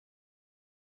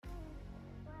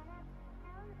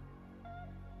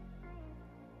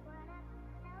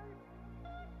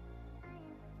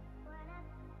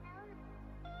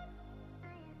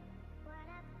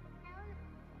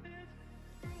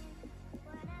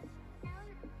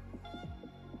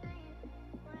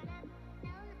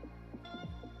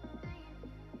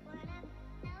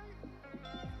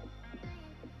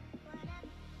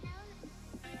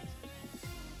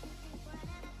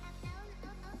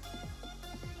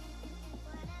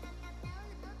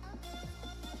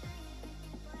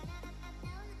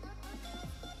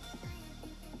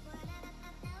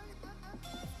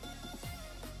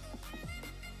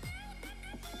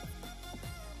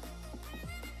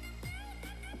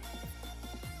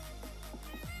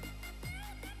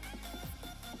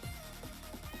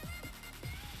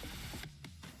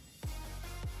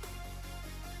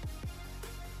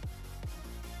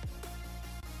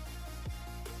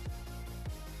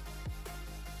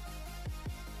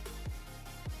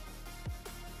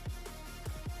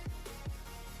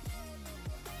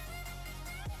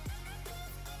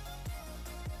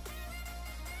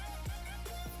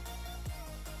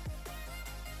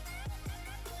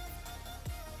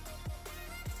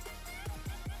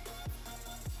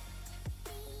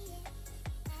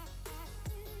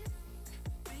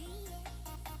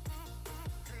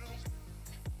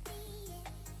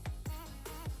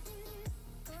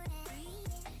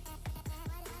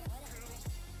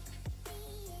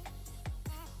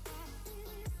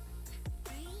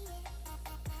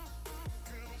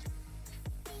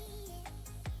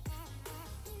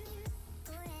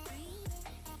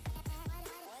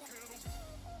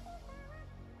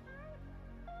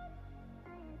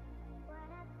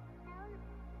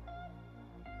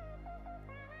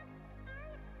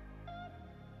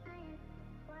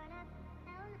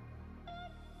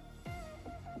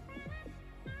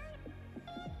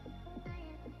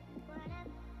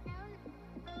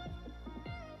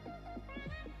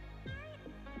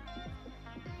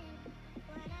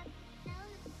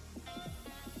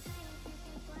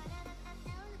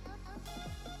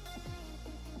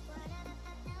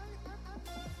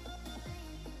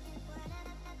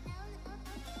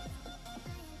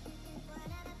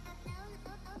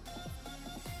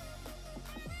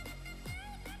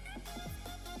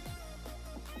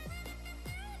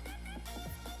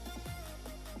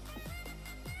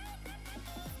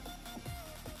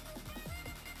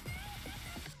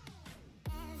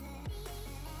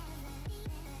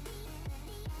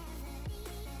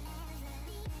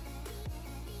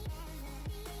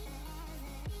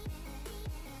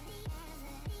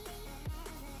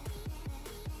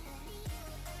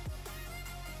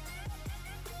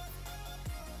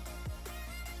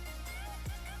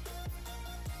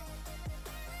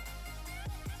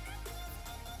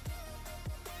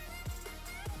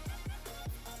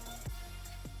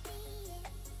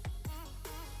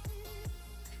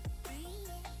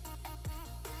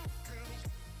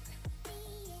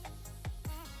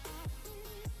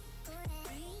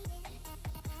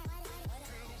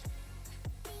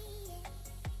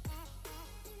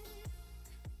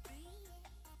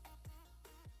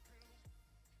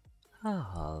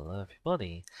Hello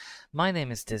everybody, my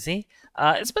name is Dizzy.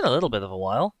 It's been a little bit of a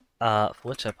while, for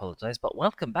which I apologise, but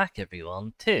welcome back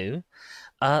everyone to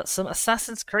some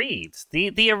Assassin's Creed.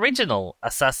 The original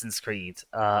Assassin's Creed,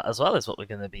 as well as what we're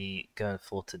going to be going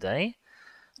for today.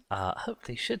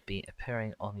 Hopefully should be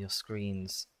appearing on your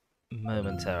screens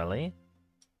momentarily.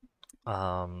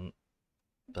 But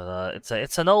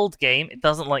it's an old game, it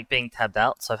doesn't like being tabbed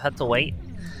out, so I've had to wait.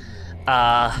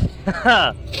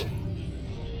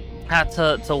 Had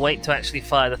to wait to actually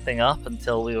fire the thing up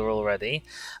until we were all ready.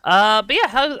 But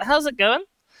yeah, how's it going?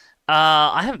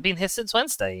 I haven't been here since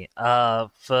Wednesday,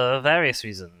 for various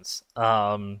reasons.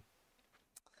 And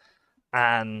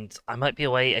I might be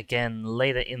away again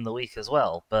later in the week as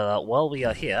well. But while we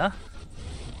are here,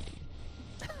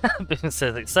 Boom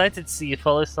says, excited to see you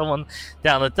follow someone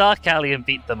down a dark alley and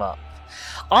beat them up.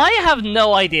 I have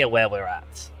no idea where we're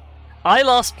at. I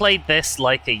last played this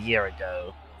like a year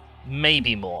ago.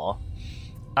 Maybe more.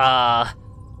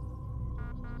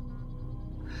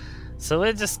 So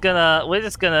we're just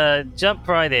gonna jump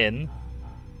right in.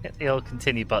 Hit the old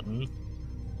continue button.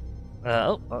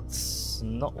 Oh, that's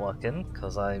not working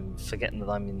because I'm forgetting that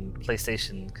I'm in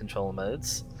PlayStation controller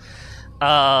modes.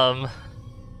 The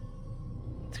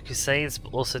Crusades,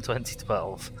 but also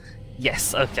 2012.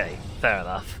 Yes, okay, fair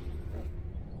enough.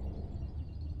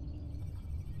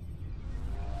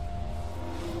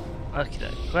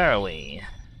 Okay, where are we?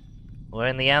 We're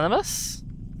in the Animus.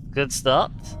 Good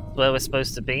start. Where we're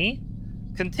supposed to be.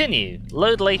 Continue.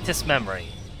 Load latest memory.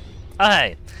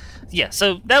 Okay. Yeah,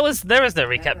 so there is no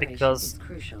recap because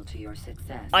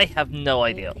I have no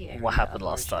idea what happened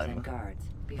last time.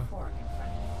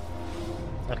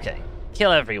 Okay.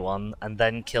 Kill everyone and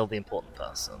then kill the important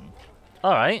person.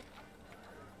 Alright.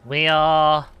 We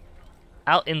are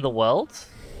out in the world.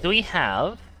 Do we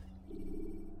have...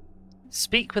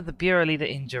 Speak with the Bureau leader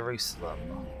in Jerusalem.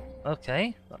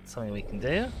 Okay, that's something we can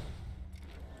do.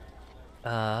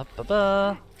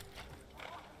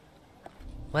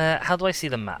 Where? How do I see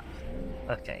the map?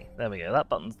 Okay, there we go. That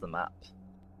button's the map.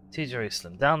 To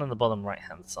Jerusalem, down in the bottom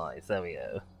right-hand side. There we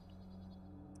go.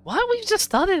 Why have we just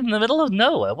started in the middle of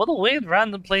nowhere? What a weird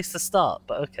random place to start,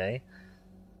 but okay.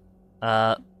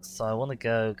 So I want to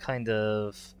go kind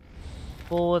of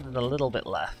forward and a little bit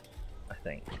left, I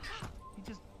think.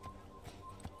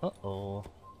 Uh-oh.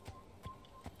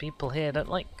 People here don't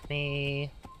like me.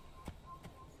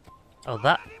 Oh,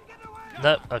 that...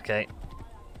 No, okay.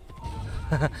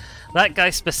 That guy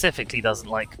specifically doesn't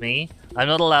like me. I'm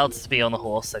not allowed to be on a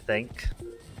horse, I think.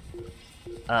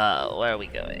 Where are we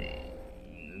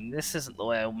going? This isn't the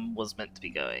way I was meant to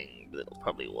be going, but it'll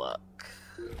probably work.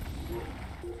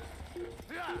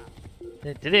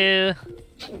 Do-do-do.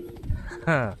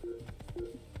 Huh.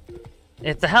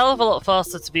 It's a hell of a lot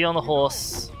faster to be on a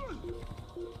horse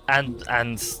and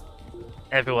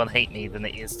everyone hate me than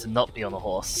it is to not be on a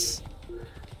horse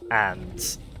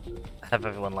and have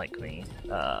everyone like me.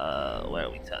 Where are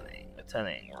we turning? We're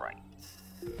turning right.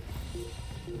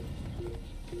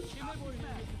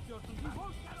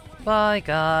 Bye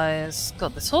guys.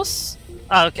 God, this horse...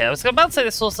 Oh, okay, I was about to say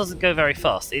this horse doesn't go very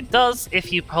fast. It does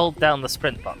if you hold down the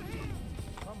sprint button.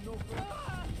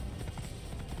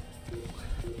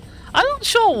 I'm not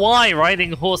sure why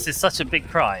riding a horse is such a big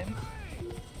crime.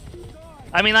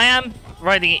 I mean, I am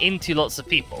riding it into lots of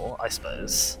people, I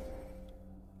suppose.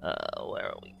 Where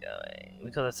are we going?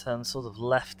 We've got to turn sort of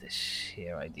leftish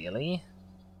here, ideally.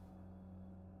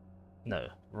 No,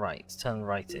 right. Turn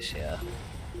rightish here.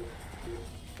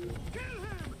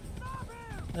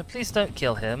 No, please don't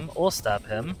kill him or stab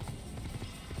him.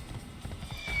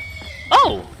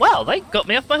 Oh! Wow, they got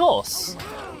me off my horse!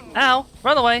 Ow!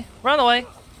 Run away! Run away!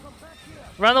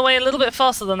 Run away a little bit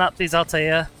faster than that, please,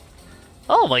 Altair.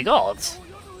 Oh my god!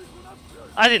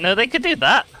 I didn't know they could do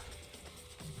that.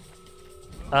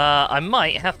 I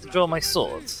might have to draw my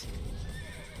sword.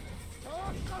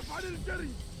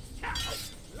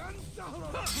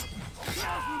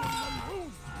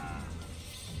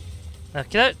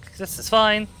 Okay, this is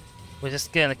fine. We're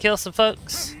just gonna kill some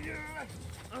folks.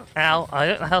 Ow, I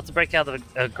don't know how to break out of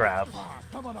a grab.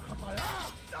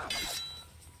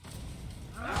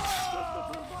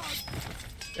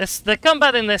 The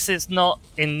combat in this is not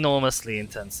enormously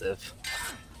intensive.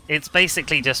 It's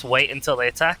basically just wait until they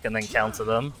attack and then counter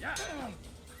them.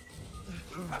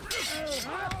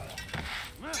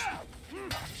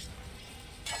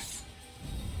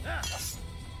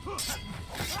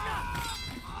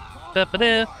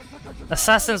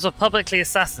 Assassins were publicly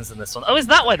assassins in this one. Oh, is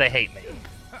that why they hate me?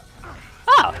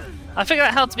 Ah! I figured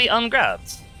out how to be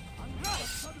ungrabbed.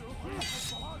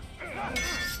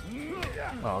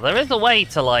 Oh, there is a way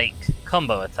to, like,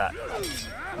 combo attack.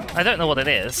 I don't know what it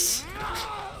is.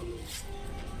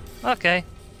 Okay.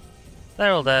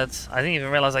 They're all dead. I didn't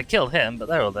even realize I killed him, but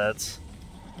they're all dead.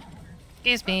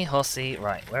 Excuse me, horsey.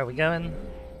 Right, where are we going?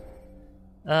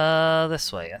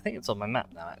 This way. I think it's on my map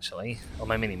now, actually. On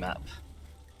my mini-map.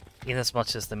 In as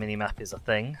much as the mini-map is a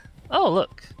thing. Oh,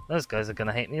 look! Those guys are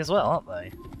gonna hate me as well, aren't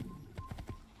they?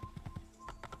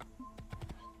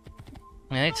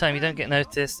 The only time you don't get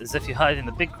noticed is if you hide in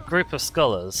a big group of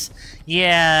scholars.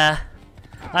 Yeah!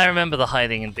 I remember the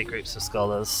hiding in big groups of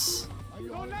scholars.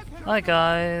 Hi,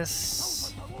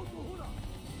 guys.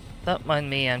 Don't mind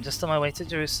me, I'm just on my way to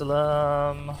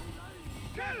Jerusalem.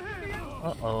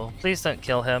 Uh-oh, please don't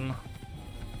kill him.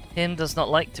 Him does not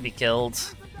like to be killed.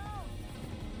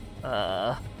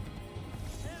 Oh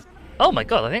my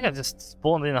god, I think I just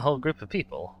spawned in a whole group of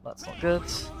people. That's not good.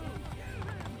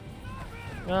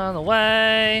 Run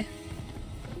away!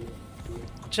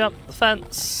 Jump the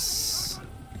fence!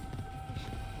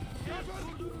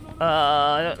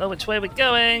 I don't know which way we're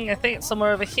going. I think it's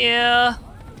somewhere over here.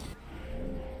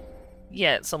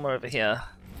 Yeah, it's somewhere over here.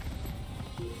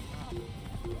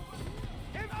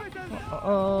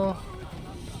 Uh-oh.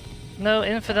 No,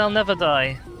 infidel never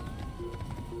die.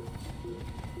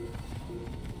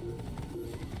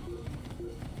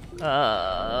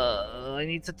 I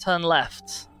need to turn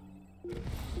left.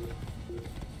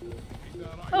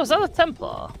 Oh, is that a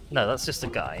Templar? No, that's just a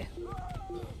guy.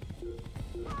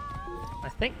 I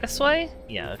think this way?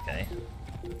 Yeah, okay.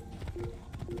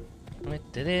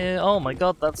 Oh my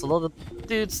god, that's a lot of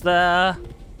dudes there.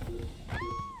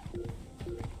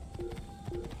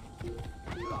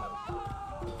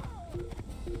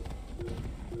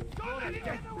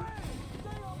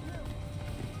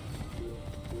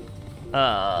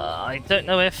 I don't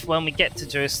know if when we get to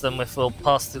Jerusalem if we'll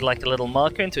pass through like a little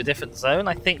marker into a different zone.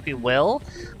 I think we will.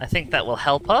 I think that will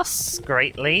help us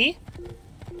greatly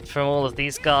from all of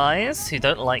these guys who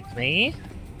don't like me.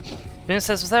 Boone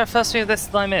says, was there a first view of this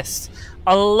that I missed?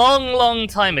 A long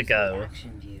time ago.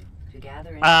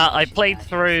 I played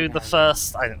through the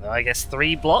first, I don't know, I guess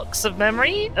 3 blocks of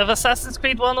memory of Assassin's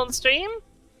Creed 1 on stream.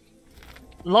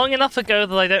 Long enough ago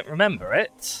that I don't remember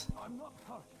it.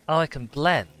 Oh, I can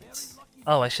blend.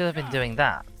 Oh, I should have been doing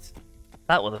that.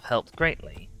 That would have helped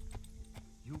greatly.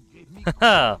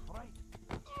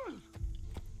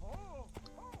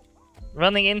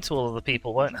 Running into all of the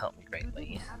people won't help me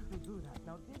greatly.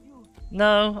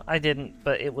 No, I didn't,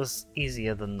 but it was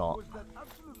easier than not.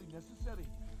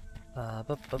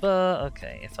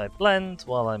 Okay, if I blend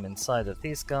while I'm inside of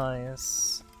these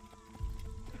guys...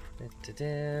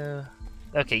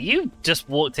 Okay, you just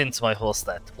walked into my horse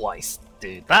there twice,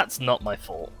 dude. That's not my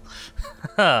fault.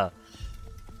 I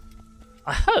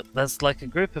hope there's like a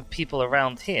group of people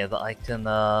around here that I can,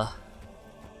 the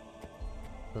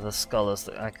scholars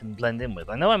that I can blend in with.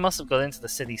 I know I must have got into the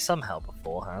city somehow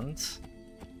beforehand.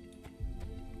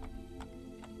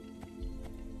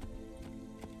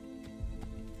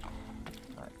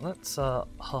 Right, let's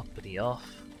hoppity off.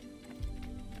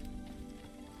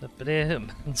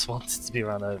 Man's wanted to be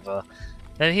run over.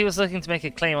 Maybe he was looking to make a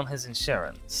claim on his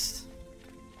insurance.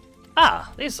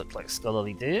 Ah, these look like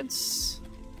scholarly dudes.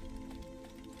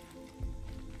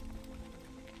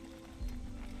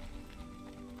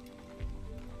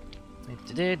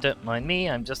 Don't mind me,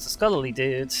 I'm just a scholarly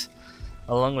dude.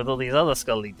 Along with all these other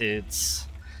scholarly dudes.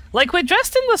 Like, we're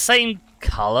dressed in the same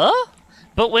colour,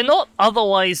 but we're not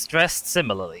otherwise dressed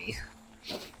similarly.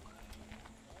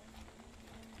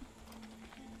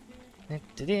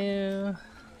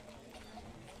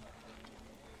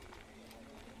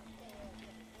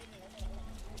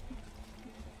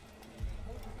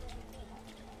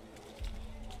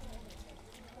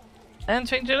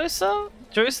 Entering Jerusalem?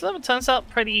 It turns out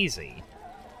pretty easy.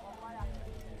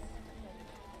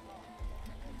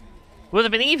 Would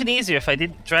have been even easier if I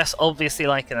didn't dress obviously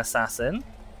like an assassin.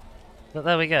 But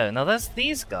there we go. Now there's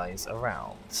these guys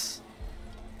around.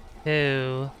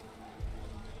 Who...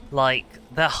 like,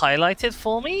 they're highlighted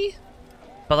for me?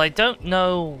 But I don't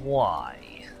know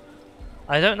why.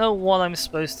 I don't know what I'm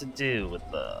supposed to do with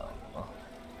them.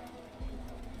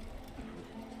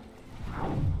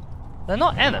 They're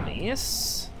not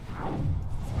enemies.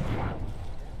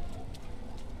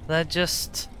 They're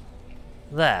just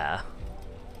there.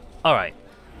 Alright.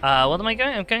 What am I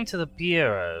going? I'm going to the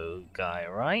bureau guy,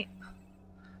 right?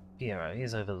 Bureau,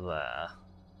 he's over there.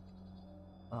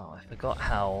 Oh, I forgot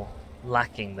how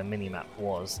lacking the minimap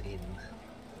was in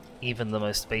even the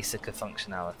most basic of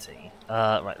functionality.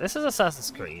 Right, this is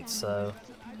Assassin's Creed, so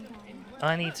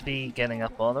I need to be getting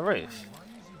up on the roof.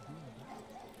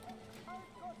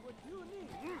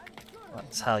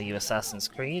 That's how you Assassin's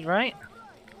Creed, right?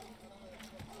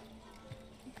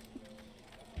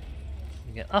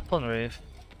 You get up on the roof,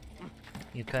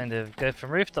 You kind of go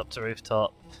from rooftop to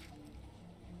rooftop.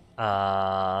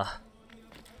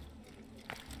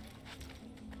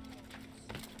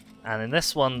 And in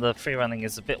this one, the free running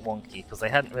is a bit wonky because they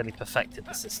hadn't really perfected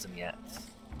the system yet.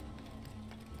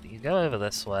 But you go over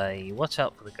this way, you watch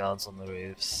out for the guards on the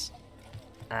roofs,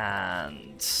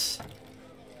 and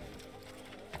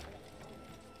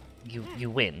you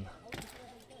win.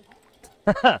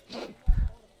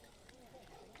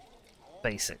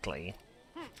 Basically.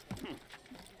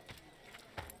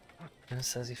 It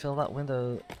says you fill that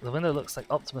window. The window looks like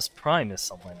Optimus Prime is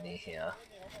somewhere near here.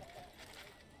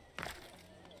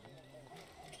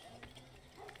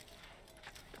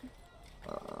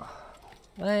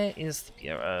 Where is the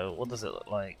bureau? What does it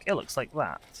look like? It looks like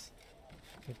that.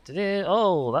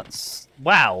 Oh, that's...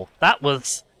 Wow, that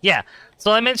was... Yeah,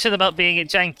 so I mentioned about being it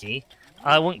janky.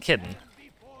 I wasn't kidding.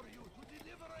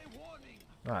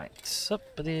 Right, up,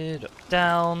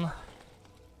 down.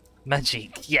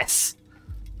 Magic, yes!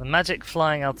 The magic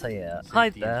flying Altair.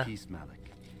 Hide there.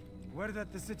 Word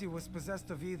that the city was possessed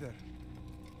of either.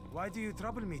 Why do you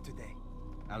trouble me today?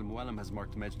 Al-Mualim has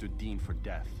marked Majd-ud-Din for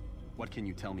death. What can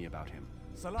you tell me about him?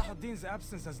 Salah ad-Din's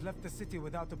absence has left the city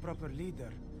without a proper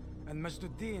leader, and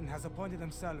Majd-ud-Din has appointed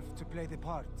himself to play the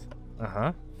part.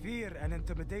 Fear and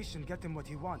intimidation get him what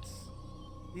he wants.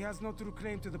 He has no true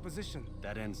claim to the position.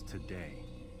 That ends today.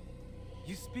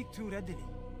 You speak too readily.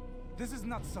 This is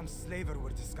not some slaver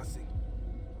we're discussing.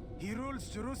 He rules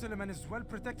Jerusalem and is well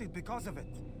protected because of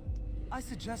it. I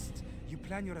suggest you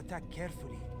plan your attack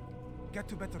carefully. Get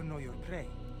to better know your prey.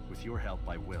 With your help,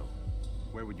 I will.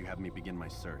 Where would you have me begin my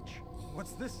search?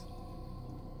 What's this?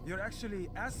 You're actually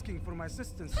asking for my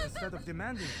assistance instead of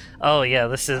demanding it. Oh yeah,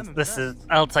 this is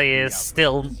Altair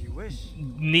still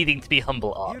needing to be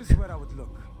humble. Here's where I would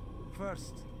look.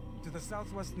 First, to the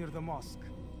southwest near the mosque.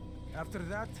 After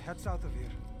that, head south of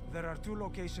here. There are 2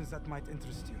 locations that might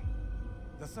interest you.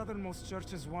 The southernmost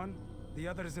church is one, the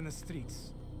other is in the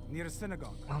streets, near a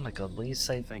synagogue. Oh my god, will you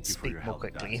say Thank you speak for your more help,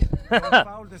 quickly? Don't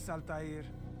foul this, Altair.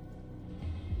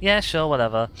 Yeah, sure,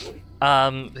 whatever.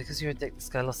 Because you're a dick, this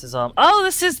guy lost his arm. Oh,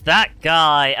 this is that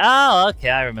guy! Oh, okay,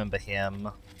 I remember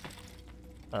him.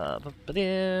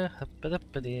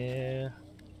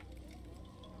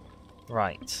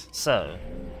 Right, so...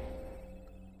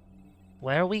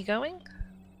 Where are we going?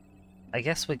 I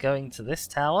guess we're going to this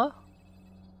tower?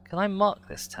 Can I mark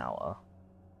this tower?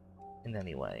 In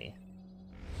any way?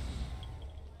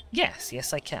 Yes,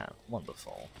 yes I can.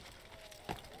 Wonderful.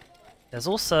 There's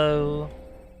also...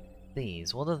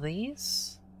 these. What are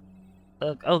these?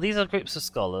 Oh, these are groups of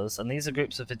scholars, and these are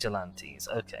groups of vigilantes.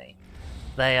 Okay.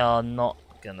 They are not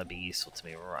gonna be useful to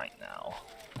me right now.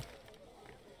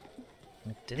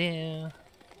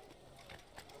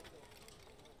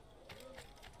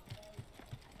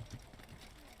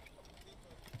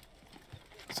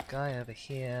 This guy over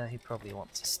here, he probably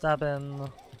wants to stab him.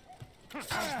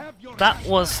 That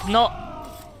was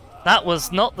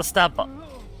not the stab button.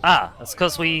 Ah, that's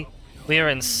because we are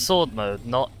in sword mode,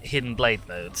 not hidden blade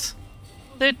mode.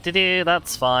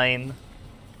 That's fine.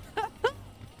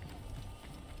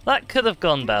 That could have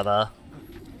gone better.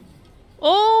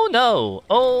 Oh no!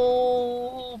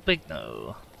 Oh, big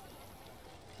no.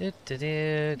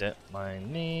 Don't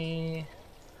mind me.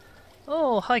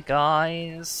 Oh, hi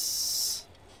guys.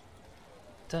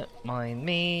 Don't mind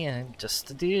me, I'm just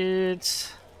a dude.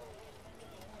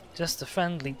 Just a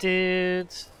friendly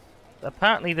dude.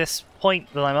 Apparently this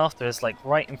point that I'm after is like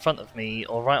right in front of me,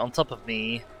 or right on top of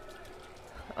me.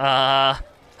 I'll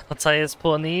tell you his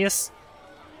poor knees.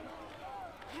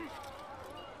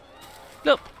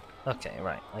 Nope. Okay,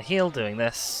 right. I heal doing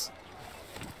this.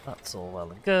 That's all well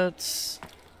and good.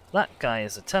 That guy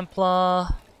is a Templar.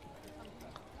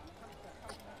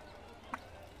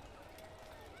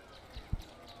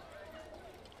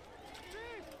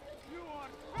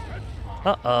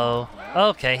 Uh-oh.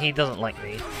 Okay, he doesn't like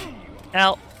me.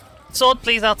 Out. Sword,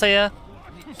 please, Altair.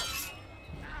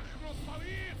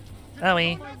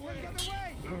 Owie.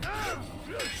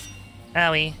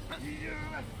 Owie.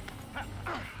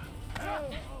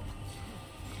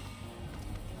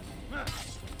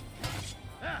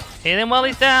 Hit him while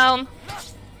he's down.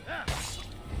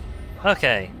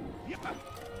 Okay.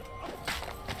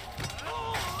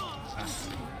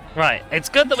 Right, it's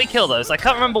good that we kill those. I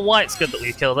can't remember why it's good that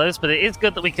we kill those, but it is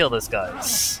good that we kill those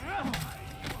guys.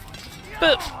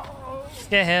 Boop!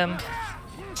 Get him.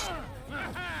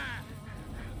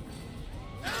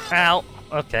 Ow.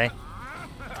 Okay.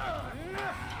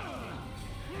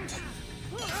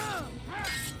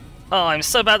 Oh, I'm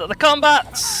so bad at the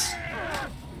combat!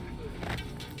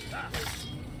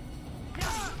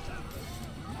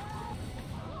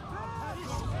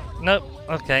 Nope.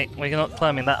 Okay, we're not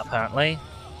climbing that apparently.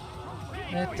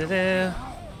 Do-do-do.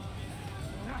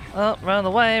 Oh, run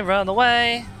away, run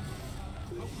away!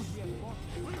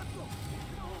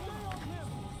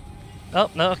 Oh,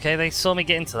 no, okay, they saw me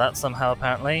get into that somehow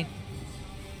apparently.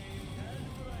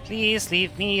 Please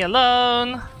leave me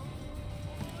alone!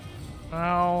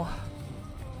 Oh,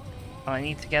 I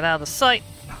need to get out of sight.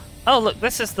 Oh, look,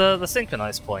 this is the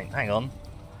synchronized point. Hang on.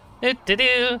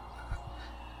 Do-do-do!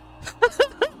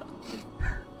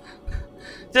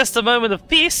 Just a moment of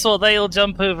peace or they'll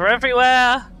jump over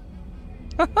everywhere!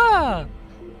 Haha!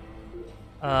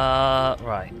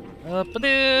 Right.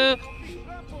 Ba-doo!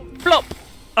 Flop!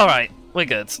 Alright, we're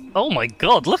good. Oh my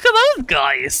god, look at those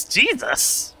guys!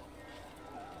 Jesus!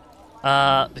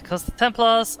 Because the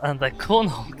Templars and their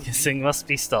cornhole kissing must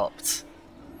be stopped.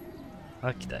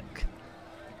 Okie doke.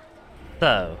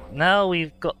 So, now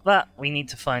we've got that, we need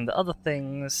to find the other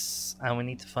things, and we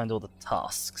need to find all the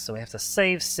tasks. So we have to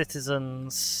save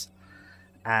citizens,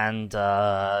 and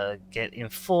get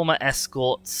informer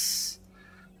escorts,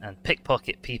 and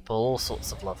pickpocket people, all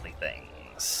sorts of lovely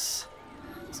things.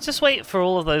 Let's just wait for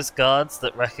all of those guards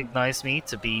that recognize me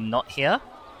to be not here.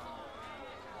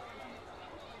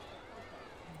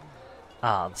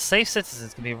 Ah, the safe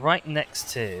citizens can be right next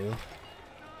to...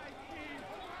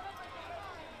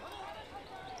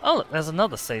 Oh look, there's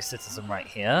another safe citizen right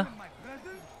here.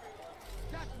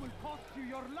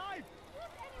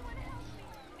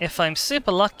 If I'm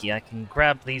super lucky, I can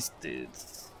grab these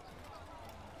dudes.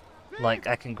 Like,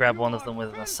 I can grab one of them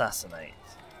with an assassinate.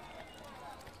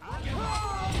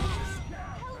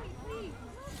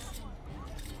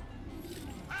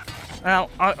 Now,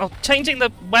 changing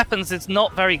the weapons is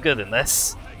not very good in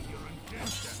this.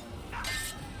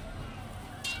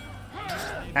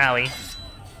 Owie.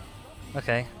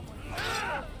 Okay.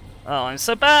 Oh, I'm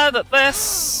so bad at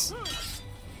this!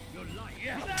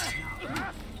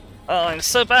 Oh, I'm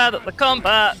so bad at the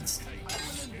combat!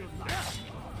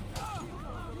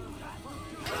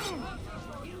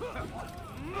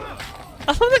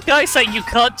 I thought the guy saying you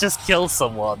can't just kill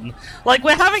someone. Like,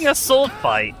 we're having a sword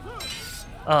fight.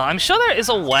 I'm sure there is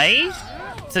a way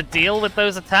to deal with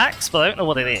those attacks, but I don't know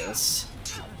what it is.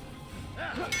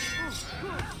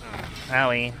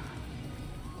 Owie.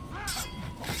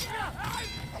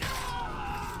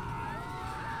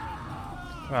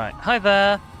 Right, hi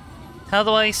there. How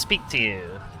do I speak to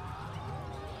you?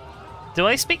 Do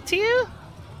I speak to you?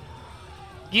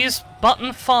 Use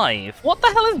button 5. What the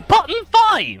hell is button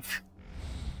 5?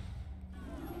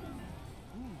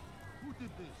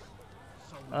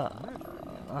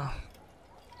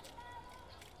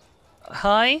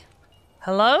 Hi?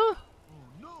 Hello? Oh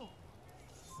no!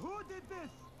 Who did this?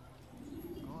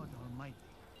 God Almighty.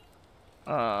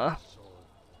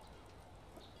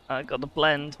 I gotta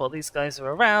blend while these guys are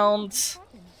around.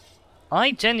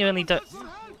 I genuinely don't...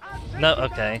 No,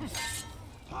 okay.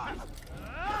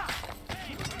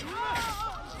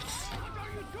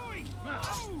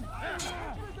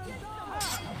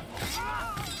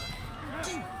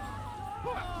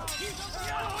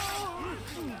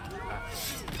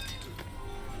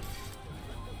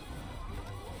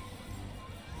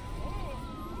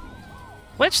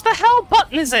 Which the hell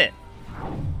button is it?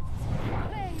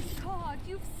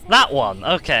 That one,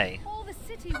 okay.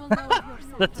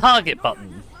 The target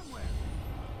button.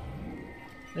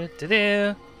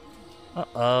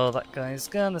 Uh-oh, that guy's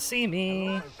gonna see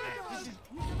me.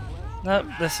 Nope,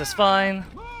 this is fine.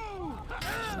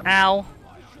 Ow.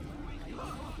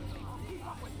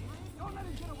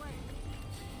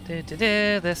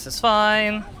 This is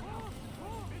fine.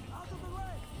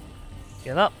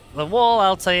 Get up the wall,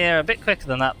 Altair, a bit quicker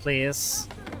than that, please.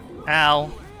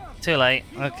 Ow. Too late.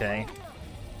 Okay.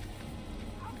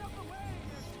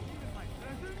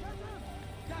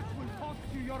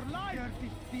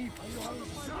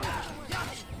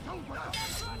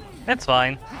 It's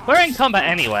fine. We're in combat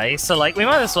anyway, so like we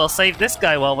might as well save this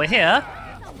guy while we're here.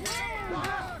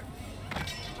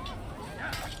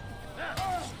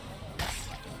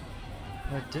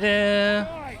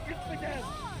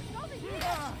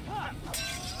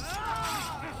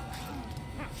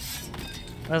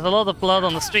 There's a lot of blood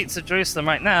on the streets of Jerusalem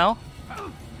right now.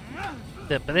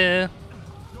 They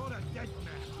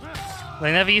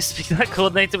never used to be that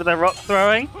coordinated with their rock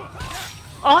throwing.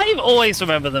 I've always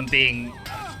remember them being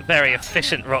very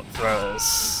efficient rock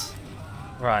throwers.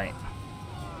 Right.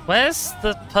 Where's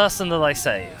the person that I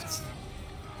saved?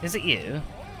 Is it you?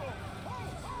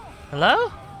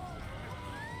 Hello?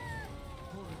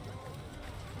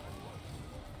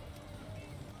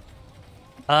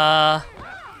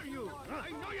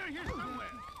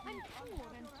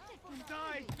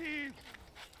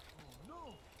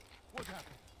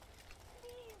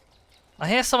 I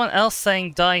hear someone else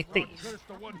saying die thief.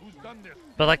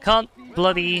 But I can't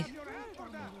bloody...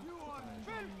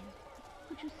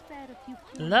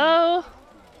 Hello?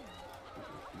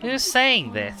 Who's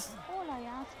saying this? All I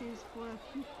ask is for a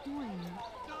few coins.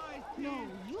 No,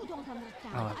 you don't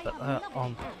understand. Oh, I put that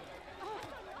on.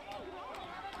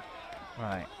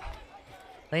 Right.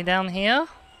 Lay down here.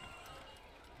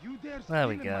 There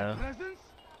we go.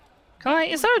 Can I...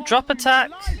 Is there a drop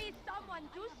attack?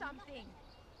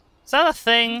 Is that a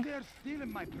thing?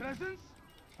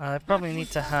 I probably need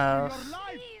to have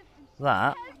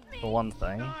that, for one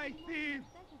thing.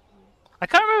 I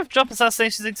can't remember if drop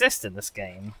assassinations exist in this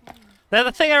game. They're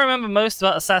the thing I remember most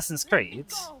about Assassin's Creed.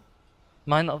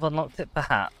 Might not have unlocked it,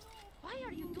 perhaps.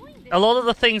 A lot of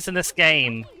the things in this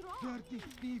game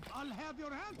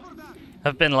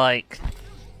have been like...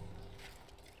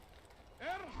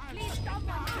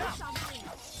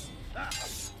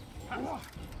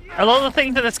 A lot of the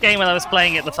things in this game when I was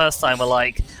playing it the first time were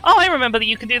like, oh, I remember that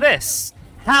you can do this.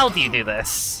 How do you do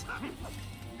this?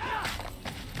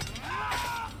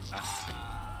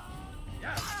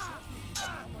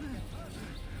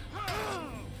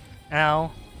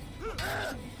 Ow.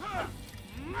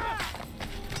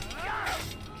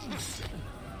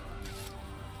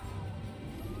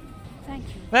 Thank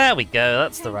you. There we go,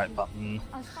 that's the right button.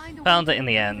 Found it in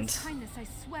the end.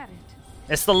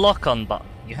 It's the lock-on button.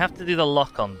 You have to do the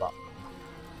lock-on button.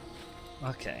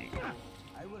 Okay.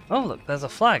 Oh look, there's a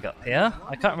flag up here.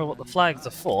 I can't remember what the flags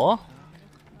are for,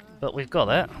 but we've got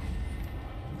it.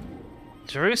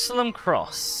 Jerusalem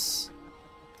Cross.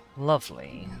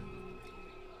 Lovely.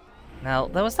 Now,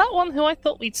 there was that one who I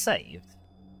thought we'd saved.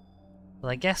 But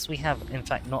I guess we have, in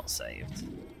fact, not saved.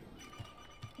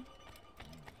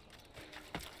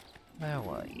 Where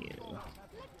were you?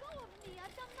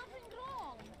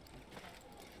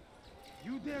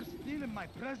 You dare steal in my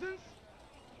presence?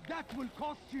 That will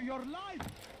cost you your life!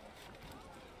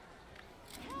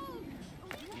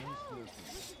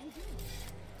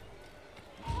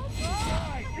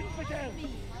 Die, infidel!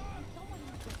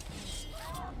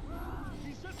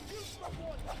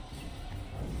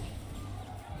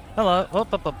 Hello.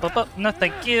 Up. No,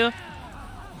 thank you.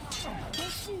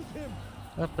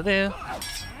 Up-a-doo.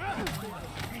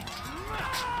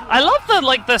 I love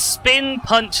the spin,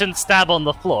 punch, and stab on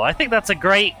the floor. I think that's a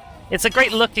great... It's a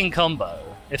great looking combo,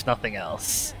 if nothing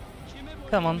else.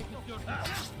 Come on.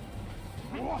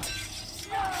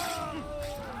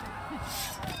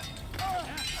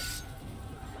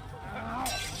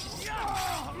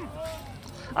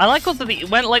 I like also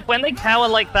when they cower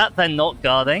like that, they're not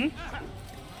guarding.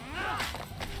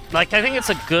 Like, I think it's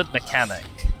a good mechanic.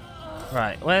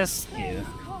 Right, where's you?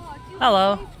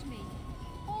 Hello.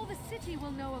 All the city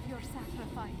will know of your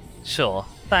sacrifice. Sure,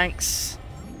 thanks.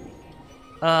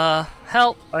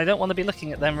 Help! I don't want to be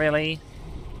looking at them, really.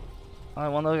 I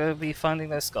want to go be finding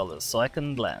those scholars, so I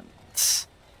can blend.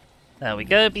 There we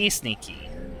go, be sneaky.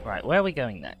 Right, where are we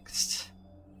going next?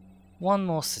 One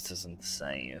more citizen to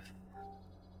save.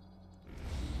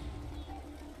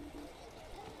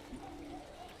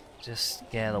 Just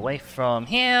get away from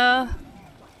here.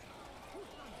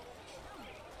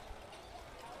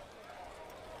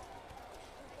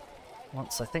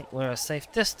 Once I think we're a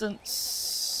safe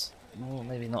distance. Well,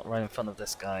 maybe not right in front of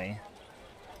this guy.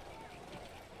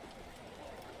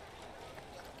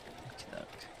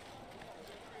 Okey-doke.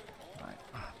 Right.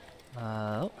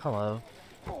 Oh, hello.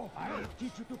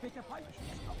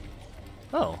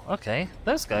 Oh, okay.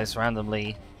 Those guys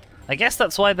randomly... I guess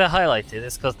that's why they're highlighted,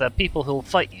 is because they're people who'll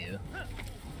fight you.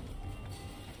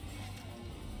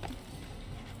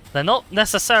 They're not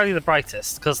necessarily the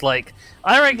brightest, because like,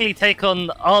 I regularly take on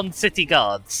armed city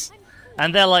guards,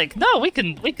 and they're like, no, we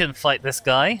can fight this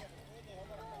guy.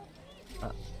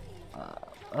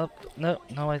 Up, no,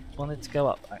 I wanted to go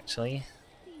up, actually.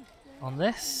 On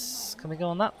this, can we go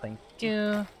on that? Thank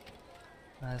you.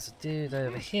 There's a dude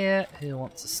over here who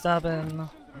wants to stab him.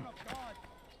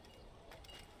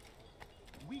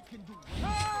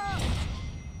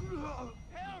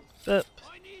 Boop.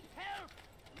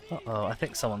 Uh-oh, I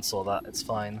think someone saw that. It's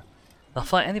fine. They'll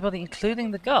fight anybody,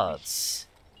 including the guards.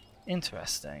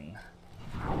 Interesting.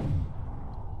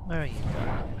 Where are you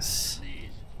guys?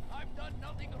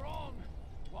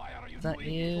 Is that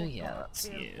you? Yeah, that's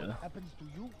you.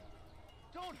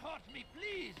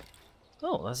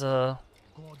 Oh, there's a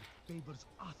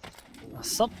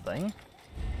something.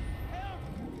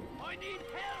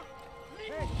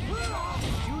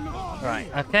 Right,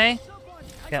 okay.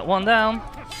 Get one down.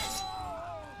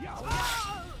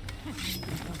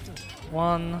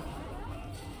 One.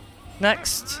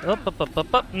 Next.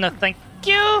 Up. No, thank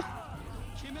you.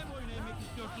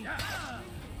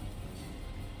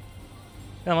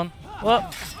 Come on. Whoop.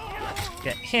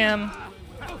 Get him.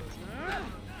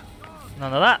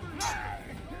 None of that.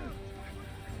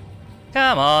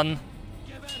 Come on.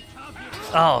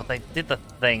 Oh, they did the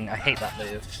thing. I hate that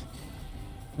move.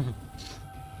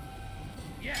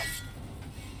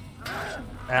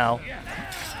 Ow.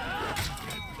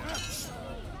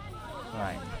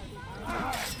 Right.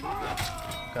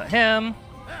 Got him.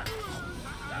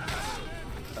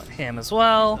 Got him as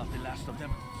well. Not the last of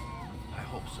them. I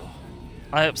hope so.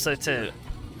 I hope so too.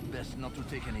 Best not to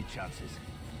take any chances.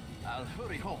 I'll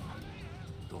hurry home.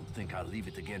 Don't think I'll leave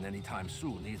it again anytime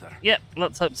soon either. Yep,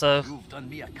 let's hope so. You've done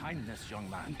me a kindness, young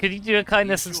man. Could you do a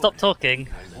kindness and stop talking?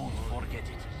 I won't forget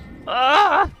it.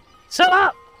 Ah! Shut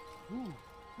up!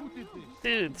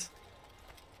 Dude.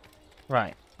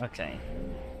 Right, okay.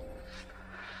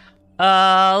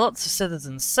 Lots of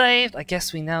citizens saved. I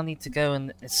guess we now need to go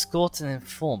and escort an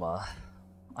informer.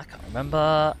 I can't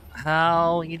remember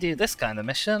how you do this kind of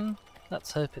mission.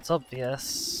 Let's hope it's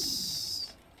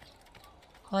obvious.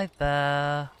 Hi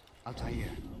there. Altair,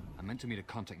 I meant to meet a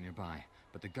contact nearby,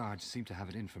 but the guards seem to have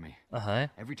it in for me. Uh-huh.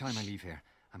 Every time I leave here,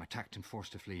 I'm attacked and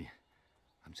forced to flee.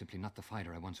 I'm simply not the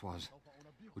fighter I once was.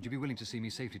 Would you be willing to see me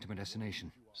safely to my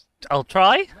destination? I'll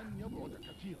try.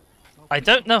 I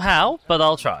don't know how, but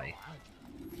I'll try.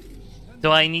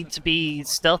 Do I need to be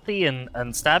stealthy and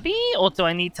stabby, or do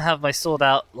I need to have my sword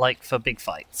out, like, for big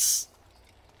fights?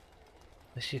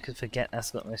 Wish you could forget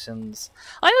escort missions.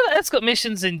 I know that escort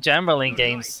missions in general in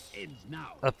games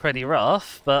are pretty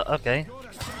rough, but okay.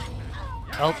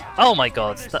 Oh my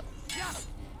god.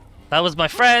 That was my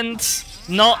friend,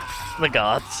 not the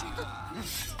guards.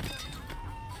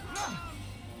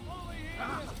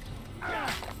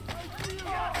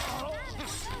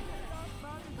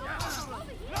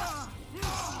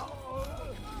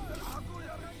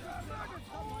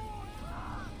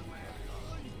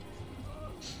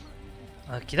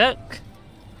 Okie doke.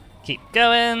 Keep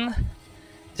going.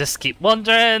 Just keep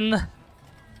wandering.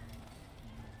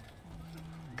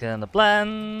 Gonna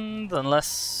blend,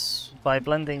 unless by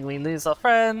blending we lose our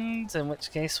friend, in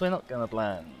which case we're not gonna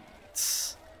blend.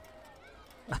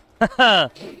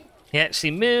 He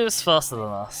actually moves faster than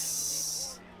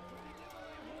us.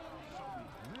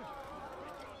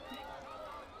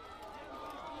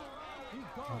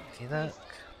 Okie doke.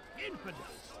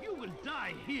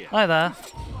 Hi there.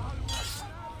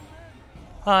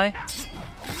 Hi.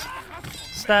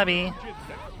 Stabby.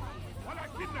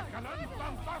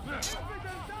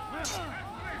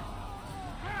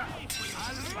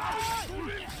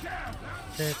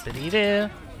 Dippity-doo.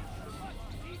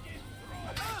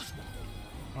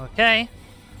 Okay.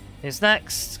 Who's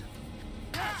next?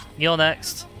 You're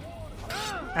next.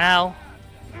 Ow.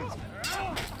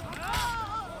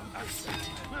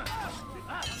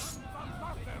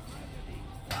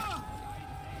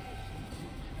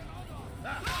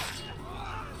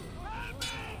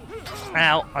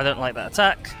 Ow, I don't like that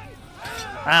attack.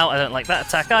 Ow, I don't like that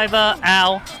attack either.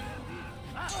 Ow.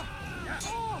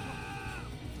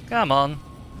 Come on.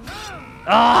 Oh,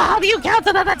 how do you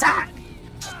counter that attack?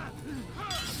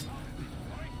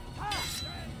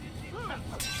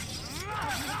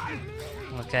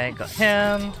 Okay, got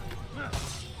him.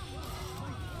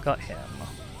 Got him.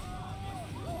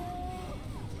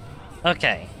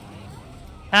 Okay.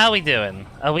 How are we doing?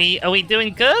 Are we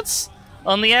doing good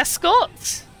on the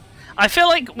escort? I feel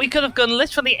like we could have gone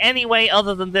literally any way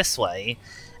other than this way,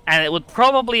 and it would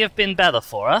probably have been better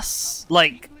for us.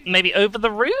 Like, maybe over the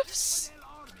roofs?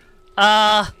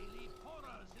 Oh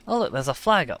look, there's a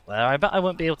flag up there. I bet I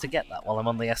won't be able to get that while I'm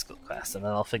on the escort quest, and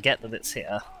then I'll forget that it's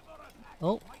here.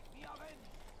 Oh.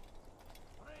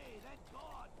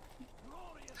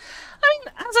 I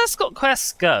mean, as escort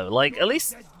quests go, like, at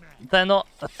least they're not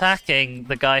attacking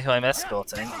the guy who I'm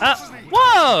escorting.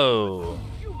 Whoa!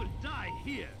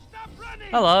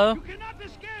 Hello.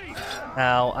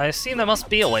 Now, I assume there must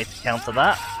be a way to counter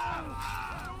that.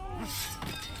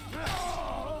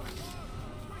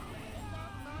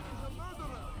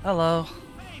 Hello.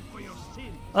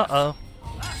 Uh-oh.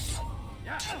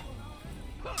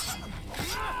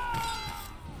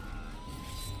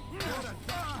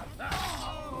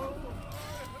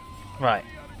 Right.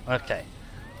 Okay.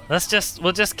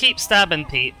 We'll just keep stabbing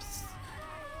peeps.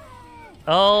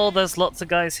 Oh, there's lots of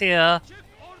guys here.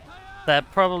 They're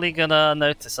probably gonna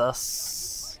notice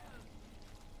us.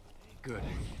 Good.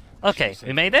 Okay,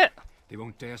 we made it. They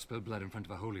won't dare spill blood in front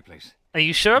of a holy place. Are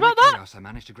you sure about In the that? chaos, I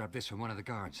managed to grab this from one of the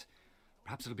guards.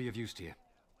 Perhaps it'll be of use to you.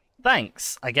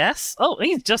 Thanks, I guess. Oh,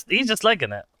 he's just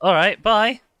legging it. All right,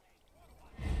 bye.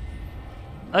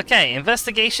 Okay,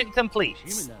 investigation complete.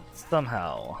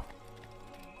 Somehow.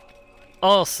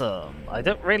 Awesome. I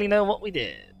don't really know what we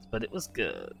did, but it was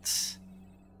good.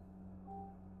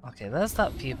 Okay, there's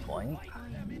that viewpoint.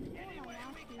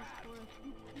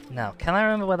 Now, can I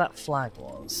remember where that flag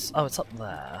was? Oh, it's up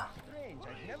there.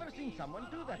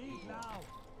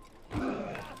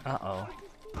 Uh-oh.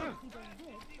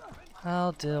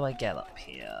 How do I get up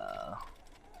here?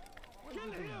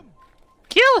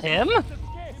 Kill him?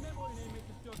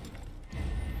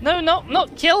 No,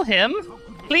 not kill him!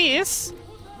 Please!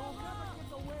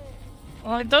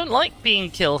 I don't like being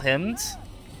kill-himmed.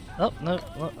 Oh, no,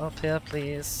 up here,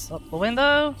 please. Up the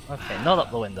window? Okay, not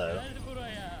up the window.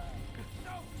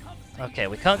 Okay,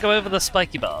 we can't go over the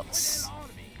spiky barbs.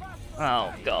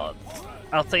 Oh, God.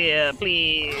 Altair,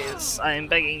 please! I'm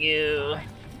begging you.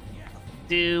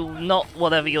 Do not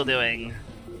whatever you're doing.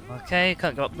 Okay,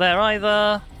 can't go up there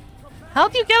either. How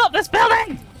do you get up this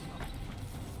building?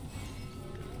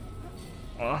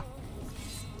 Oh.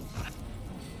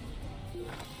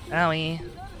 Owie.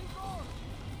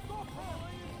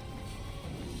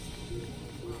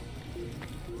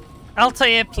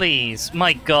 Altair, please.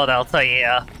 My God,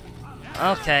 Altair.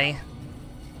 Okay.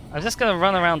 I'm just gonna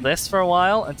run around this for a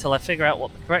while until I figure out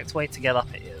what the correct way to get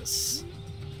up it is.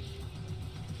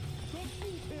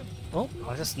 Oh,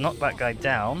 I just knocked that guy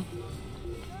down.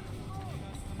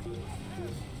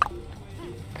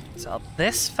 Is it up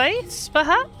this face,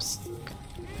 perhaps?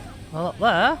 Well, up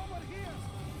there.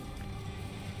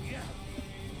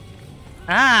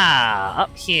 Ah,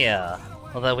 up here.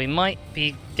 Although we might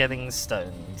be getting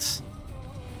stoned.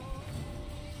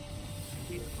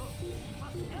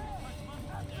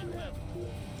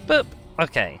 Boop.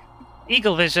 Okay.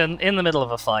 Eagle vision in the middle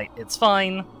of a fight. It's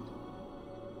fine.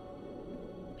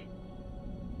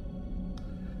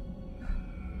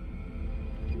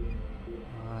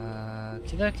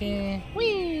 Okie dokie.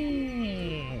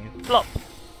 Whee! Flop!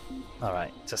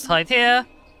 Alright, just hide here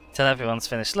till everyone's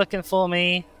finished looking for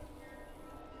me.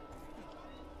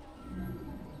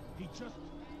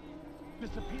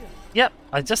 Yep,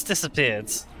 I just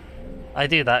disappeared. I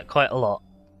do that quite a lot.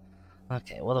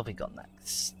 Okay, what have we got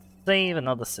next? Save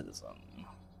another citizen.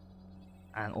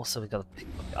 And also we got a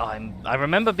pickpocket. Oh, I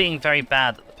remember being very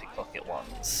bad at the pickpocket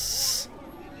once.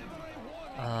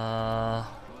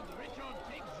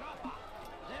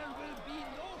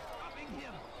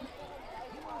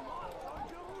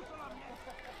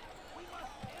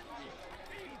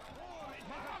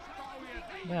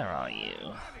 Where are you?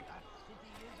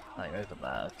 Oh, you're over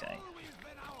there, okay.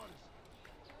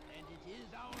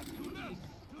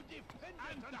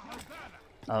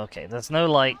 Okay, there's no,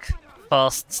 like,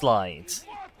 fast slide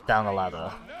down the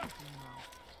ladder.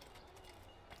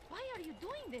 Why are you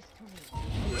doing this to me?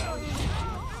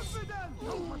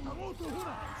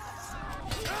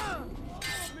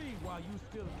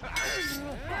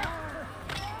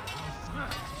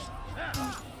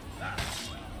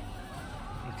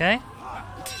 Okay.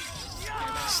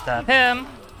 Stab him.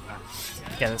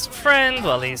 Get his friend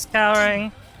while he's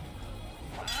cowering.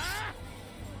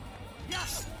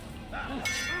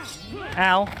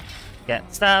 Ow.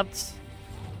 Get stabbed.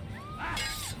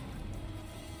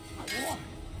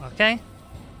 Okay.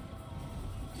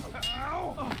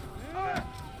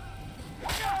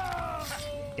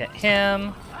 Get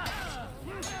him.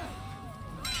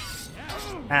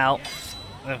 Ow.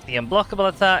 With the unblockable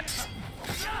attack.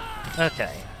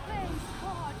 Okay.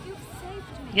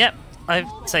 Yep, I've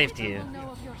saved you.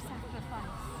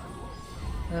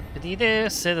 Uppity-doo,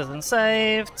 citizen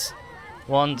saved.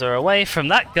 Wander away from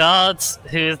that guard,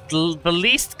 who is the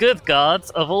least good guard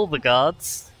of all the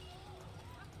guards.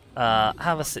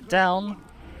 Have a sit down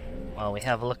while we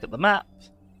have a look at the map.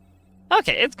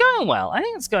 Okay, it's going well. I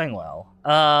think it's going well.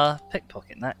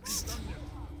 Pickpocket next.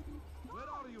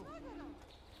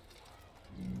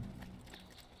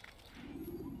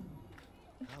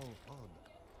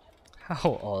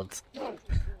 How odd.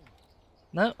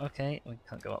 No, okay, we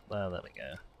can't go up there, there we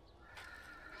go.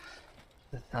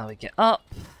 That's how we get up.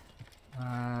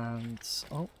 And...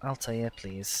 oh, Altair,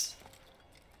 please.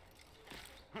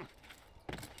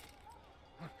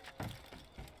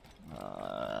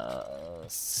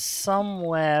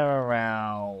 Somewhere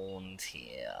around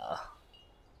here.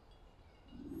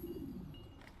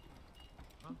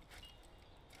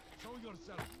 Show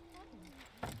yourself.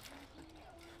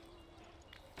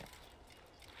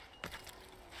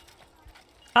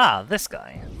 Ah, this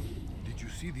guy. Did you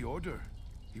see the order?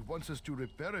 He wants us to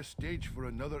repair a stage for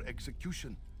another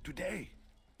execution today.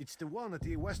 It's the one at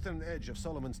the western edge of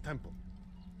Solomon's Temple.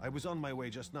 I was on my way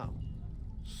just now.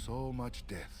 So much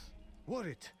death.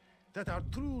 Worried that our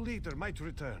true leader might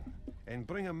return and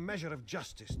bring a measure of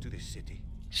justice to this city.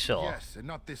 Sure. Yes, and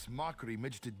not this mockery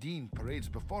Midge the Dean parades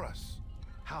before us.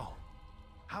 How?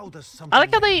 How does something I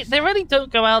like how like they really don't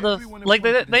go out of like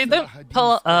they don't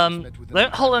pull met with they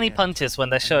don't hold any an punches when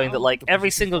they're showing that like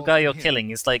every single guy you're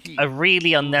killing is like a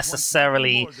really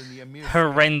unnecessarily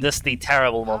horrendously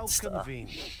terrible How monster.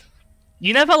 convenient.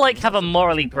 You never like have a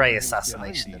morally grey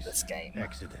assassination in this game.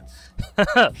 Accidents.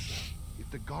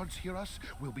 If the guards hear us,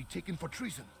 we'll be taken for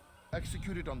treason.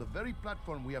 Executed on the very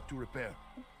platform we have to repair.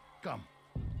 Come,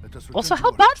 let us return Also, to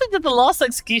how work. badly did the last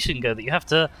execution go that you have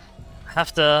to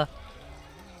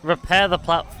repair the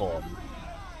platform?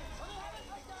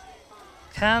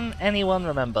 Can anyone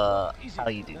remember how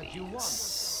you do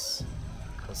these?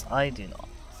 Because I do not.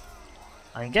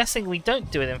 I'm guessing we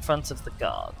don't do it in front of the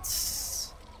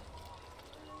guards.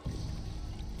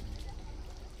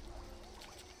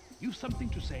 You've something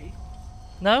to say?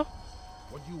 No?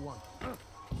 What do you want?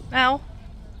 Now?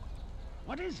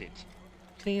 What is it?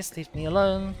 Please leave me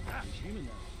alone.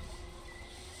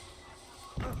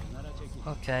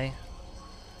 Okay.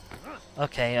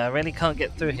 Okay, I really can't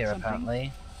get through here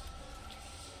apparently.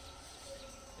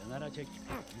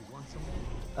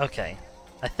 Okay.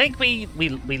 I think we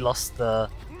lost the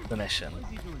mission.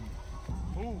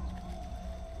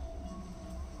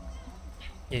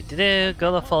 Do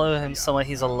gotta follow him somewhere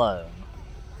he's alone.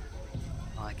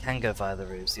 Oh, I can go via the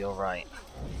roofs, you're right.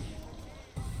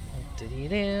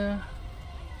 Do.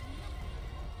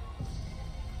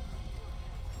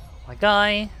 My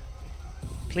guy,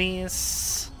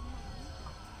 please.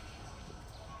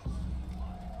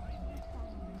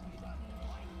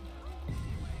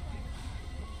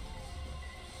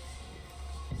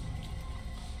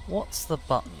 What's the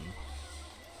button?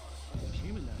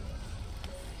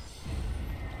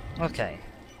 Okay,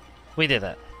 we did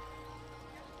it.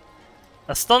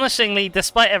 Astonishingly,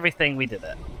 despite everything, we did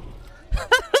it.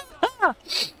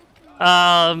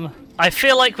 I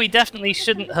feel like we definitely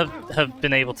shouldn't have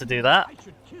been able to do that.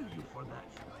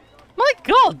 My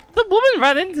god, the woman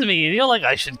ran into me and you're like,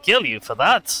 I should kill you for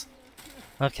that.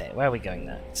 Okay, where are we going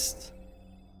next?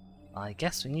 I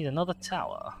guess we need another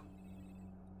tower.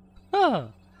 Huh.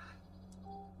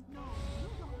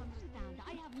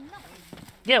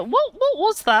 Yeah, what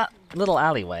was that little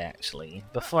alleyway actually,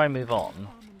 before I move on?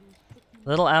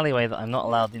 Little alleyway that I'm not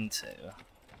allowed into.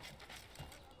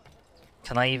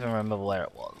 Can I even remember where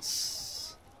it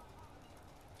was?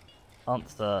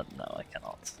 Answer, no, I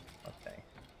cannot. Okay.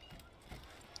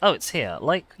 Oh, it's here.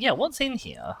 Like, yeah, what's in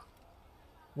here?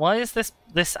 Why is this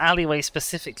alleyway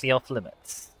specifically off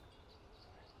limits?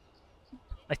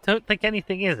 I don't think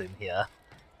anything is in here.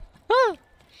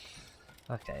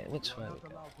 Okay, which way are we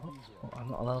going? Oh, I'm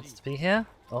not allowed to be here?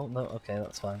 Oh, no, okay,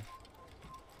 that's fine.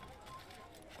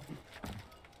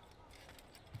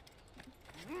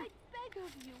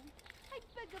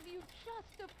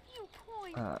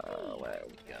 Where are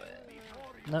we going?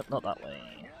 Nope, not that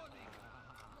way.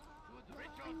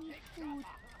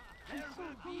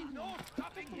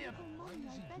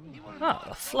 Ah,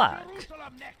 a flag.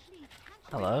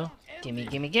 Hello. Gimme,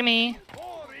 gimme, gimme!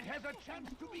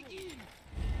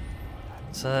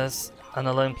 So there's an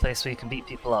alone place where you can beat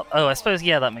people up. Oh, I suppose,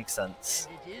 yeah, that makes sense.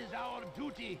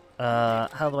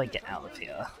 How do I get out of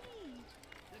here?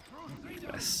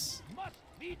 Yes.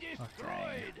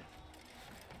 Okay.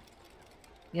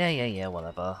 Yeah,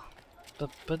 whatever.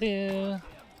 Ba-ba-doo.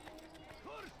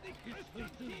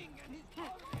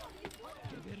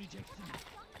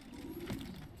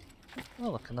 Oh,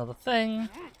 look, another thing.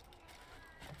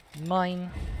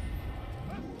 Mine.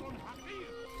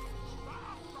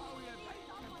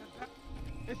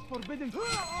 It's forbidden.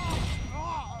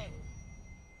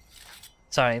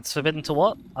 Sorry, it's forbidden to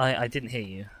what? I didn't hear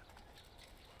you.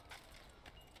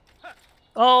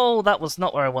 Oh, that was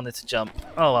not where I wanted to jump.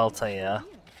 Oh, I'll tell ya.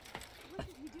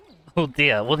 Oh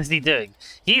dear, what is he doing?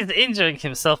 He's injuring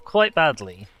himself quite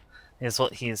badly, is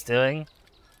what he is doing.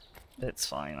 It's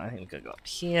fine, I think we could go up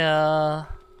here.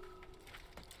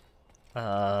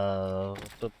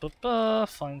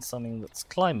 Find something that's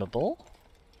climbable.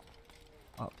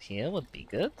 Up here would be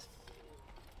good.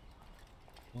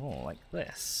 Oh, like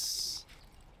this.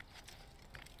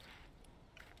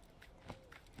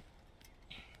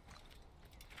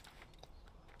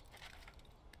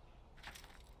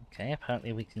 Okay,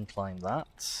 apparently we can climb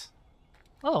that.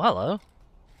 Oh, hello.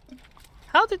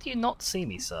 How did you not see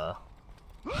me, sir?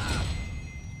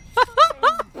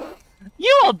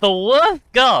 You are the worst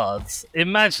guards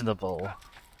imaginable.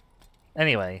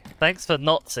 Anyway, thanks for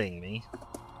not seeing me.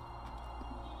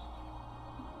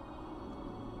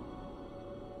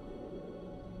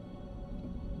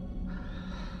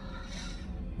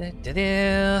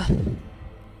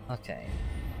 Okay.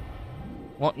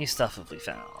 What new stuff have we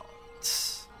found?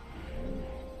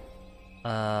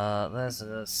 There's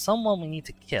someone we need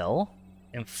to kill.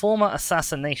 Informer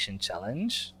assassination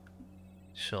challenge.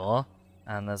 Sure.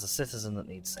 And there's a citizen that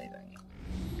needs saving.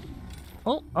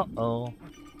 Oh, uh-oh.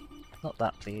 Not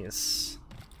that, please.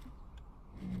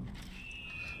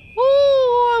 Ooh,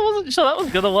 I wasn't sure that was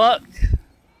gonna work.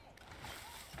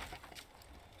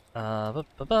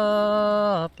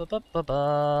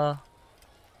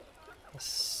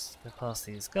 Let's go past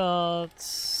these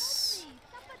guards.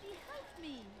 Somebody help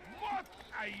me!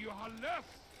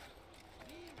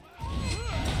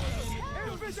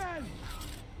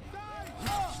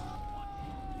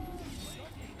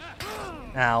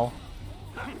 Ow.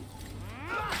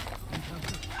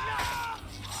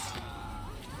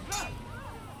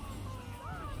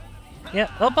 Yeah,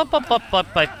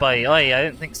 bye. Oh, yeah, I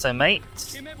don't think so, mate.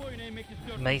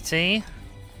 Matey.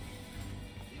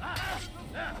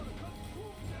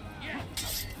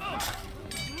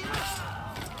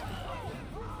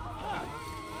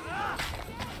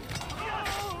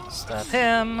 Stab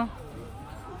him.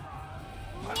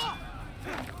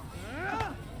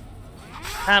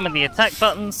 Hammer the attack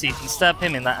button so you can stab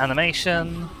him in that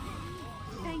animation.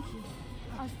 Thank you.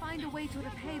 I'll find a way to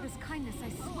repay this kindness, I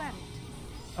swear it.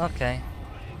 Okay.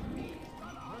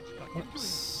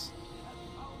 Oops.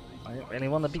 I don't really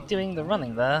want to be doing the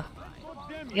running there.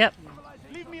 Yep.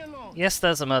 Yes,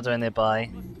 there's a murderer nearby.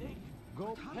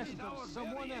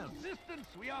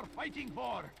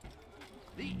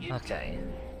 Okay.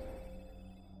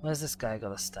 Where's this guy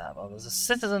got to stab? Oh, there's a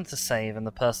citizen to save and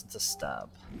the person to stab.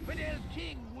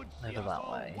 Over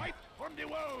that way.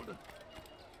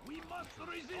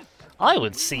 I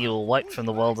would see you all wiped from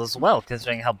the world as well,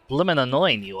 considering how bloomin'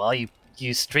 annoying you are,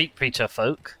 you street preacher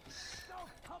folk.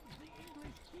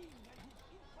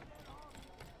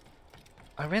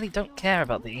 I really don't care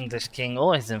about the English king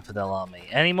or his infidel army,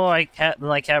 any more than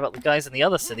I care about the guys in the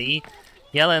other city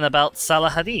yelling about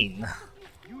Salahadin.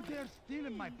 You dare steal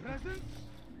in my presence?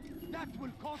 That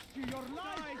will cost you your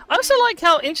life. I also like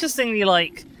how interestingly,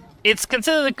 like, it's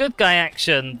considered a good guy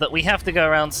action that we have to go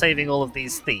around saving all of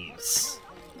these thieves.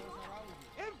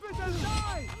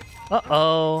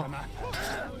 Uh-oh.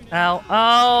 Ow.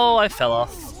 Oh, I fell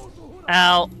off.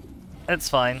 Ow. It's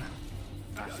fine.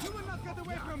 You will not get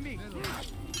away from me.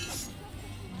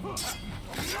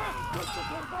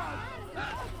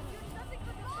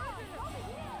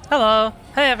 Hello.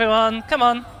 Hey, everyone. Come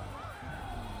on.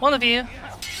 One of you.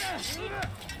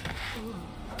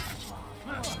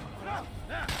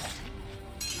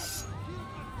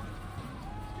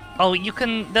 Oh, you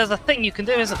can... There's a thing you can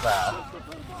do, isn't there?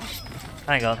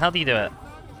 Hang on, how do you do it?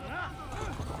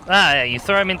 Ah, yeah, you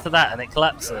throw him into that and it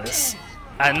collapses.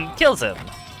 And kills him.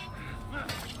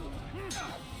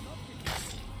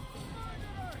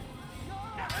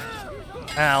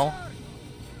 Ow.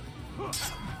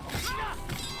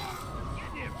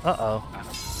 Uh-oh.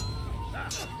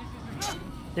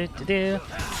 Do-do-do.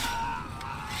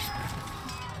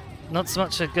 Not so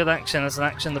much a good action as an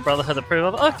action the Brotherhood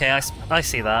approve of. Okay, I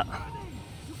see that.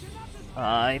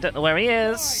 I don't know where he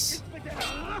is.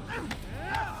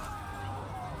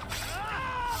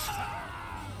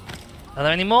 Are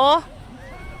there any more?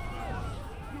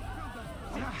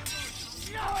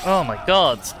 Oh my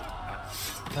god.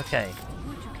 Okay.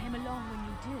 Good you came along when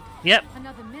you did. Yep.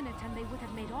 Another minute and they would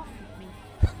have made off with me.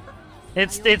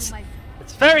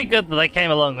 It's very good that I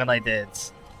came along when I did.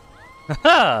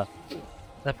 Haha.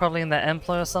 They're probably in their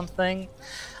employ or something.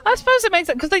 I suppose it makes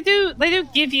sense because they do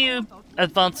give you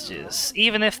advantages,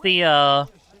 even if the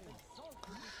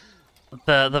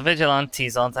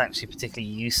vigilantes aren't actually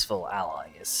particularly useful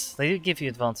allies. They do give you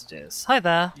advantages. Hi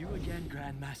there. You again,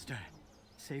 Grandmaster.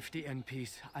 Safety and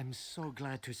peace. I'm so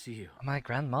glad to see you. Am I In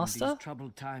Grandmaster? these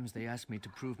troubled times, they ask me to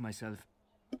prove myself.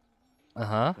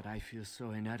 Uh-huh. But I feel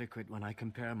so inadequate when I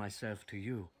compare myself to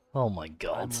you. Oh my I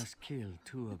god. must kill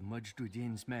 2 of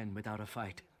Mujduddin's men without a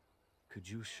fight. Could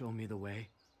you show me the way?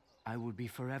 I will be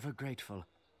forever grateful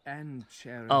and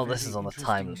share a Oh, this very is on the interesting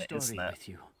time limit, story isn't it? with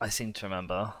you. I seem to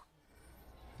remember.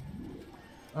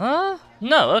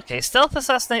 No, okay. Stealth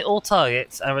assassinate all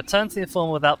targets and return to the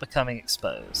informer without becoming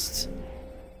exposed.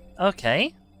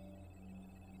 Okay.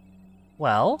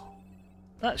 Well,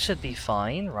 that should be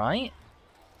fine, right?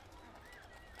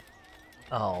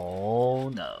 Oh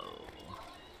no.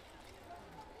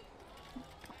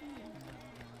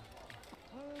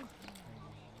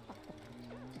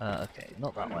 Okay,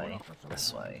 not that way.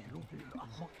 This way.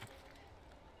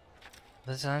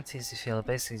 Vigilantes you feel are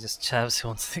basically just chavs who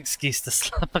want an excuse to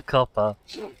slap a copper.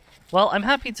 Well, I'm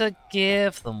happy to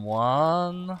give them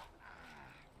one.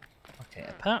 Okay,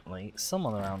 apparently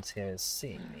someone around here is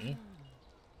seeing me.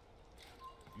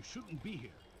 You shouldn't be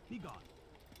here. Be gone.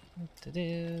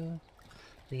 Do-do.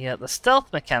 The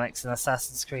stealth mechanics in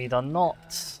Assassin's Creed are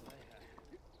not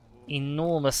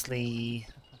enormously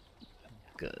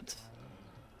good.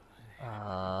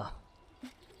 I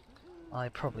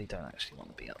probably don't actually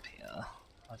want to be up here.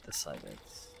 I've decided.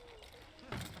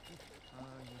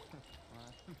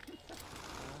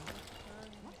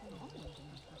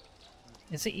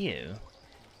 Is it you?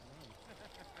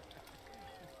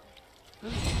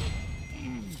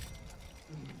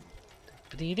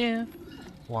 Ba-dee-doo.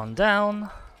 One down.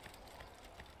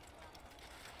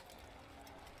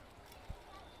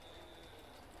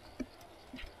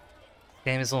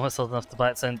 Game is almost old enough to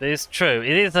buy its own boost. True,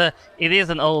 it is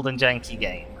an old and janky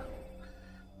game.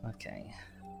 Okay.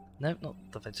 Nope, not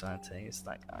the vigilante, it's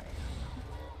that guy.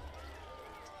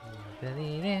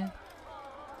 Ba-dee-doo.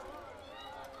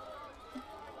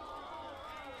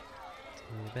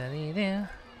 Ba-dee-doo.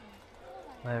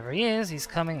 Wherever he is, he's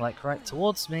coming like right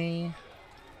towards me.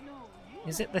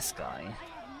 Is it this guy?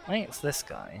 I think it's this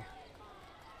guy.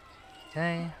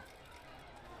 Okay.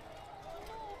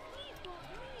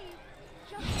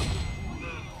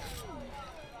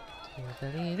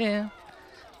 Doo-ba-dee-doo.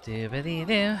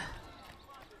 Doo-ba-dee-doo.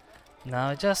 Now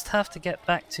I just have to get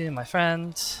back to my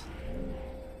friend.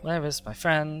 Where is my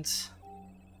friend?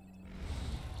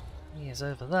 He is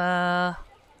over there.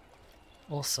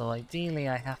 Also, ideally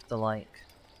I have to, like,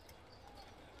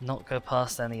 not go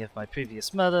past any of my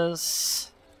previous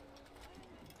murders.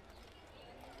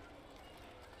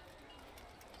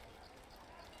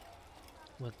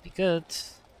 Would be good.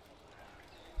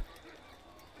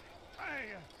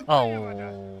 Oh,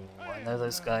 I know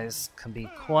those guys can be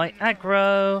quite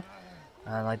aggro,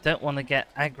 and I don't want to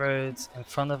get aggroed in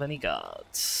front of any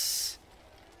guards.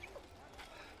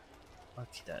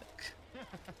 Okie doke.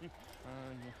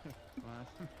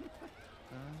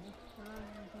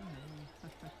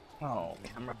 Oh,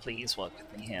 camera, please work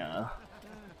with me here.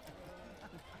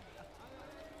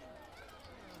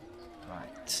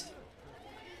 Right.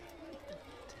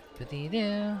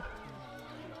 Doo-ba-dee-doo.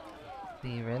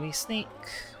 Be really sneak.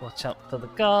 Watch out for the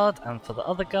guard and for the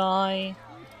other guy.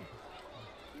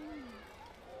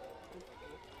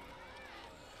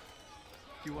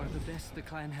 You are the best the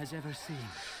clan has ever seen.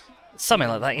 Something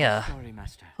like that, yeah. Sorry,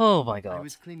 Master. Oh my god. I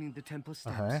was cleaning the temple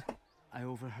steps. I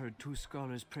overheard two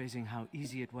scholars praising how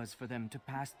easy it was for them to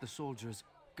pass the soldiers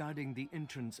guarding the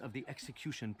entrance of the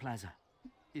execution plaza.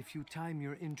 If you time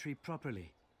your entry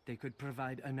properly, they could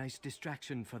provide a nice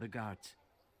distraction for the guards.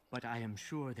 But I am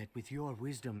sure that with your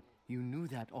wisdom, you knew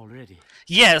that already.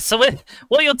 Yeah, so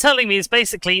what you're telling me is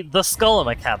basically the scholar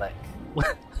mechanic.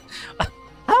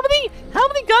 How many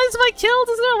guys have I killed?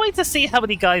 Is there a way to see how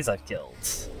many guys I've killed?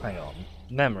 Hang on.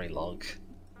 Memory log.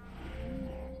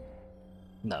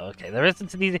 No, okay, there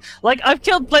isn't an easy... Like, I've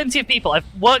killed plenty of people. I've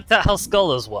worked out how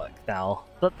scholars work now.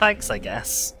 But thanks, I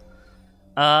guess.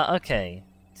 Okay.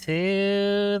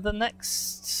 To the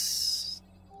next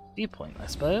viewpoint, I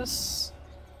suppose.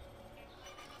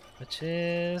 Which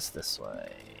is this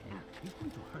way.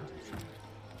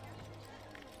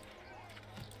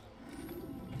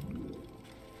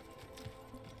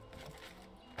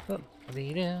 Oh, what do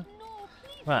you do?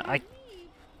 Right, I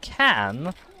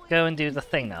can go and do the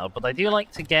thing now, but I do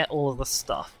like to get all of the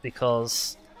stuff,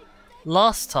 because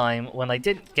last time, when I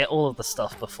didn't get all of the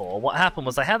stuff before, what happened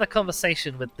was I had a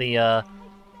conversation with the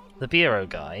bureau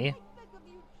guy.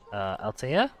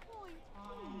 Altair?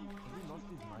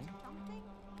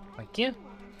 Thank you.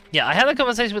 Yeah, I had a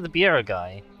conversation with the bureau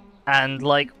guy, and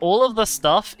like all of the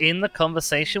stuff in the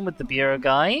conversation with the bureau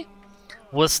guy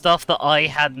was stuff that I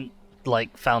hadn't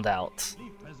like found out.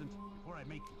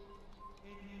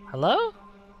 Hello?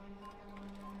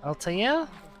 Altair?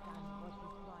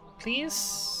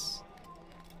 Please?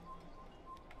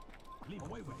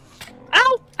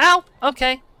 Ow! Ow!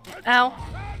 Okay. Ow.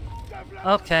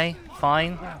 Okay,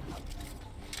 fine.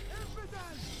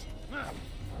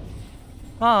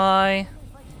 Bye.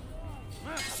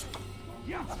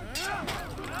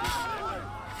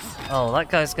 Oh, that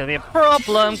guy's gonna be a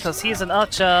problem because he's an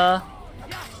archer.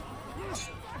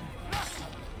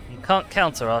 You can't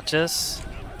counter archers.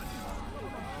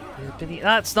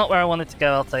 That's not where I wanted to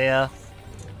go, Altair.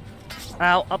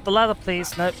 Ow, up the ladder,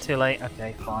 please. Nope, too late.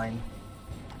 Okay, fine.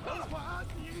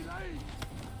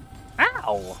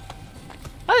 Ow!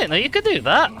 I didn't know you could do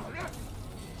that.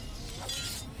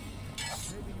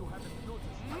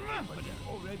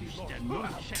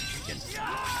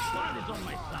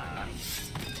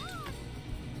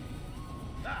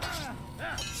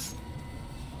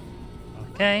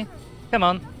 Okay, come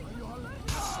on.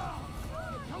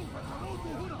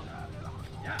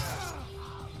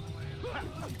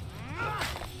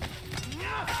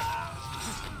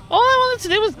 All I wanted to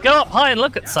do was go up high and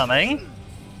look at something.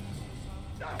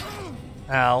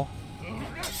 Ow.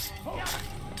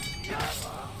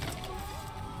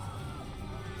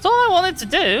 That's all I wanted to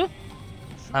do!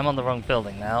 I'm on the wrong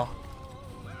building now.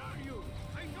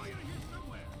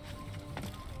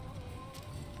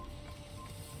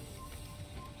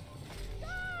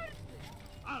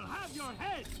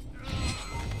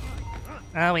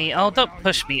 Owie, oh, don't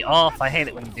push me off. I hate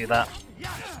it when you do that.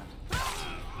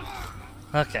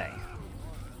 Okay.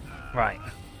 Right.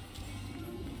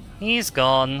 He's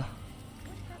gone.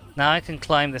 Now I can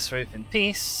climb this roof in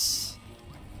peace.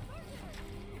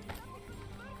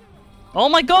 Oh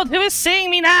my god, who is seeing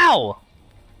me now?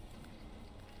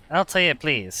 I'll tell you,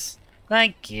 please.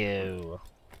 Thank you.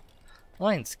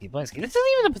 Boinsky, Boinsky. This isn't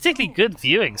even a particularly good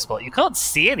viewing spot. You can't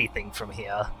see anything from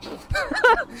here.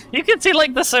 You can see,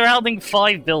 like, the surrounding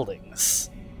 5 buildings.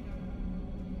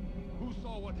 Who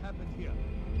saw what happened here?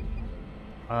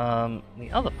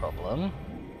 The other problem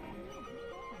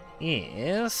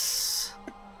is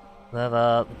that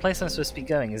the place I'm supposed to be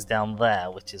going is down there,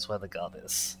 which is where the guard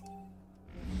is.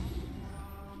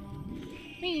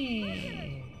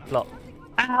 Whee! Flop.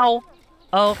 Ow!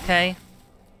 Okay.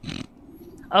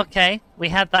 Okay, we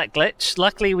had that glitch.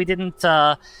 Luckily, we didn't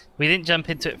jump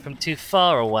into it from too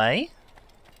far away.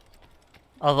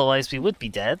 Otherwise, we would be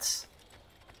dead.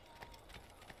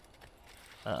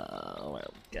 Where are we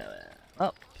going?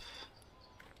 Up.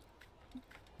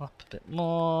 Up a bit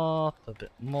more. Up a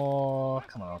bit more.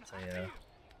 Come on, I'll tell you.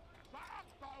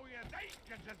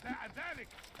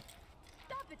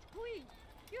 Stop it, please!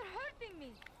 You're hurting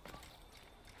me!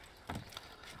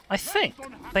 I think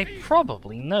they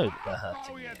probably know that they're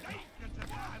hurting you.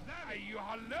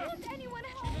 Won't anyone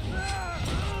help?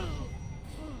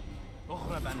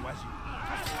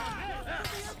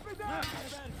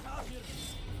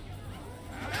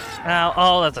 Ow,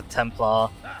 oh, there's a Templar.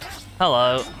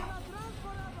 Hello.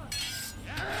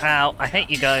 Ow, I hate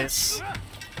you guys.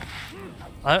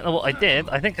 I don't know what I did.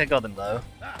 I think I got him though.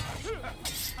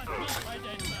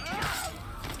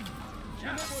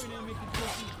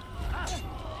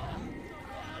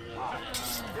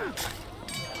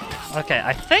 Okay,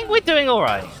 I think we're doing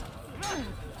alright.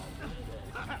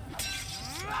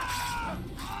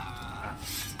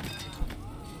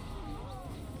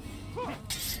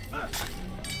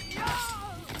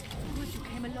 Good you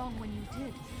came along when you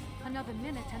did. Another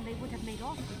minute and they would have made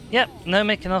off with you. Yep, no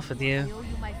making off with I you. owe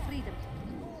you my freedom.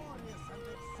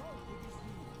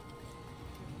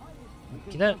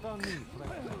 Okey-doke.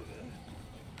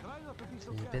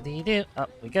 Doobity-doo. Up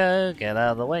we go, get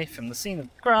out of the way from the scene of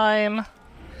crime.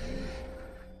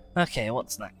 Okay,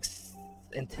 what's next?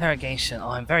 Interrogation. Oh,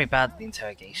 I'm very bad at the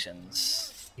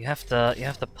interrogations. You have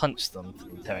to punch them for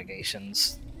the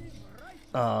interrogations.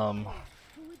 All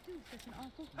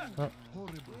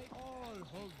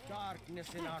hold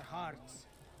darkness in our hearts.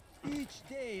 Each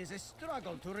day is a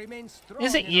struggle to remain strong.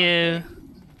 Is it you?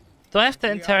 Do I have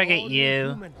to interrogate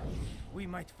you? We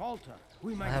might falter.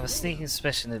 We might I have a fail. sneaking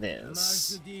suspicion it is.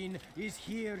 Marzuddin is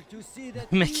here to see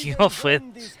that Making even off with,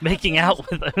 when this making happens,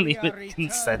 out with only we are with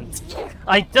consent. returned.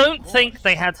 I don't think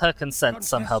they had her consent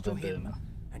somehow, Confess Boom to him, Boom.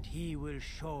 and he will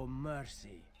show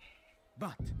mercy.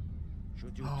 But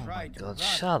should you Oh try my to god, run,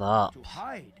 shut up. to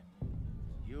hide,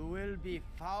 you will be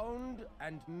found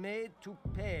and made to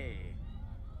pay.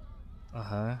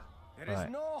 Uh-huh. There is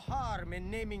Right. no harm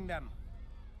in naming them.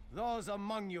 Those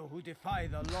among you who defy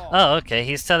the law. Oh, okay,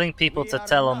 he's telling people We to are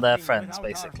tell on their nothing friends, without our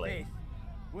basically. faith,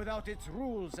 without its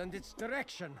rules and its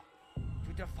direction.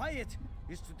 To defy it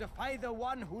is to defy the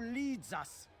one who leads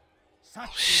us.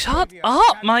 Such Shut behavior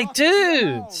up, my cannot be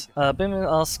dude! allowed. Boom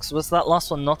asks, was that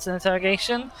last one not an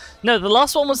interrogation? No, the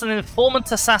last one was an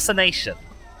informant assassination.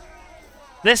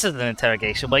 This is an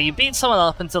interrogation where you beat someone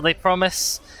up until they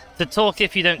promise to talk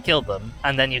if you don't kill them,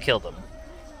 and then you kill them.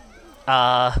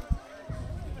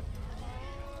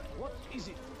 What is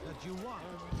it that you want?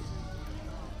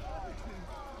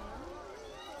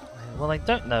 What I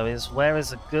don't know is where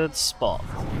is a good spot.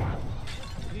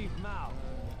 Leave now.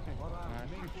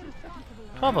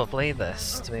 Probably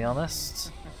this, to be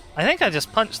honest. I think I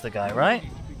just punched the guy, right?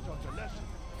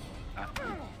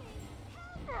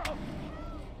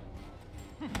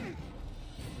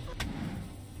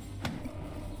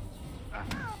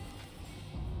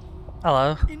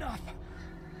 Hello. Enough.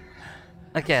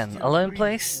 Again, Still alone breathe.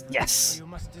 place? Yes. You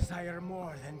must desire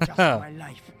more than just my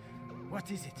life. What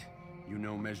is it? You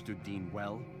know Majd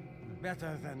well?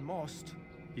 Better than most.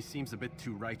 He seems a bit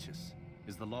too righteous.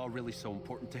 Is the law really so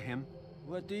important to him?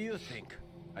 What do you think?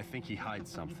 I think he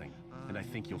hides something, and I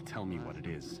think you'll tell me what it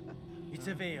is. It's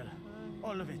a veil.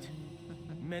 All of it.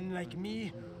 Men like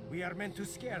me, we are meant to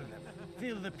scare them.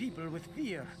 Fill the people with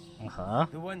fear. Uh-huh.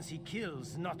 The ones he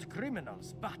kills, not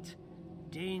criminals, but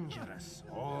dangerous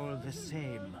all the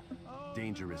same.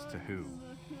 Dangerous to who?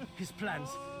 His plans,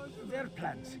 their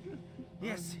plans.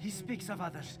 Yes, he speaks of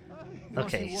others.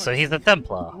 Okay, so he's a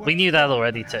Templar. We knew that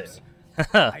already too.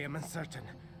 I am uncertain.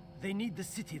 They need the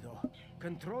city though.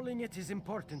 Controlling it is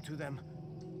important to them.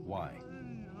 Why?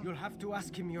 You'll have to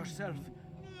ask him yourself.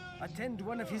 Attend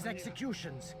one of his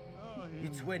executions.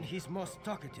 It's when he's most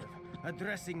talkative,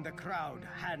 addressing the crowd,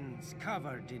 hands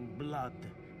covered in blood.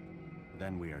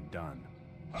 Then we are done.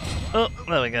 Oh,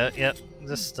 there we go. Yep,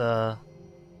 just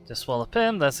wallop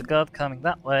him. There's a guard coming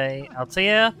that way.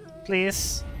 Altair,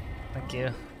 please. Thank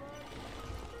you.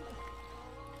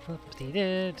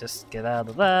 Just get out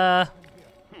of there.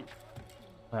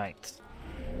 Right.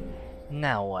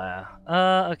 Now where?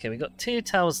 Okay, we got 2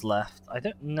 towers left. I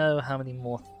don't know how many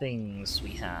more things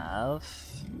we have.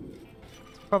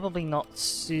 Probably not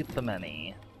super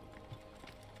many.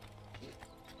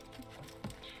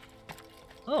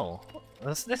 Oh,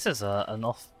 this is an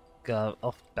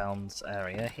off-bounds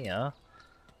area here.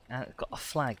 And it's got a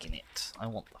flag in it. I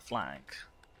want the flag.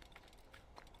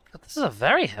 But this is a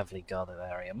very heavily guarded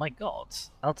area, my god.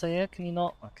 Altair, can you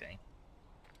not? Okay.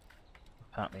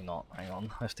 Apparently not. Hang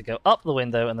on. I have to go up the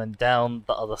window and then down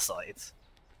the other side.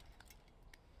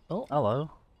 Oh,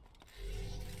 hello.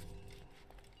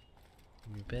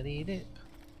 Biddly-dip.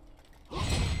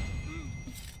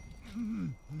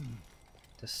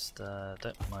 Just,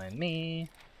 don't mind me.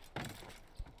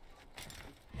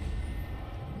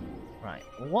 Right,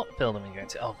 what building are we going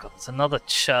to? Oh god, it's another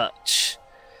church.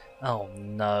 Oh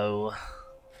no.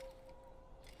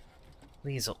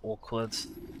 These are awkward.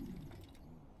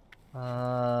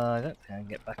 I don't think I can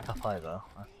get back up either.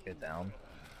 I can go down.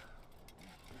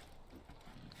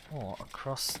 Or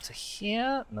across to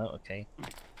here? No, okay.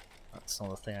 That's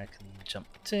not a thing I can jump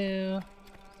to.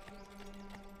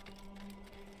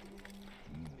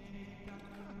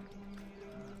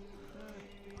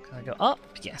 Can I go up?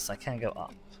 Yes, I can go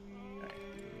up.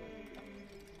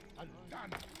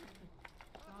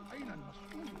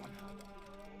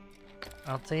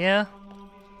 Altair,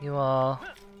 you are...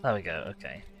 There we go,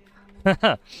 okay.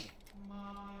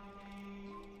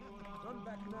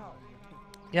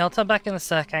 Yeah, I'll turn back in a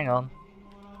sec, hang on.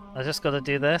 I just gotta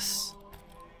do this.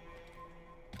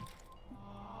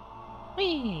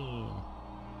 Whee!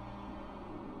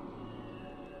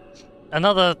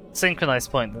 Another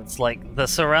synchronized point that's like the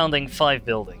surrounding 5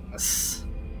 buildings.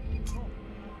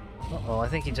 Uh-oh, I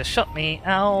think he just shot me.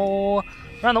 Ow!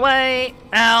 Run away!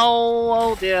 Ow!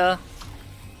 Oh dear.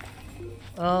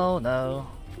 Oh no.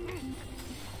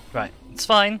 Right, it's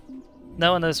fine.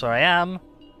 No one knows where I am.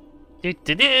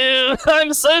 Do-do-do!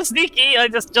 I'm so sneaky! I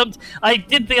just jumped. I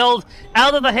did the old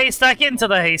out of the haystack into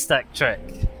the haystack trick.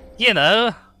 You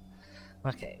know.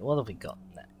 Okay, what have we got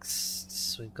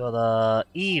next? We've got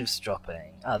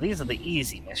eavesdropping. Ah, these are the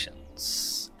easy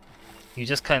missions. You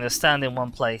just kind of stand in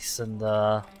one place and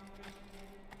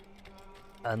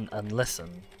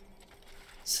listen.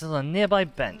 Still a nearby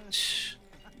bench.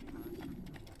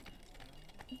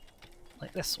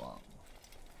 Like this one.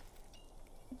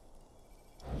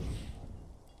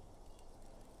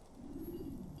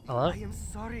 Hello? I am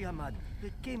sorry, Ahmad.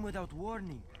 They came without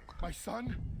warning. My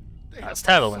son? That's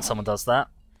terrible when someone does that.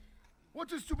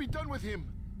 What is to be done with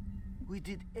him? We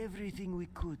did everything we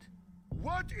could.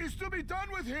 What is to be done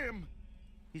with him?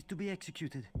 He's to be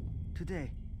executed.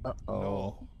 Today. Uh-oh.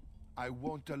 No, I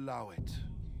won't allow it.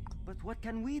 But what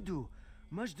can we do?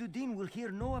 Majduddin will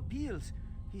hear no appeals.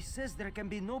 He says there can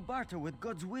be no barter with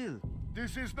God's will.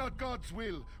 This is not God's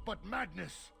will, but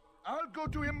madness. I'll go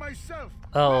to him myself.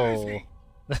 Oh.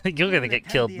 You're gonna get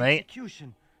killed, mate.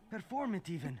 Execution. Perform it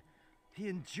even. He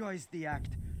enjoys the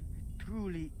act.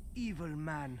 Truly evil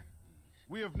man.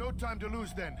 We have no time to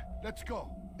lose then. Let's go.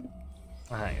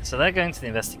 Alright, so they're going to the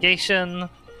investigation.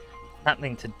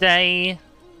 Happening today.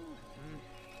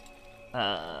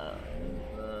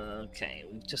 Okay,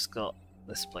 we've just got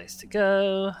this place to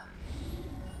go.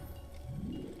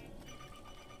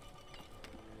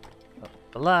 Up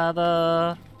the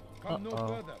ladder. Come no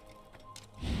further.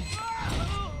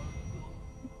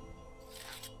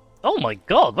 Oh my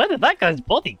god, where did that guy's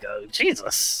body go?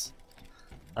 Jesus!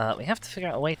 We have to figure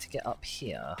out a way to get up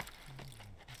here.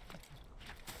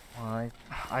 I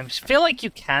feel like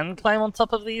you can climb on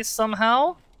top of these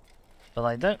somehow, but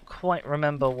I don't quite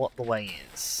remember what the way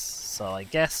is. So I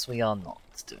guess we are not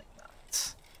doing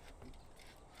that.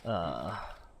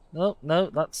 No,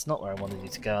 that's not where I wanted you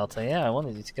to go, Altair. I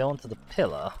wanted you to go onto the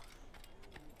pillar.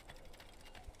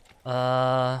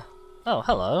 Oh,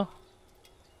 hello.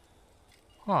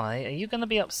 Hi, are you going to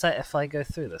be upset if I go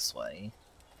through this way?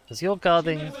 Because you're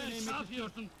guarding...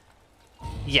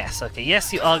 Yes, okay,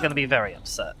 yes, you are going to be very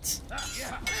upset.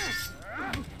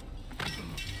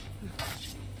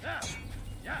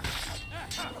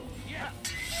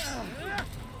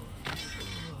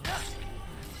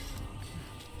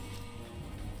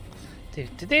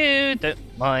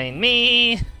 Don't mind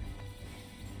me.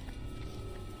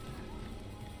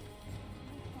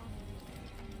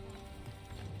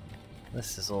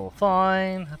 This is all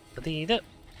fine. Up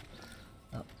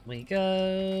we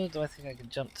go. Do I think I can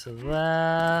jump to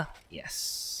there?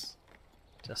 Yes.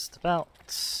 Just about.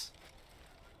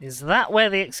 Is that where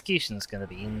the execution's going to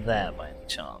be? In there by any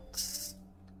chance?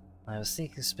 I have a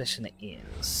sneaking suspicion it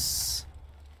is.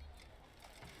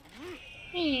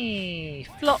 Eee,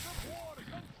 flop.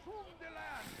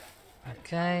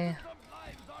 Okay.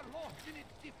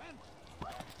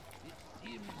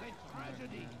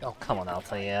 Oh, come on,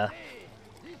 Altair.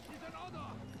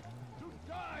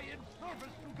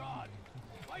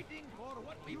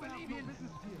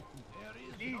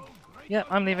 Yeah,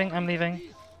 I'm leaving, I'm leaving.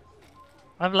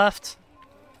 I've left.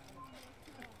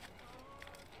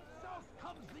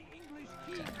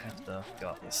 Okay, I have to go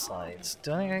up the sides.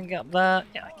 Do I think I can get up there?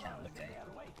 Yeah, I can, okay.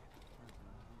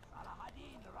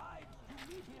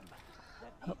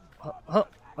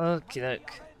 Okie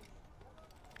doke.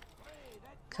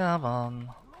 Come on.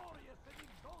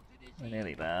 We're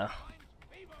nearly there.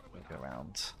 We'll go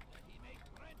around.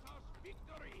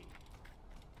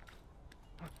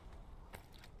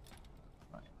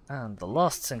 Right. And the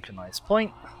last synchronized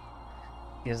point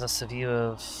gives us a view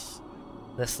of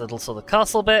this little sort of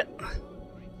castle bit.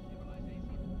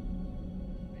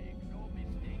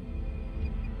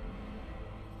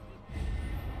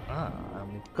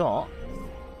 And we've got...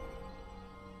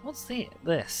 What's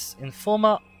this?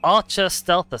 Informer Archer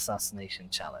Stealth Assassination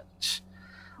Challenge.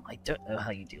 I don't know how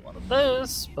you do one of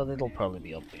those, but it'll probably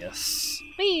be obvious.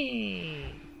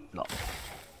 Whee! Look.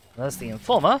 There's the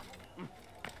Informer.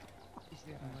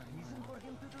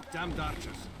 Damned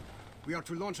archers. We are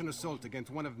to launch an assault against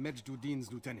one of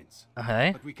Medjduddin's lieutenants. Okay.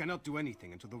 But we cannot do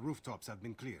anything until the rooftops have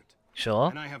been cleared. Sure.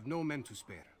 And I have no men to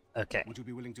spare. Okay. Would you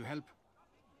be willing to help?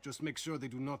 Just make sure they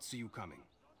do not see you coming,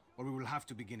 or we will have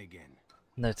to begin again.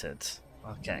 Noted.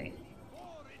 Okay.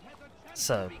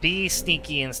 So, be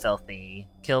sneaky and stealthy.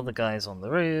 Kill the guys on the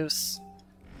roofs.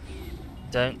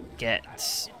 Don't get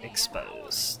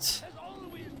exposed.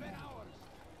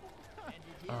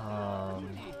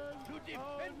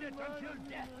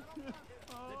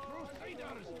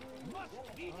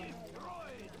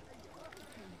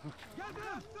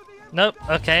 Nope.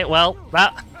 Okay. Well,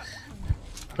 that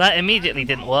immediately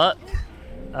didn't work.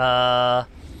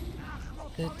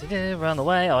 Run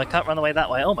away. Oh, I can't run away that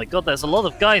way. Oh my god, there's a lot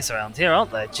of guys around here,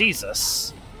 aren't there?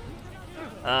 Jesus.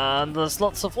 And there's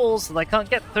lots of walls that I can't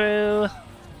get through.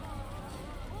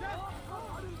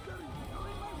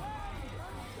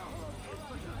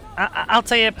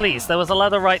 Altair, please. There was a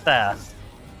ladder right there.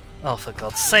 Oh, for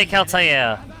God's sake,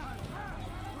 Altair.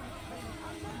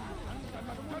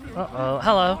 Uh-oh.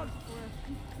 Hello.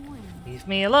 Leave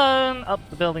me alone. Up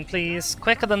the building, please.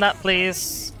 Quicker than that,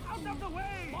 please.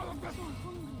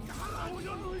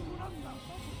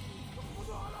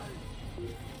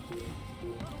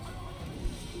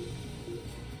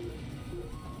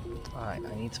 Alright,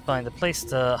 I need to find a place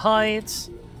to hide.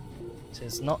 Which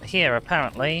is not here,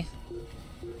 apparently.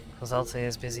 Because Altair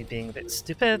is busy being a bit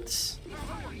stupid.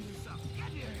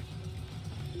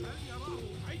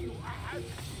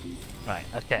 Right,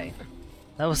 okay.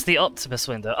 That was the Optimus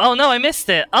window. Oh no, I missed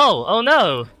it! Oh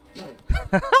no!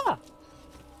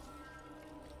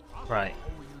 Right.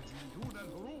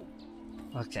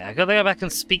 Okay, I gotta go back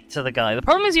and speak to the guy. The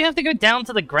problem is you have to go down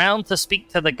to the ground to speak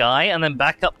to the guy, and then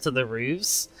back up to the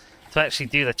roofs to actually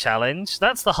do the challenge.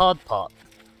 That's the hard part.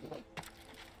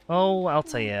 Oh,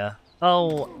 Altair.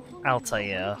 Oh,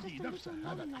 Altair.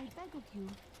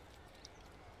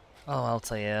 Oh,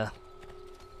 Altair.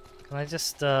 Can I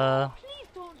just, Please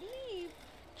don't leave.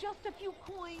 Just a few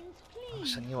coins, I please.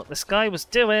 wish I knew what this guy was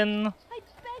doing. I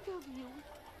beg of you.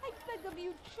 I beg of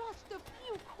you, just a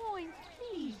few coins,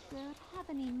 please. Sir, have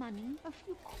any money? A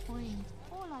few coins.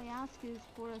 All I ask is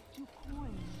for a few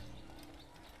coins.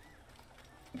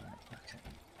 Okay.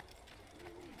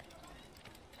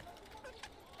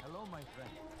 Hello, my friend.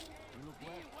 You look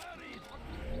well.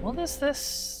 What is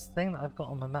this thing that I've got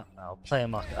on my map now? Player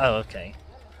marker. Oh, okay.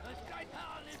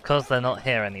 Because they're not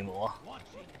here anymore.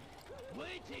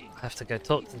 I have to go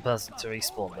talk to the person to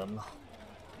respawn them.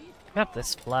 Grab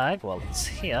this flag while it's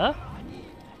here.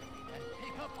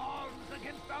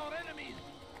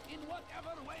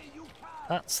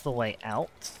 That's the way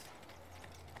out.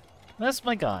 Where's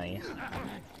my guy?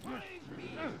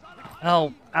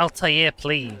 Oh, Altair,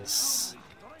 please.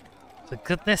 For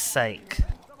goodness sake.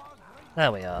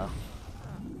 There we are.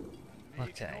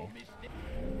 Okay.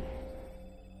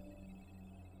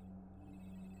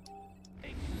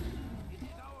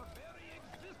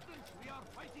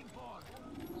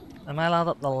 Am I allowed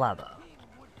up the ladder?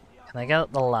 Can I get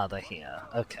up the ladder here?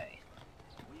 Okay.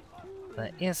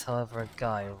 There is, however, a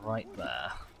guy right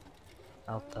there.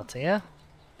 Out here.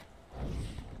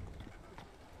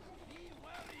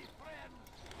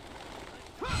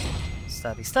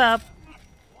 Stabby stab!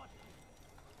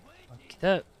 Okie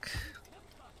doke.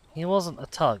 He wasn't a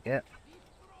target.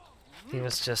 He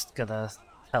was just gonna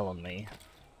tell on me.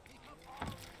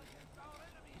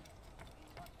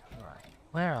 Right,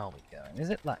 where are we going? Is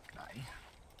it that guy?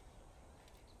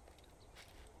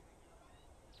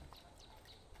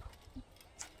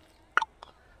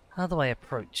 How do I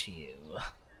approach you?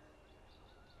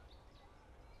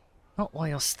 Not while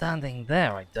you're standing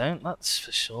there, I don't, that's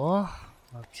for sure.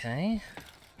 Okay.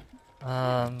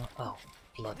 Oh,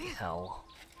 bloody hell.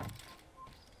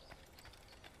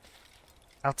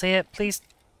 Altair, please,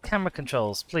 camera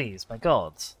controls, please, my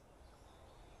god.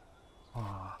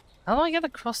 Oh. How do I get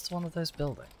across to one of those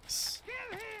buildings?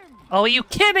 Oh, are you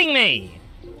kidding me?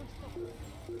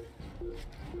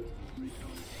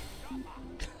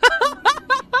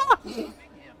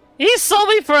 He saw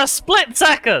me for a split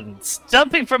second!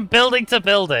 Jumping from building to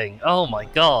building. Oh my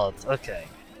god, okay.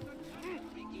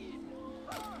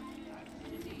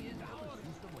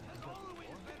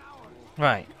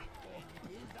 Right.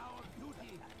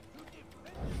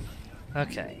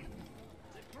 Okay.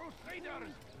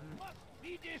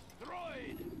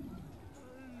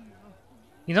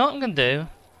 You know what I'm gonna do?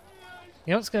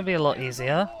 You know what's gonna be a lot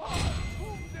easier?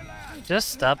 Just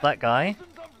stab that guy.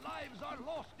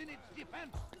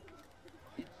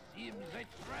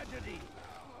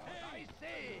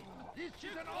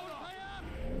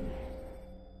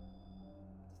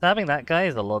 Stabbing that guy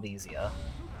is a lot easier.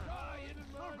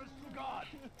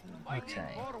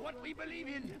 Okay.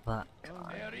 That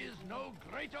guy.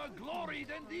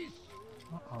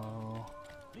 Uh-oh.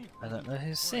 I don't know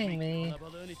who's seeing me.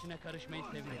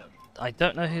 I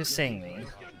don't know who's seeing me.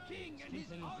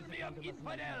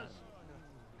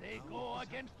 They go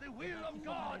against the will of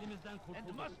God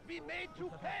and must be made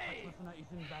to pay.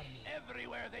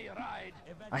 Everywhere they ride.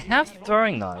 I have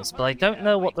throwing knives, but I don't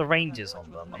know what the range is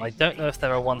on them, and I don't know if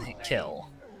they're a one-hit kill.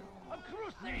 A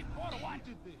crusade for what?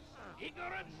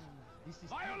 Ignorance,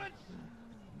 violence,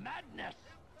 madness.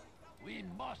 We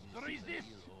must resist.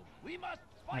 We must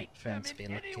fight Wait for him to be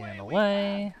them in looking any way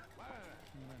away.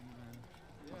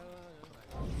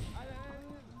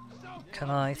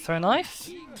 Can I throw a knife?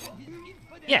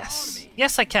 Yes!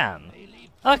 Yes I can!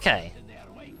 Okay.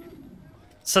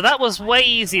 So that was way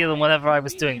easier than whatever I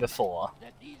was doing before.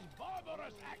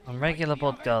 And regular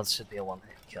bodyguards should be a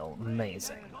one-hit kill.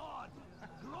 Amazing.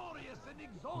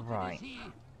 Right.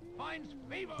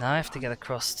 Now I have to get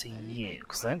across to you,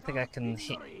 because I don't think I can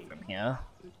hit you from here.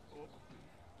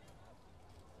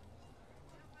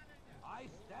 I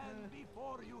stand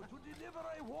before you to deliver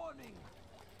a warning.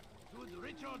 Should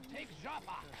Richard take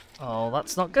Joppa? Oh,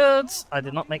 that's not good! I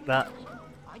did not make that.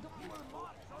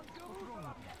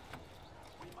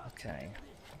 Okay.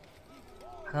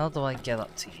 How do I get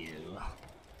up to you?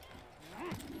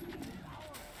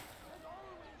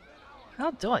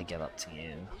 How do I get up to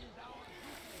you?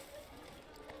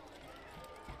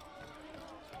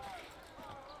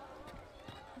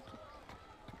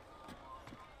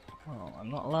 Well, I'm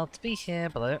not allowed to be here,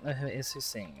 but I don't know who it is who's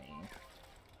seeing me.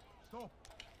 Stop.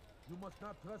 You must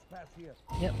not trespass here.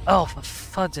 Yep. Oh, for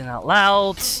fudging out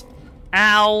loud!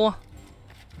 Ow!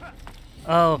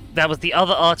 Oh, that was the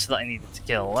other archer that I needed to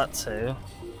kill, that's who.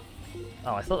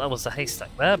 Oh, I thought that was the haystack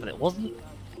there, but it wasn't.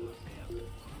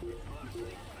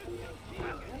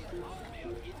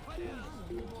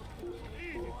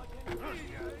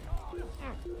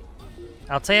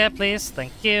 Altair, please,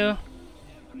 thank you.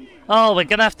 Oh, we're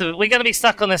gonna be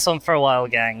stuck on this one for a while,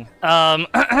 gang.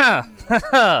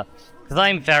 Because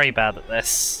I'm very bad at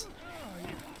this.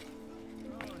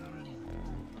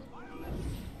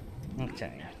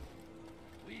 Okay.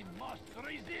 We must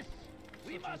resist.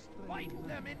 We must fight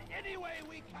them in any way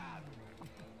we can.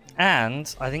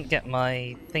 And I didn't get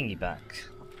my thingy back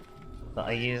that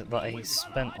I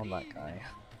spent on that guy.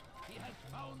 He has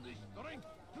found the strength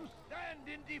to stand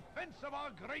in defense of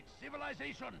our great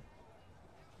civilization.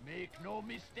 Make no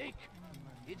mistake,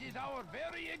 it is our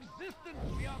very existence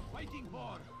we are fighting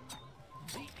for.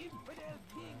 The infidel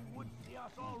king would see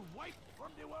us all wiped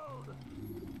from the world.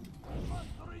 We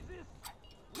must resist.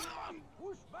 We must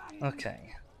push back.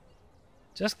 Okay.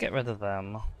 Just get rid of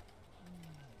them.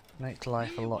 Make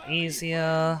life a lot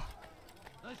easier.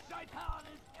 The shaitan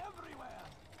is everywhere.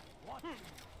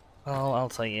 Oh,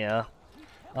 Altair.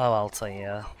 Oh,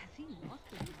 Altair.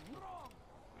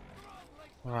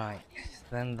 Right,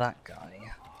 then that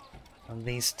guy. And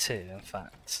these two, in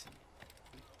fact.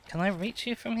 Can I reach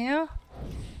you from here?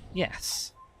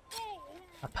 Yes.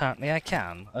 Apparently I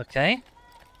can. Okay.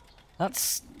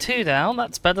 That's 2 down.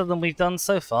 That's better than we've done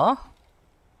so far.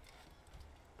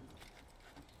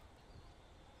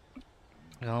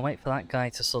 I'm gonna wait for that guy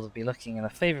to sort of be looking in a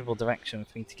favourable direction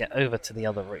for me to get over to the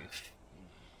other roof.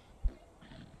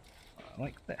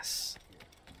 Like this.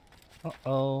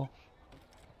 Uh-oh.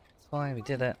 It's fine, we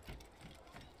did it.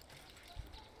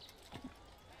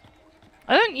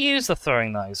 I don't use the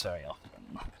throwing knives very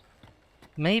often.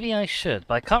 Maybe I should,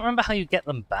 but I can't remember how you get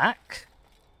them back.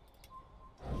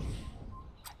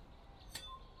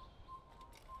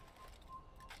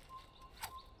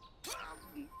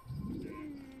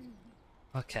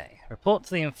 Okay, report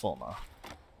to the informer.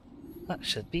 That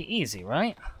should be easy,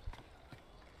 right?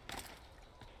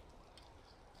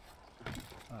 There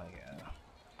we go.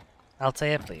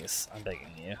 Altair, please. I'm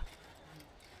begging you.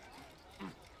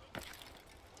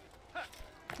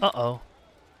 Uh-oh.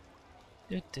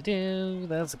 Do-do-do.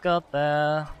 There's a god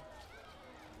there.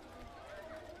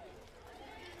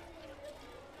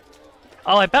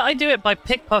 Oh, I bet I do it by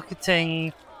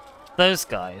pickpocketing those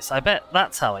guys. I bet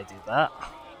that's how I do that.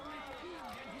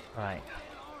 Right.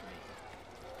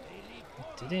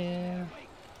 Do-do-do.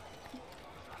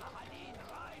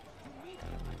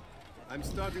 I'm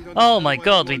starting to Oh my understand why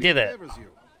god, no we one did it. favors you.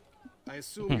 I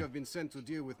assume you have been sent to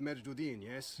deal with Mejdudin,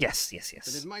 yes? Yes. Then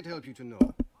Yes. it might help you to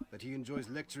know that he enjoys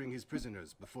lecturing his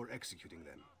prisoners before executing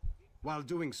them. While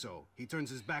doing so, he turns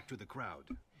his back to the crowd.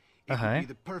 It would be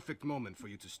the perfect moment for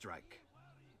you to strike.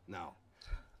 Now,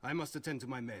 I must attend to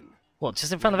my men. What,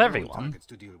 just in We front of have no everyone? targets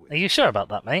to deal with. Are you sure about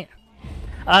that, mate?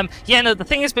 Yeah, no, the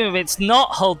thing is, it's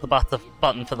not hold the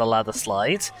button for the ladder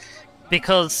slide,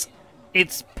 because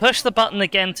it's push the button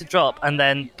again to drop, and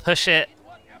then push it...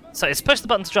 So it's push the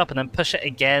button to drop, and then push it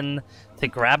again to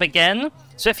grab again.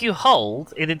 So if you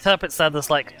hold, it interprets that as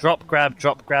like drop, grab,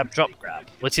 drop, grab, drop, grab,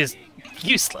 which is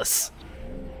useless.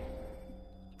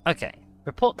 Okay,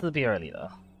 report to the bureau leader.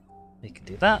 We can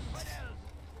do that.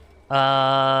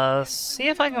 See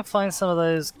if I can find some of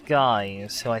those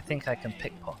guys who I think I can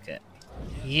pickpocket.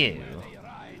 You.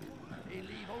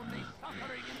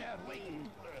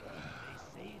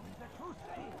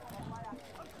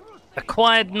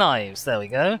 Acquired knives, there we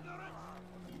go.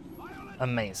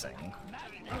 Amazing.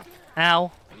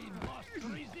 Ow.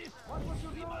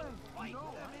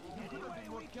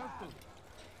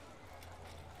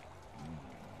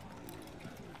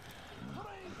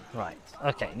 Right,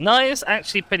 okay. Knives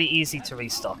actually pretty easy to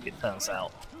restock, it turns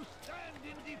out.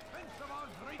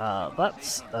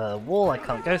 That's a wall I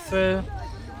can't go through.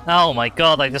 Oh my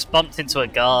god, I just bumped into a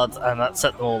guard and that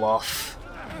set them all off.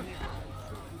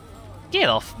 Get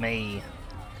off me!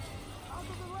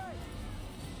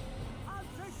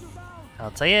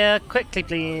 Altair, quickly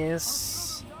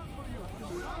please!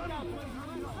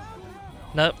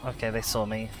 Nope, okay, they saw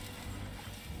me.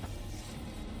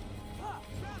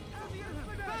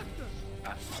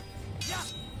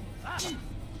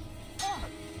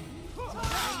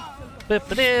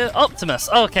 Optimus!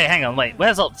 Okay, hang on, wait,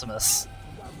 where's Optimus?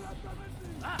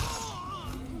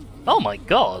 Oh my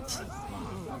god!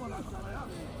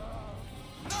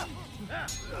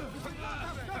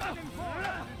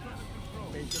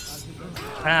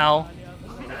 Ow.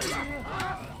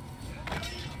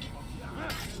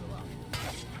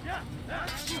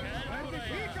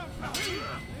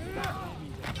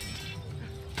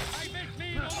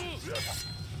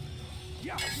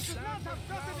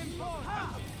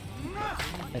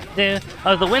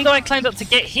 Oh, the window I climbed up to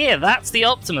get here, that's the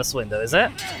Optimus window, is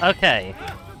it? Okay.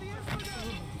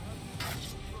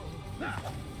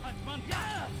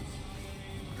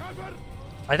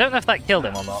 I don't know if that killed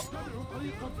him or not.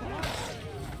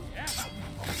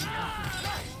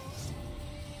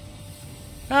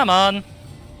 Come on!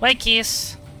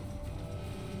 Wakies!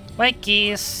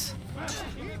 Wakies!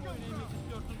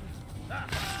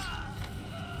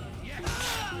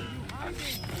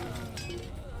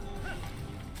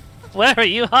 Where are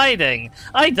you hiding?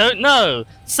 I don't know!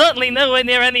 Certainly nowhere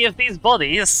near any of these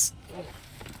bodies!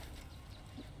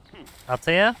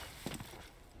 Altair?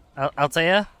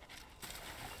 Altair?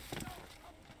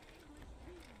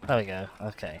 There we go,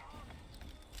 okay.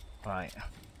 Right.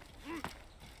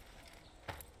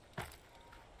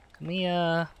 Can we,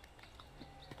 Yeah,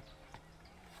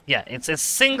 it's a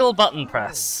single button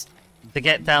press to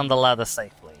get down the ladder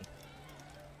safely.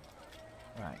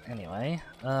 Right, anyway,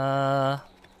 I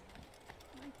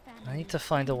need to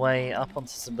find a way up onto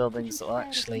some buildings that will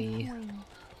actually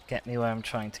get me where I'm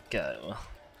trying to go.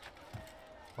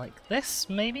 Like this,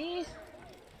 maybe?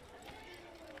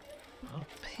 Up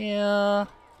here.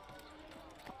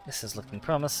 This is looking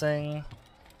promising.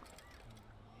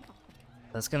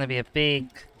 There's going to be a big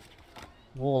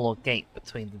wall or gate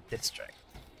between the district.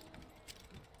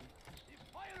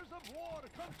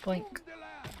 Boink.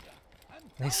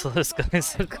 These are those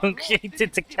guys have been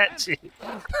created to catch you.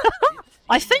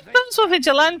 I think those were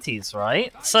vigilantes,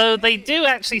 right? So they do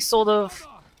actually sort of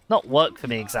not work for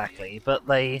me exactly, but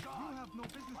they...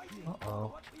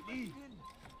 Uh-oh.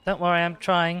 Don't worry, I'm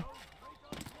trying.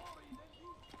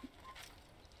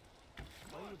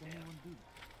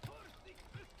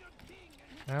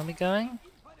 Where are we going?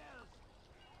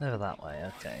 Over that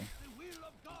way, okay.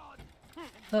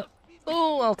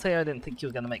 Oh, I'll tell you, I didn't think you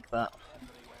were going to make that.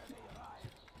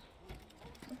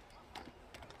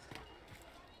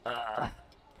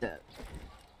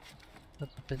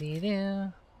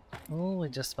 Oh, we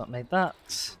just about made that.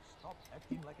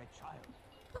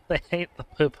 They hate the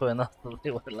poo-poo enough that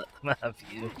they won't let them have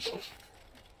you.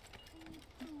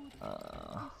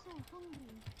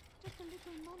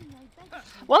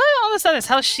 What I don't understand is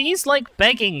how she's like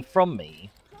begging from me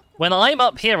when I'm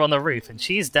up here on the roof and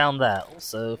she's down there.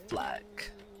 Also, flag.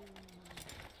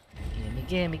 Gimme,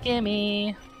 gimme,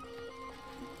 gimme.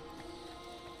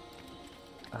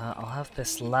 I'll have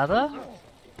this ladder.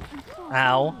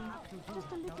 Ow.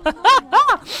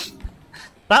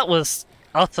 That was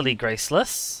utterly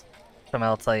graceless from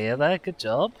Altair there. Good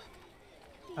job.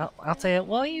 Altair,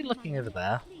 why are you looking over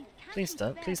there? Please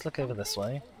don't. Please look over this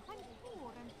way.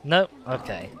 No?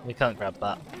 Okay. We can't grab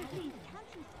that.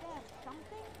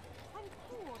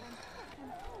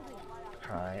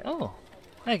 Right. Oh.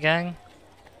 Hey, gang.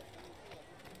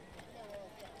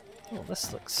 Oh,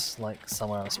 this looks like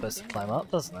somewhere I'm supposed to climb up,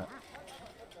 doesn't it?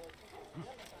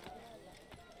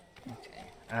 Okay.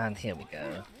 And here we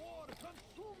go.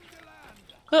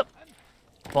 Whoop!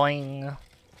 Boing!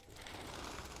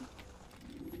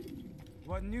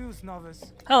 What news,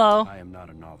 novice? Hello! I am not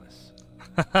a novice.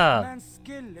 A man's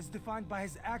skill is defined by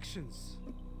his actions,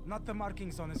 not the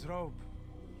markings on his robe.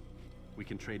 We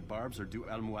can trade barbs or do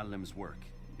Al-Muallim's work.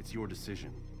 It's your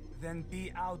decision. Then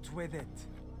be out with it.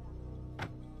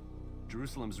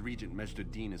 Jerusalem's regent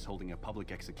Majd-ud-Din is holding a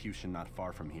public execution not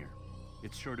far from here.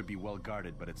 It's sure to be well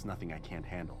guarded, but it's nothing I can't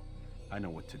handle. I know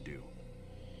what to do.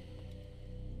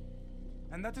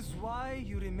 And that is why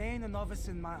you remain a novice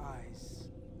in my eyes.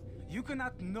 You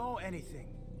cannot know anything,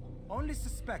 only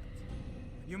suspect.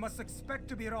 You must expect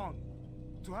to be wrong,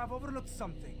 to have overlooked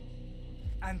something.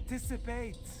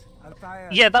 Anticipate, Altair.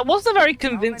 Yeah, that wasn't a very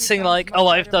convincing, like, oh,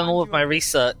 I've done all of my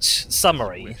research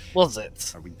summary, was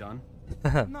it? Are we done?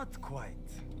 Not quite.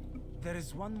 There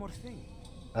is one more thing.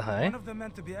 Uh-huh. One of the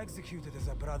men to be executed is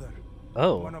a brother.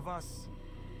 Oh. One of us.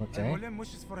 Okay. And Mulim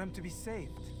wishes for him to be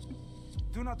saved.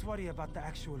 Do not worry about the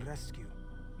actual rescue.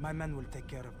 My men will take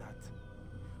care of that.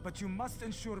 But you must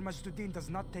ensure Majd-ud-Din does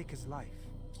not take his life.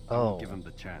 Oh. Give him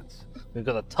the chance. We've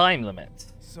got a time limit.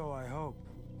 So I hope.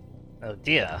 Oh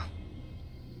dear.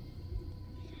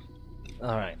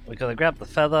 Alright, we gotta grab the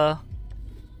feather.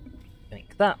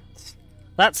 Make that.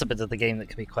 That's a bit of the game that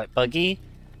can be quite buggy.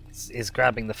 Is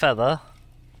grabbing the feather.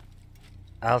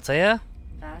 Altair?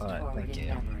 Fast Alright, forward thank in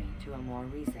you. memory to a more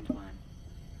recent one.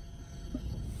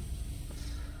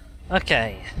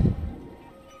 Okay.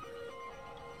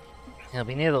 He'll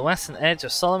be near the western edge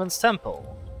of Solomon's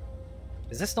Temple.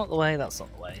 Is this not the way? That's not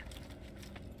the way.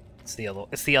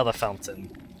 It's the other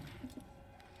fountain.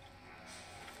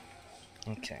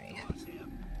 Okay.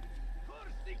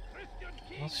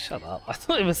 Oh, shut up. I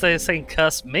thought it was saying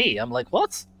curse me. I'm like,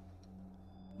 what?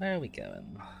 Where are we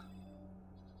going?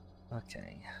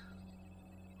 Okay.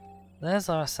 There's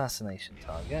our assassination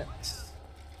target.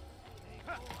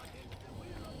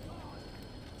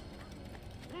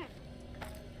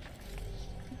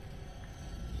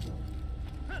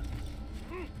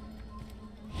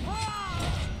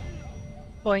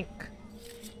 Boink.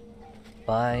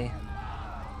 Bye.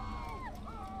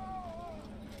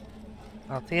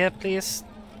 Altair, please.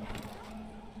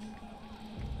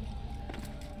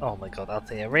 Oh my god,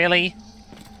 Altair, really?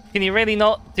 Can you really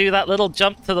not do that little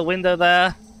jump to the window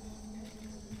there?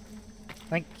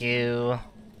 Thank you.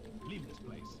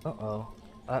 Uh-oh.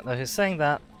 I don't know who's saying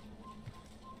that.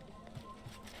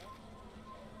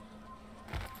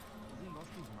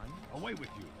 Away with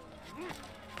you.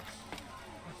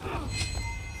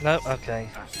 No, okay.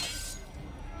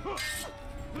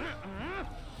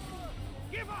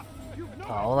 Oh,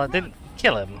 well, that didn't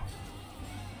kill him.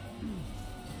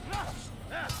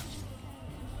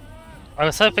 I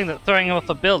was hoping that throwing him off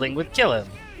a building would kill him.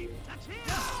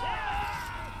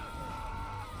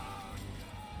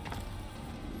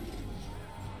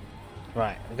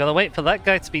 Right, we've got to wait for that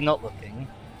guy to be not looking,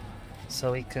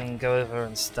 so we can go over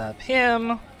and stab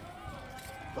him.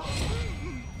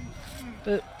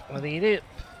 Boop, what do you do?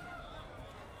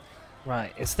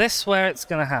 Right, is this where it's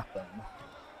gonna happen?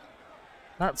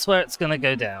 That's where it's gonna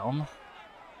go down.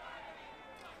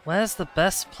 Where's the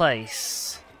best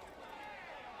place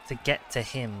to get to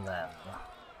him then?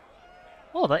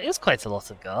 Oh, that is quite a lot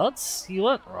of guards. You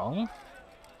weren't wrong.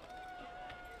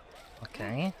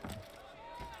 Okay.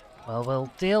 Well,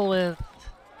 we'll deal with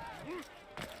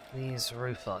these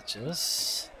roof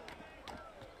archers.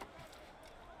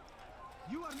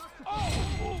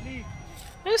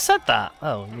 Who said that?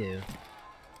 Oh, you.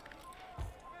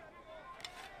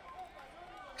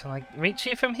 Can I reach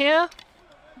you from here?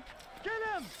 Get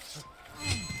him!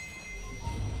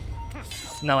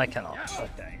 No, I cannot.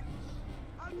 Okay.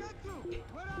 I'll get you.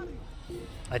 Where are you?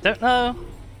 I don't know.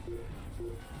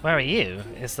 Where are you?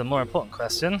 Is the more important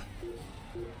question.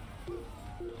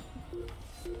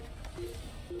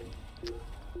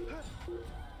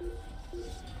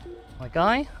 My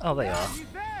guy? Oh, there you are. He's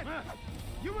dead.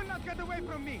 You will not get away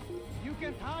from me. You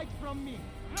can't hide from me.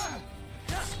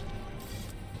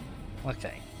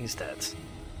 Okay, he's dead.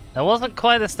 That wasn't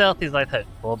quite as stealthy as I'd hoped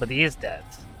for, but he is dead.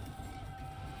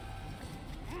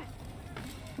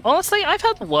 Honestly, I've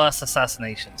had worse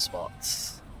assassination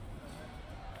spots.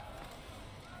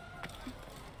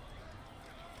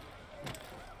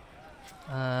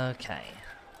 Okay.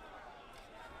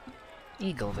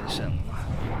 Eagle vision.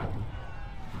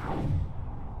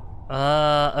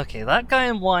 Okay, that guy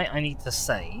in white I need to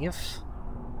save.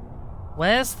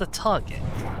 Where's the target?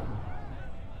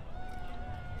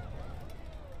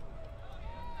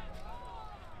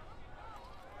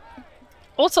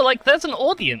 Also, like, there's an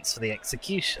audience for the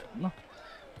execution.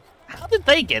 How did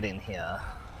they get in here?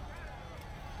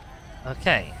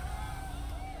 Okay.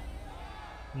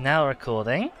 Now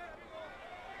recording.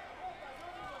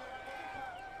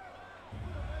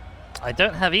 I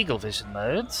don't have eagle vision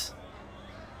mode.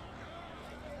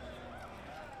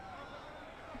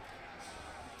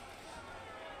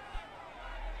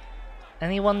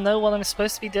 Anyone know what I'm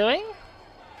supposed to be doing?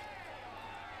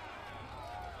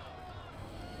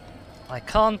 I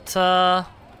can't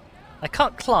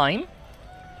climb.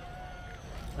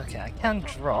 Okay, I can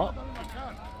drop.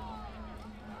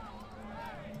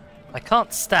 I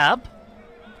can't stab.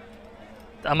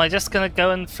 Am I just gonna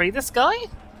go and free this guy?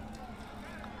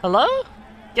 Hello?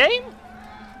 Game?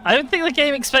 I don't think the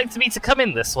game expected me to come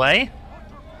in this way.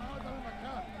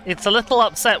 It's a little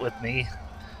upset with me.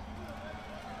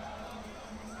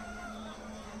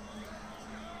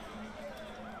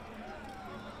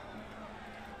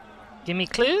 Give me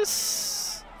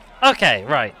clues? Okay,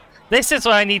 right. This is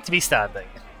where I need to be standing.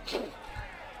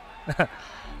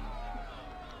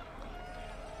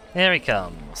 Here he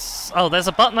comes. Oh, there's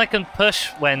a button I can push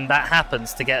when that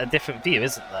happens to get a different view,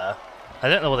 isn't there? I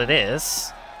don't know what it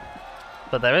is,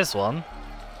 but there is one.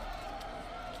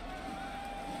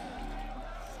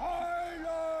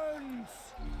 Silence!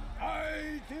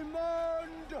 I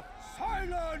demand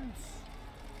silence!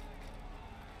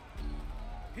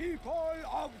 People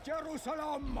of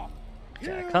Jerusalem,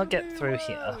 Okay, I can't get through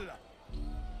here.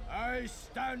 I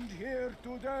stand here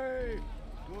today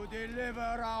to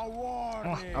deliver a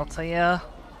warning. Oh, I'll tell ya.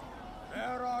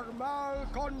 There are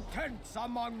malcontents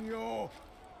among you.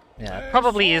 Yeah, it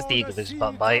probably is the eagle vision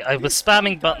button, but I was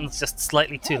spamming buttons just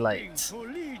slightly too late. To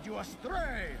lead you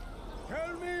astray.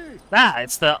 Tell me, Ah,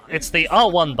 it's the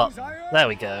R1 button. There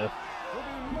we go. to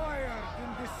be mired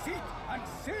in deceit and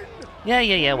sin,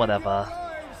 Yeah, whatever.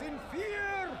 lives in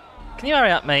fear. Can you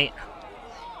hurry up, mate?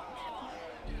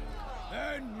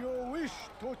 Then you wish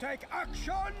to take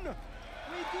action?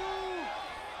 We do.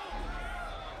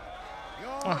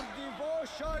 Your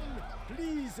devotion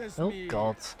pleases Oh me.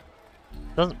 god.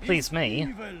 Doesn't please me.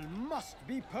 Evil must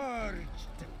be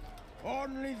purged.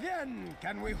 Only then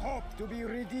can we hope to be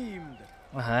redeemed.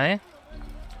 Okay.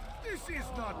 This is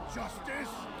not justice.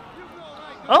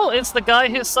 Oh, it's the guy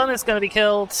whose son is going to be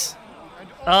killed. And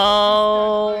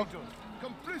Oh.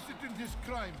 complicit in this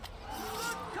crime.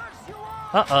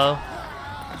 Uh-oh.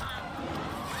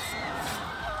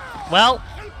 Well,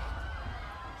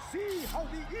 See how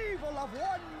the evil of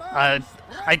one man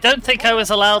I don't think I was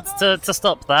allowed to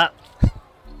stop that,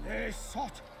 They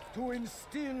sought to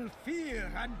instill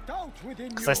fear and doubt within you.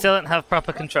 because I still don't have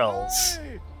proper controls.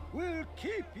 I will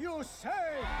keep you safe.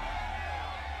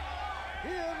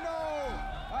 Here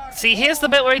now. See, here's the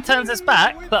bit where he turns his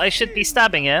back, that I should be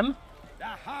stabbing him. The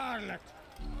harlot,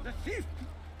 the thief,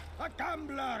 the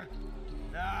gambler,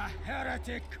 the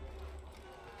heretic.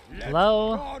 Let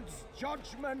Hello? God's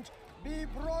judgment be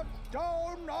brought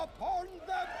down upon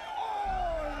them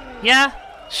all. Yeah,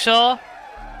 sure.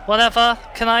 Whatever.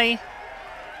 Can I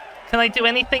do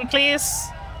anything, please?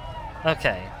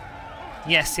 Okay.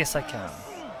 Yes, yes I can.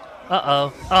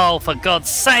 Uh-oh. Oh, for God's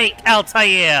sake,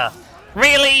 Altair!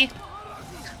 Really?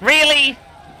 Really?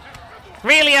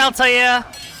 Really, Altair?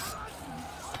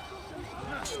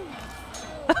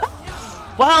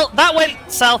 Well, that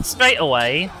went south straight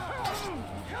away.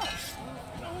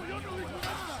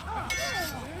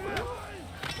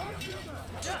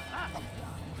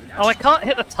 Oh, I can't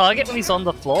hit the target when he's on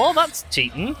the floor? That's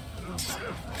cheating.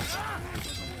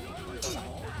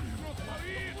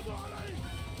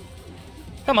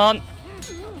 Come on.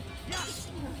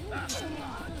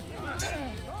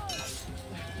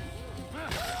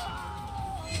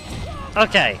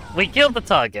 Okay, we killed the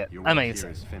target.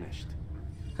 Amazing. Is finished.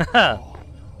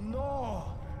 No,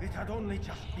 it had only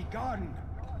just begun.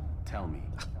 Tell me,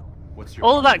 what's your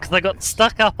All of that because I got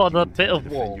stuck up on a bit of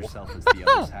defend wall. yourself as the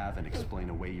others have and explain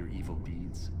away your evil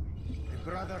deeds? The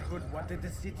Brotherhood wanted the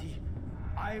city.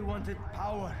 I wanted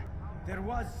power. There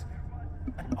was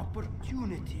an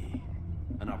opportunity.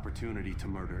 An opportunity to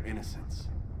murder innocents.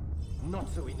 Not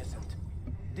so innocent.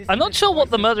 I'm not sure what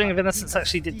the murdering of innocents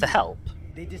actually did to help.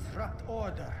 They disrupt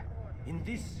order. In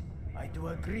this, I do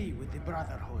agree with the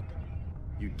Brotherhood.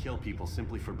 You'd kill people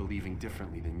simply for believing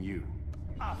differently than you.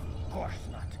 Of course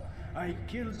not. I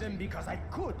killed them because I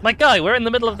could. My guy, we're in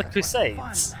the middle of the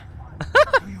Crusades.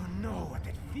 Do you know what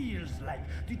it feels like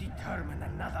to determine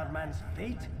another man's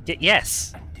fate?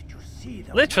 Yes. And did you see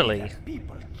the Literally. way that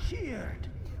people cheered?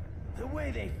 The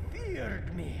way they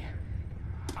feared me.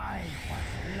 I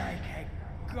was like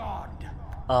a god.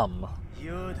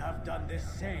 You'd have done the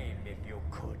same if you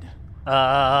could.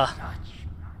 Such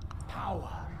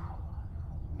power.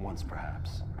 Once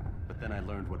perhaps. But then I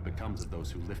learned what becomes of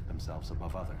those who lift themselves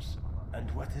above others. And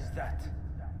what is that?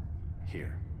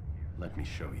 Here, let me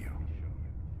show you.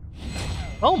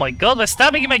 Oh my god, we're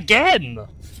stabbing him again!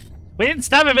 We didn't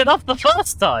stab him enough the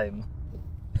first time!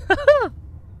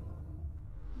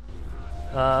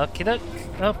 Okey-doke.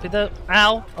 Okey-doke.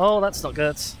 Ow! Oh, that's not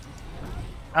good.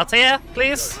 Altair,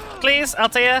 please! Please,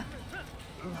 Altair!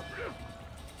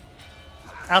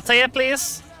 Altair,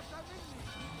 please!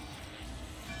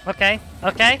 Okay,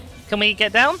 okay. Can we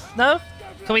get down? No?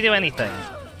 Can we do anything?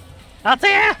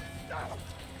 Altair!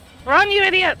 Run, you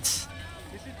idiot!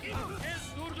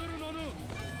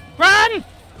 Run!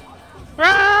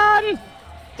 Run!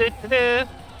 Do-do-do.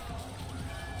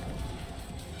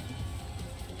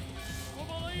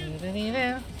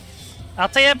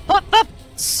 Altair, put the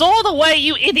sword away,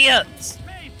 you idiot!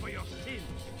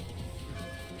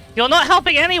 You're not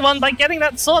helping anyone by getting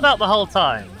that sword out the whole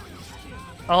time.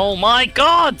 Oh my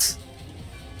god!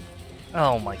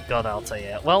 Oh my god,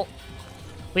 Altair. Well,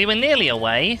 we were nearly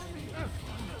away.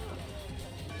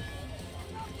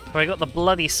 Where I got the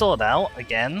bloody sword out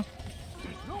again.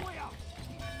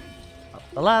 Up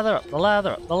the ladder, up the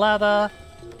ladder, up the ladder.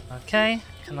 Okay,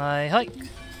 can I hike?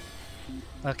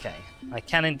 Okay, I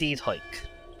can indeed hike.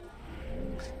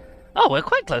 Oh, we're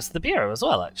quite close to the bureau as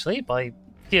well, actually, by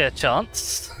pure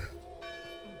chance.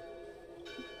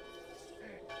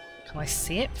 Can I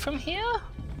see it from here?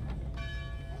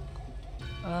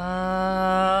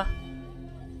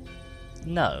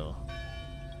 No.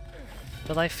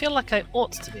 But I feel like I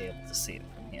ought to be able to see it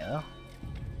from here.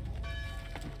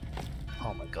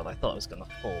 Oh my god, I thought I was gonna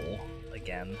fall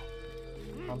again.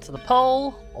 Onto the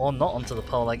pole, or not onto the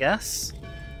pole, I guess.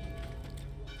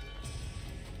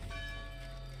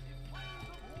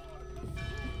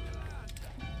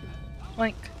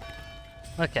 Like,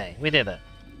 okay, we did it.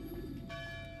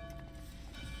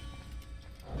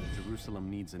 Jerusalem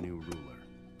needs a new ruler.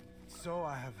 So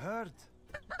I have heard.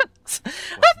 What's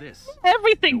this?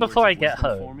 Everything No before words I of get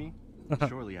wisdom home. for me?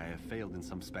 Surely I have failed in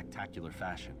some spectacular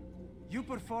fashion. You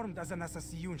performed as an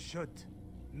assassin should.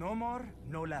 No more,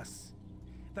 no less.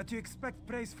 That you expect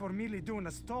praise for merely doing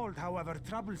as told, however,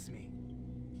 troubles me.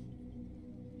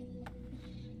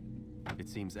 It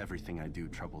seems everything I do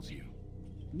troubles you.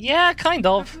 Yeah, kind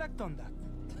of. Reflect on that.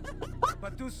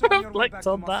 But do so on your way back Reflect to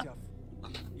on that. Masyaf.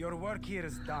 Your work here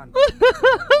is done.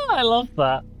 I love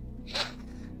that.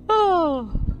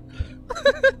 Oh.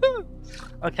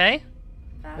 Okay.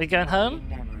 We going home?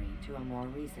 Memory to a more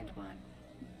recent one.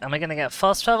 Am I gonna get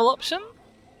fast travel option?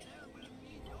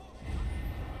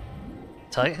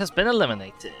 Target has been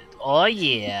eliminated. Oh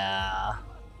yeah.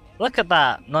 Look at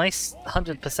that. Nice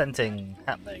 100%ing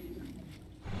happening.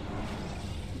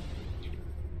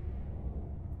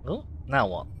 Oh, now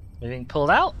what? We're being pulled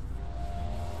out?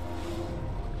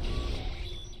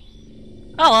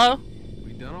 Hello!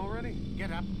 We done already?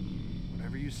 Get up.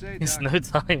 Whatever you say, There's Doc. no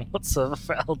time whatsoever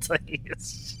for Altair.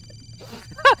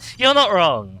 You're not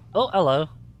wrong. Oh, hello.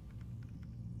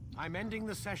 I'm ending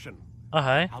the session.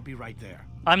 Okay. I'll be right there.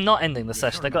 I'm not ending the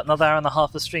session. I've got another hour and a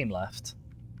half of stream left.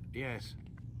 Yes.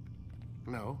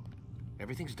 No.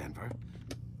 Everything's Denver.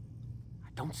 I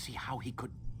don't see how he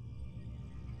could...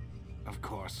 Of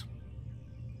course.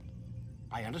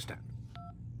 I understand.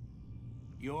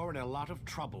 You're in a lot of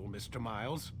trouble, Mr.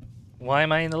 Miles. Why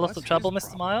am I in a lot of trouble,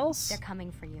 Mr. Miles? They're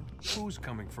coming for you. Who's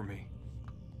coming for me?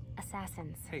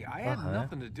 Assassins. Hey, I had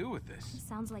nothing to do with this.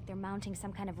 Sounds like they're mounting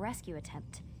some kind of rescue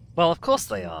attempt. Well, of course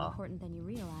they More are. important than you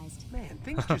realized. Man,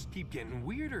 things just keep getting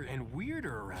weirder and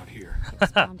weirder around here.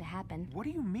 It's bound to happen. What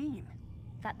do you mean?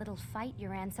 That little fight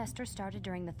your ancestors started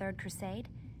during the Third Crusade,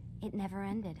 it never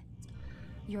ended.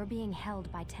 You're being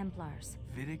held by Templars.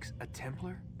 Vidic's a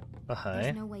Templar?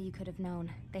 There's no way you could have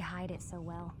known. They hide it so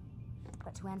well.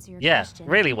 But to answer your yeah, question...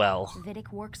 really well.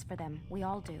 Vidic works for them. We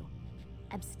all do.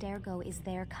 Abstergo is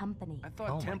their company. I thought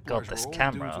Oh my Templars God, this were old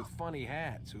camera. dudes with funny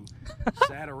hats who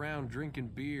sat around drinking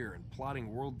beer and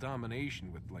plotting world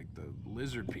domination with, like, the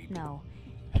lizard people. No.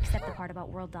 Except the part about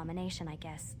world domination, I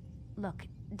guess. Look,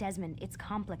 Desmond, it's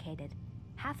complicated.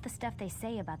 Half the stuff they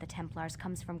say about the Templars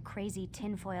comes from crazy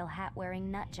tinfoil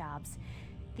hat-wearing nut jobs.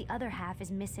 The other half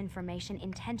is misinformation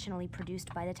intentionally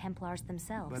produced by the Templars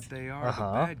themselves. But they are the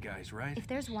bad guys, right? If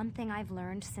there's one thing I've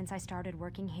learned since I started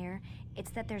working here,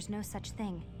 it's that there's no such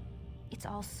thing. It's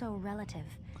all so relative.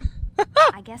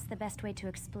 I guess the best way to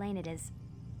explain it is,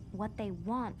 what they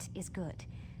want is good.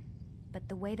 But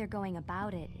the way they're going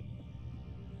about it,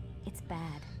 it's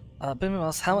bad. Boomer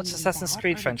Miles, how much Assassin's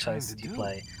Creed franchise did you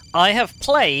play? I have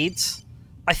played...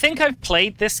 I think I've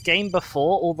played this game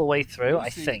before all the way through, I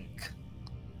think.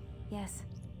 Yes.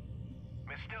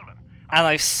 And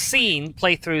I've seen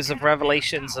playthroughs of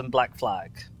Revelations and Black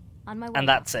Flag. On my way. And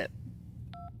that's it.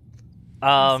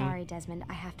 I'm sorry, Desmond.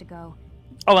 I have to go.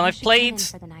 Oh, and I've played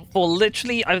for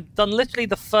literally... I've done literally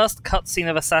the first cutscene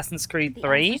of Assassin's Creed 3.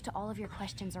 The answers to all of your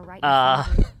questions are right in front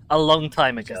of you. A long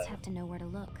time ago. You just have to know where to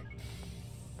look.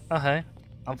 Okay.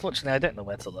 Unfortunately, I don't know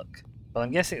where to look. But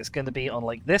I'm guessing it's going to be on,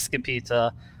 like, this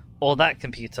computer, or that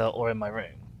computer, or in my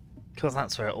room. Because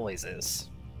that's where it always is.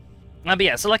 But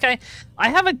yeah, so, like, I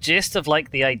have a gist of,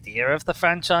 like, the idea of the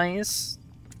franchise.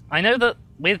 I know that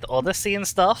with Odyssey and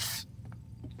stuff,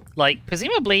 like,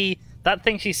 presumably, that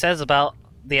thing she says about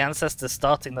the ancestors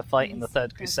starting the fight in the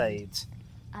Third Crusade.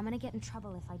 I'm gonna get in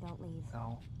trouble if I don't leave.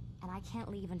 Oh. And I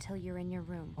can't leave until you're in your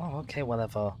room. Oh, okay,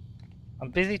 whatever. I'm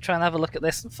busy trying to have a look at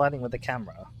this and fighting with the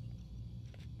camera.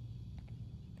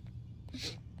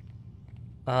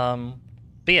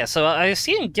 But yeah, so I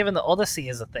assume, given that Odyssey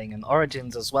is a thing, and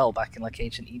Origins as well back in, like,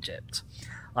 ancient Egypt,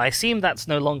 I assume that's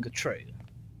no longer true.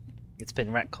 It's been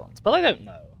retconned, but I don't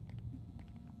know.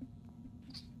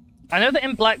 I know that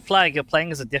in Black Flag you're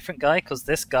playing as a different guy, because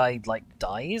this guy, like,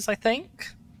 dies, I think?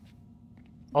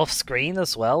 Off-screen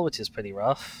as well, which is pretty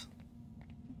rough.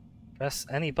 Press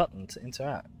any button to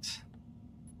interact.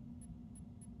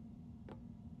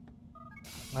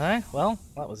 Alright, well,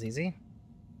 that was easy.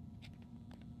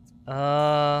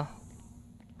 I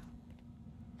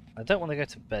don't want to go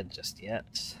to bed just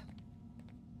yet.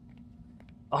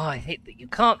 Oh, I hate that you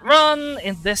can't run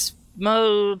in this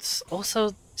mode.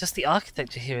 Also, just the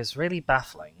architecture here is really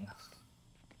baffling.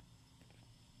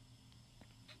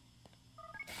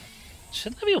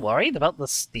 Shouldn't I be worried about the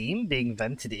steam being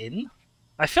vented in?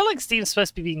 I feel like steam's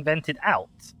supposed to be being vented out,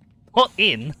 not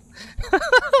in.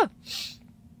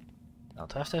 Oh,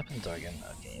 do I have to open the door again?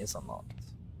 Okay, it's unlocked.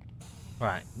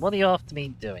 Right, what are you after me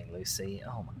doing, Lucy?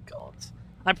 Oh my god.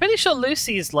 I'm pretty sure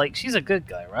Lucy's, like, she's a good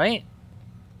guy, right?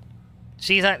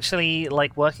 She's actually,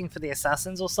 like, working for the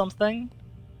assassins or something?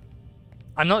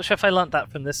 I'm not sure if I learnt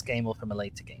that from this game or from a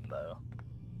later game, though.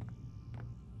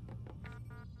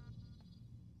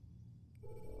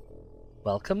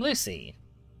 Welcome, Lucy.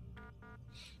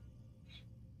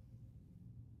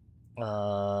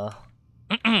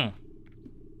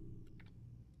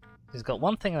 She's got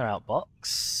one thing in her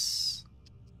outbox.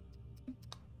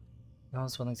 No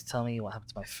one's willing to tell me what happened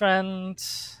to my friend.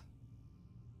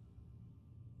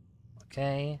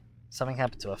 Okay. Something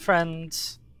happened to a friend.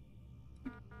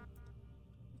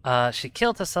 She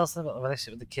killed herself and got a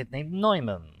relationship with a kid named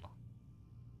Neumann.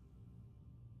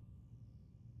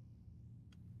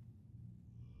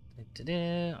 I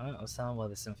don't understand why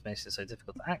this information is so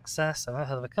difficult to access. I've never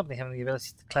heard of a company having the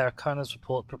ability to declare a coroner's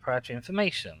report proprietary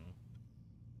information.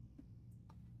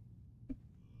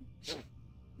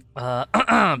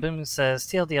 Boom says,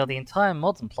 TLDR, the entire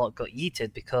modern plot got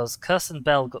yeeted because Kirsten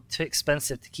Bell got too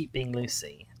expensive to keep being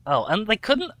Lucy. Oh, and they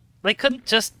couldn't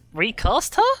just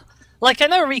recast her? Like, I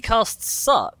know recasts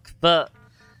suck, but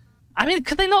I mean,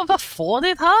 could they not have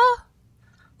afforded her?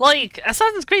 Like,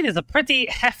 Assassin's Creed is a pretty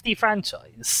hefty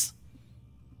franchise.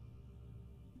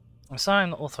 I'm sorry, I'm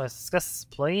not authorized to discuss this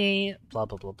employee. Blah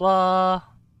blah blah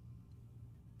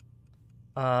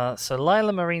blah. So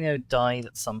Lila Marino died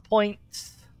at some point.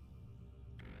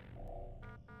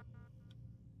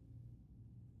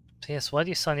 P.S. Why do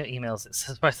you sign your emails? It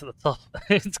says right at the top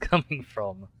who it's coming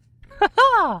from.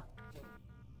 Haha!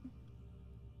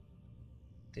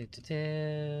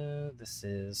 This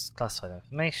is classified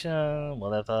information,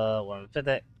 whatever. Warren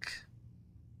Vidic.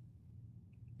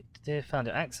 Found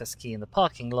your access key in the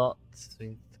parking lot.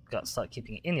 We've got to start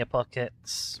keeping it in your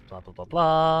pockets. Blah blah blah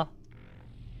blah.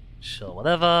 Sure,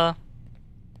 whatever.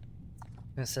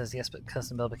 It says yes, but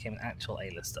Kirsten Bell became an actual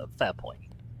A-lister. Fair point.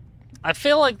 I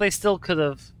feel like they still could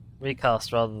have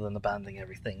recast rather than abandoning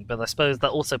everything, but I suppose that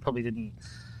also probably didn't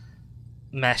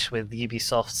mesh with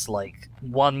Ubisoft's like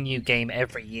one new game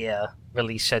every year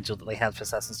release schedule that they had for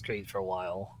Assassin's Creed for a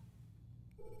while.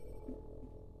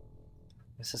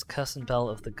 This is Kirsten Bell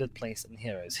of The Good Place and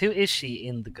Heroes. Who is she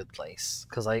in The Good Place?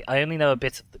 Because I only know a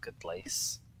bit of The Good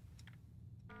Place.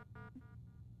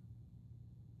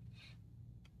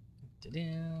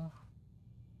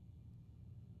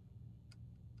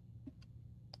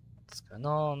 What's going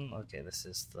on? Okay, this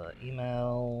is the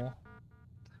email.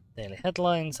 Daily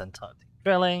headlines, Antarctic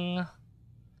drilling.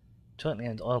 Jointly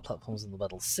owned oil platforms in the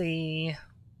Weddell Sea.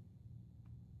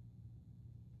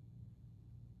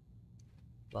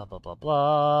 Blah blah blah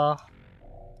blah.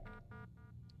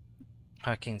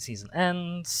 Hurricane season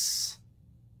ends.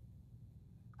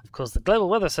 Of course, the Global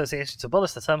Weather Association to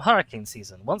abolish the term hurricane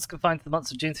season. Once confined to the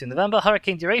months of June through November,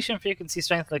 hurricane duration, frequency,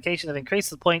 strength, and location have increased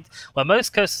to the point where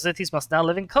most coastal cities must now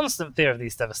live in constant fear of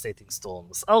these devastating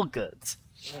storms. Oh, good.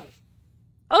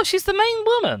 Oh, she's the main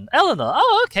woman, Eleanor.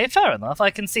 Oh, okay, fair enough. I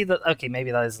can see that. Okay,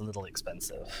 maybe that is a little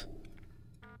expensive.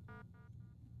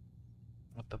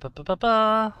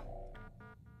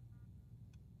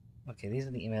 Okay, these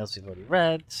are the emails we've already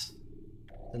read.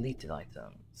 Deleted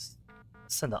items.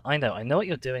 Sender, I know what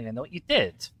you're doing, I know what you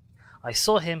did. I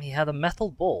saw him, he had a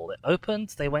metal ball. It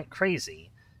opened, they went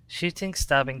crazy. Shooting,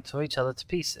 stabbing, tore each other to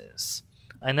pieces.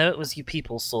 I know it was you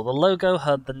people, saw the logo,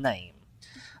 heard the name.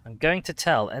 I'm going to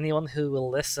tell anyone who will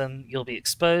listen, you'll be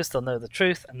exposed, they'll know the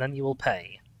truth, and then you will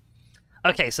pay.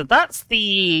 Okay, so that's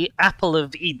the Apple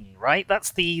of Eden, right?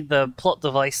 That's the plot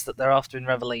device that they're after in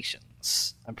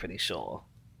Revelations, I'm pretty sure.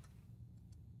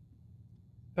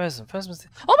 Frozen.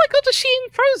 Oh my god, is she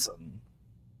in Frozen?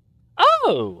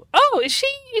 Oh, is she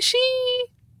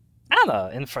Anna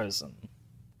in Frozen?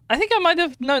 I think I might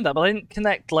have known that, but I didn't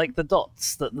connect like the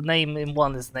dots that the name in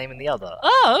one is the name in the other.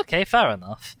 Oh, okay, fair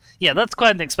enough. Yeah, that's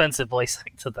quite an expensive voice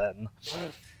actor then.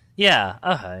 Yeah,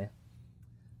 okay.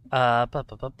 Yeah,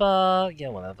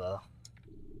 whatever.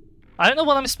 I don't know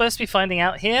what I'm supposed to be finding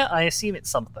out here. I assume it's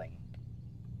something.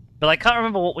 But I can't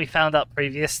remember what we found out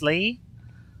previously.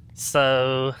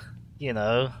 So, you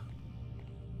know.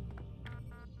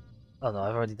 Oh no,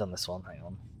 I've already done this one. Hang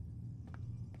on.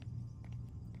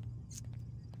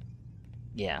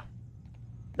 Yeah.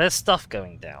 There's stuff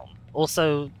going down.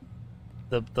 Also,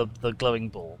 the glowing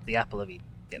ball, the Apple of Eden,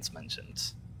 gets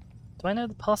mentioned. Do I know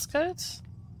the passcode?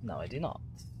 No, I do not.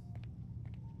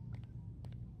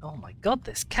 Oh my god,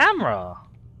 this camera!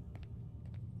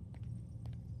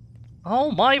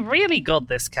 Oh my really god,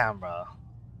 this camera!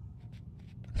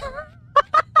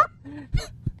 Trying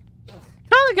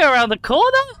to go around the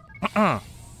corner?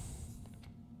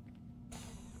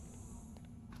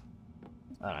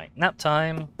 Alright, nap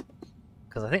time.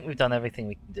 Because I think we've done everything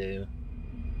we can do.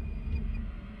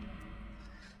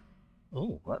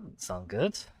 Ooh, that doesn't sound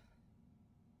good.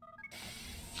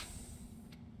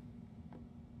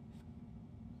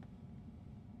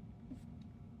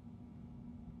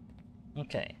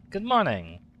 Okay, good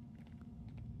morning.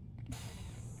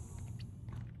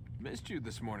 Missed you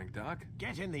this morning, Doc.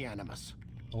 Get in the Animus.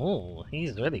 Oh,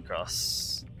 he's really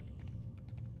cross.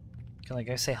 Can I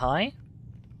go say hi?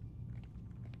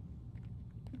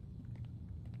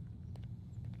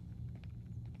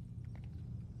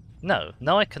 No,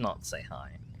 I cannot say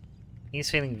hi. He's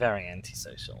feeling very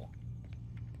antisocial.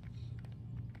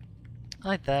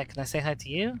 Hi there, can I say hi to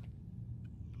you?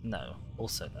 No,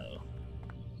 also no.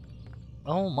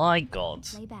 Oh my god.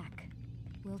 Lay back.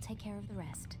 We'll take care of the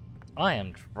rest. I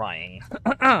am trying.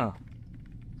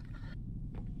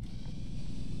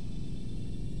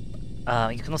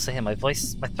 You can also hear my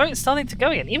voice. My throat's starting to go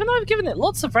again, even though I've given it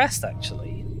lots of rest,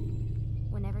 actually.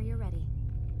 Whenever you're ready,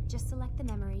 just select the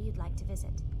memory you'd like to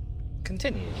visit.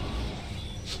 Continue.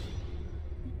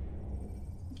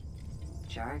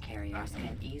 Jar carriers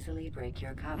can easily break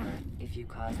your cover if you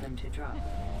cause them to drop.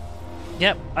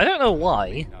 Yep, I don't know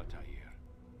why.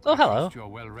 Oh, hello. You're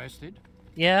well rested?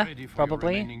 Yeah, Ready for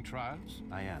probably. Your remaining trials?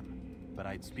 I am, but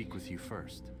I'd speak with you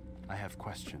first. I have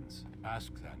questions.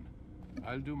 Ask then.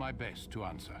 I'll do my best to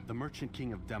answer. The merchant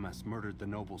king of Damas murdered the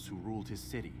nobles who ruled his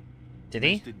city. Did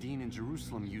he? The dean in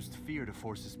Jerusalem used fear to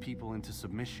force his people into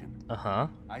submission. Uh-huh.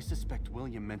 I suspect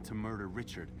William meant to murder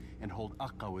Richard and hold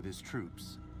Akka with his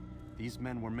troops. These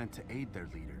men were meant to aid their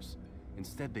leaders.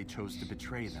 Instead, they chose to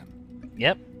betray them.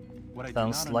 Yep. What I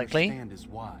Sounds do not likely. understand is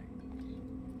why.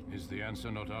 Is the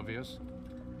answer not obvious?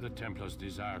 The Templars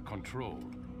desire control.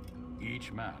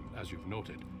 Each man, as you've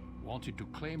noted, wanted to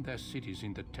claim their cities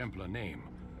in the Templar name,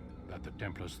 that the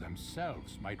Templars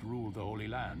themselves might rule the Holy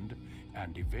Land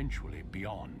and eventually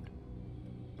beyond.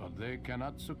 But they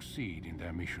cannot succeed in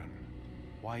their mission.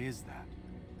 Why is that?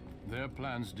 Their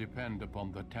plans depend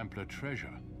upon the Templar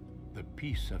treasure, the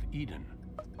Peace of Eden.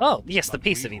 Oh, yes, the But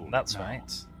Peace we of Eden, hope that's now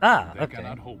right. Ah, they okay.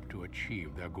 cannot hope to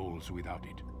achieve their goals without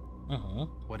it.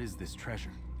 What is this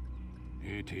treasure?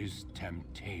 It is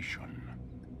temptation.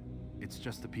 It's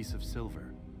just a piece of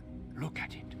silver. Look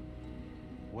at it.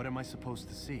 What am I supposed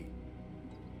to see?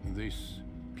 This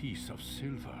piece of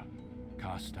silver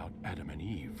cast out Adam and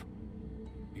Eve.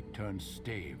 It turned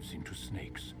staves into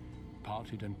snakes,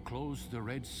 parted and closed the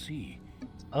Red Sea.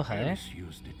 Okay. Paris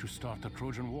used it to start the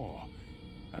Trojan War,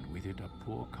 and with it a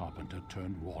poor carpenter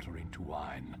turned water into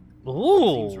wine.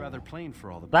 Ooh. Seems rather plain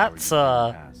for all the That's power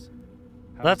you has.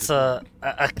 How that's does it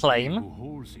work? a claim. He who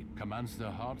holds it commands the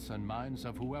hearts and minds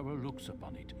of whoever looks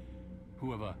upon it,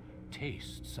 whoever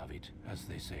tastes of it, as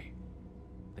they say.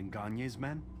 Then Gagne's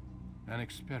men? An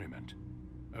experiment.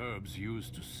 Herbs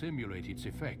used to simulate its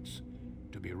effects,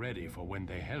 to be ready for when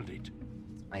they held it.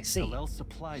 I see. Hillel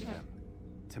supplied them.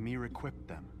 Tamir equipped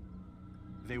them.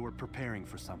 They were preparing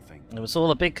for something. It was all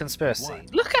a big conspiracy.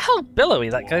 What? Look at how billowy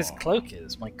that guy's cloak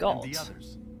is, my god. And the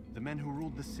others, the men who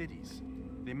ruled the cities,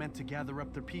 they meant to gather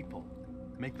up their people,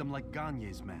 make them like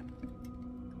Gagne's men.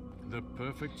 The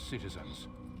perfect citizens,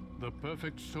 the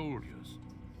perfect soldiers,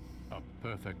 a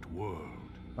perfect world.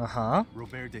 Uh-huh.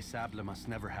 Robert de Sable must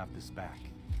never have this back.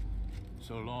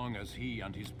 So long as he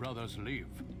and his brothers live,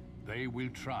 they will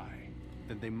try.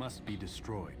 Then they must be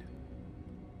destroyed.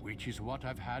 Which is what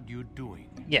I've had you doing.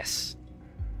 Yes.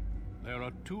 There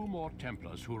are 2 more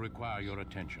Templars who require your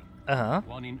attention. Uh-huh.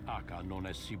 One in Akka, known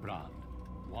as Sibran.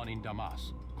 One in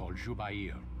Damas, called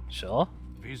Jubair. Sure.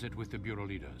 Visit with the Bureau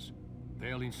leaders.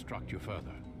 They'll instruct you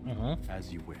further.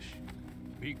 As you wish.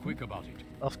 Be quick about it.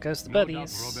 Off goes the No doubt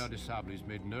buddies. Robert de Sable is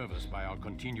made nervous by our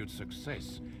continued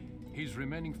success. His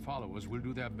remaining followers will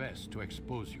do their best to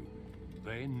expose you.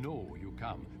 They know you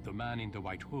come, the man in the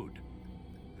white hood.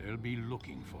 They'll be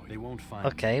looking for you. They won't find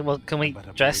Okay, well, can we But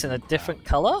a dress in a brave different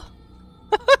color?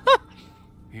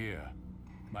 Here,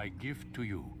 my gift to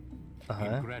you.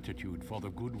 In gratitude for the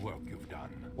good work you've done.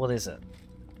 What is it?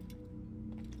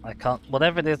 I can't...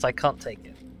 Whatever it is, I can't take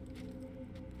it.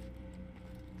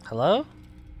 Hello?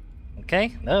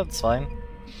 Okay, no, it's fine.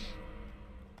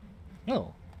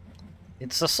 Oh.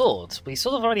 It's a sword. We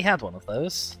sort of already had one of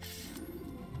those.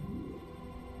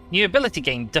 New ability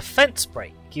gain, Defense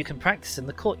Break. You can practice in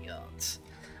the courtyard.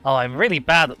 Oh, I'm really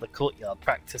bad at the courtyard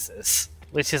practices.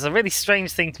 Which is a really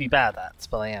strange thing to be bad at,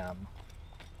 but I am.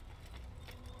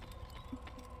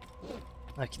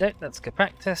 Okie doke, that's good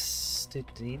practice.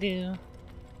 Do-do-do.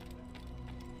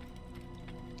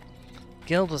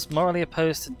 Guild was morally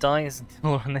opposed to dyes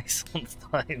until Renaissance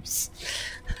times.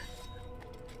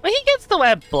 Well, he gets to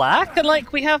wear black, and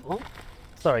like we have. Oh,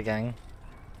 sorry, gang.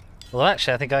 Well,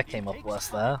 actually, I think I came up worse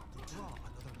there.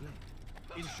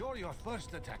 Ensure your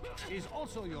first attack is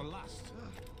also your last.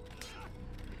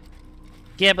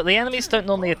 Yeah, but the enemies don't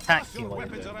normally attack you while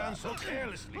you're doing that.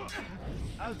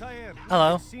 Altair,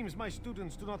 Hello. it seems my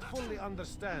students do not fully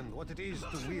understand what it is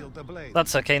to wield the blade.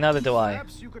 That's okay, neither do I.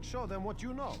 Perhaps you could show them what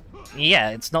you know.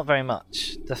 Yeah, it's not very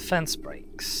much. Defense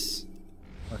breaks.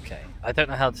 Okay, I don't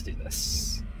know how to do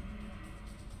this.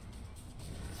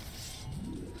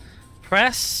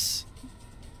 Press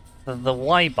the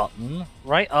Y button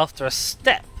right after a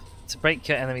step to break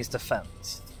your enemy's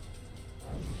defense.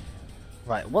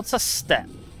 Right, what's a step?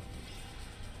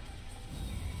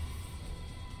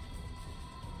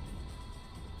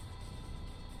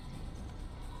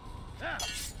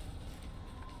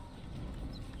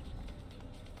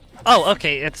 Oh,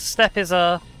 okay, its step is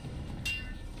a...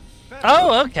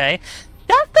 Oh, okay.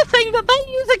 That's the thing that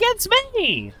they use against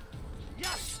me!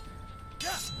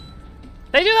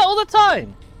 They do that all the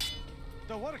time!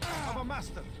 The work of a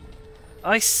master.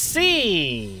 I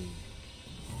see!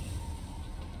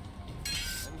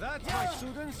 And that, my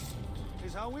students,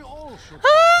 is how we all should.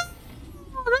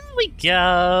 Oh, there we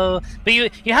go. But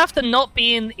you have to not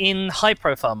be in high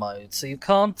profile mode, so you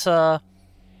can't do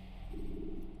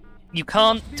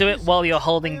it while you're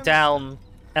holding down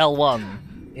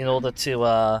L1 in order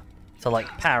to like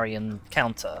parry and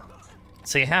counter.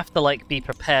 So you have to like be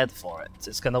prepared for it.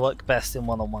 It's gonna work best in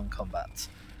one-on-one combat.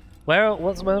 Where am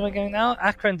I going now?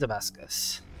 Accra and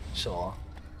Damascus. Sure.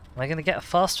 Am I gonna get a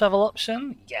fast travel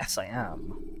option? Yes, I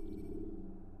am.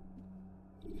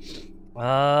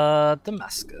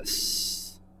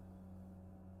 Damascus.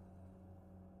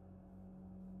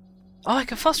 Oh, I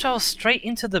can fast travel straight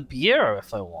into the bureau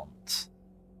if I want.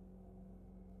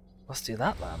 Let's do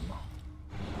that then.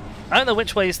 I don't know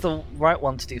which way is the right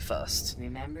one to do first.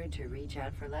 Remember to reach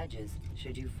out for ledges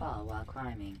should you fall while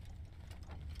climbing.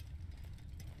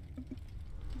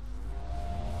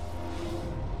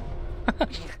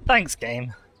 Thanks,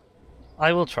 game.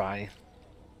 I will try.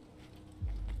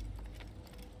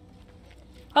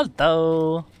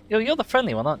 Hello. You're the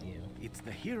friendly one, aren't you? It's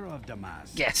the hero of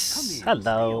Damascus. Yes. Come in,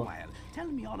 Hello. stay a while. Tell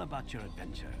me all about your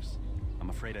adventures. I'm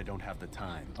afraid I don't have the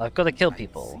time. I've got to kill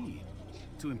people. I see.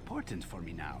 Too important for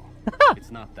me now.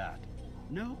 It's not that.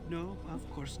 No, of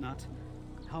course not.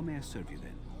 How may I serve you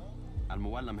then?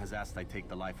 Al-Muallim has asked I take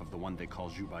the life of the one they call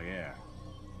Jubair.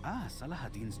 Ah,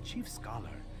 Salahadin's chief scholar.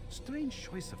 Strange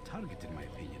choice of target in my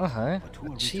opinion. But who A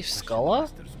are we chief to question scholar?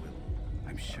 the master's will?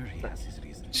 I'm sure he has his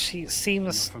reasons. She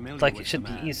seems like it should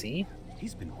be easy.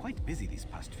 He's been quite busy these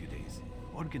past few days,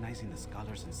 organizing the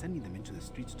scholars and sending them into the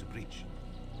streets to preach.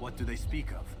 What do they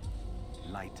speak of?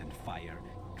 Light and fire,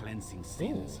 cleansing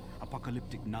sins,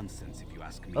 apocalyptic nonsense, if you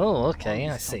ask me. Oh, okay,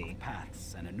 All I these see. dark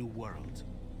paths and a new world.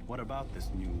 What about this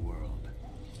new world?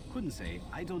 Couldn't say.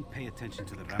 I don't pay attention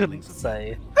to the Couldn't ramblings of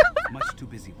say. Much too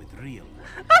busy with real.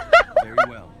 Very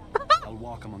well. I'll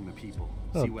walk among the people,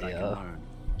 Oh, see what I can dear. learn.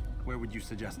 Where would you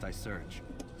suggest I search?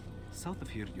 South of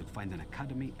here, you'll find an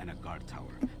academy and a guard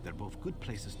tower. They're both good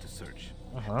places to search.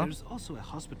 There's also a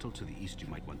hospital to the east you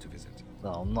might want to visit.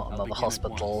 No, not I'll another begin at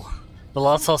hospital. once. The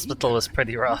last hospital was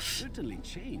pretty rough. Certainly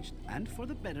changed, and for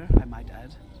the better, I might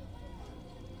add.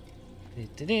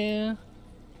 Do-do-do.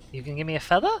 You can give me a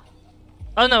feather?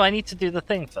 Oh no, I need to do the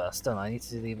thing first, don't I? I need to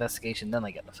do the investigation, then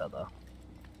I get the feather.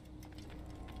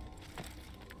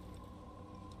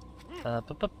 Up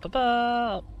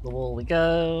the wall we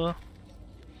go.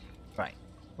 Right,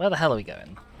 where the hell are we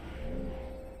going?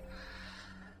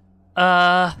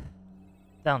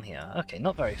 Down here. Okay,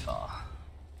 not very far.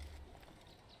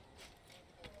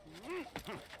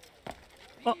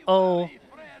 Uh-oh.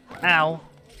 Ow.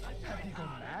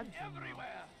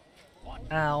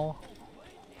 Ow.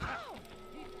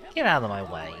 Get out of my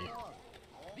way.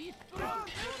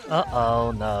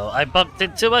 Uh-oh, no. I bumped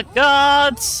into a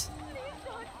guard!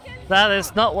 That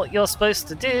is not what you're supposed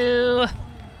to do.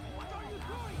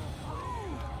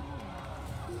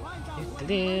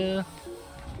 Do-do-do.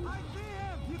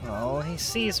 Oh, he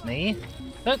sees me.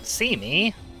 Don't see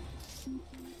me.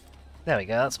 There we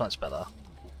go, that's much better.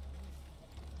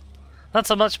 That's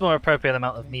a much more appropriate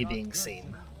amount of me being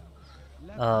seen.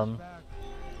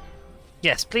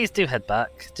 Yes, please do head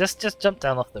back. Just jump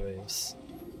down off the roofs.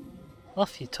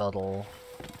 Off you toddle.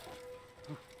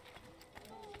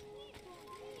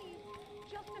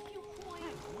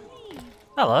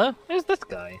 Hello, who's this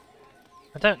guy?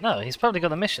 I don't know, he's probably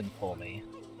got a mission for me.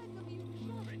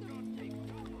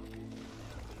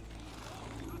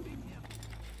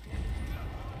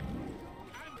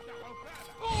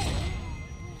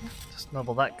 Just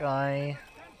nobble that guy.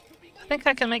 I think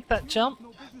I can make that jump.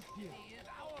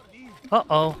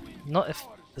 Uh-oh, not if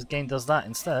this game does that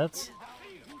instead.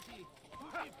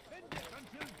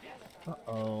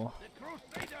 Uh-oh.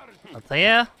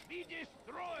 Altair?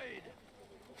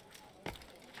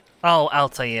 Oh,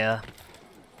 Altair.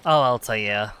 Oh,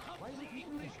 Altair.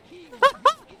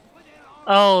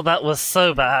 Oh, that was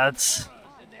so bad.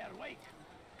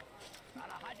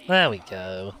 There we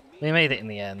go. We made it in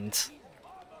the end.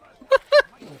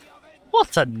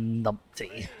 What a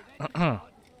numpty.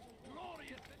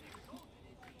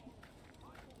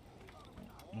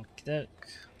 Okey-doke.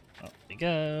 Up we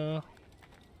go.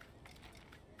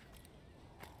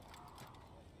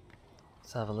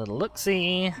 Let's have a little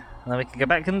look-see, and then we can go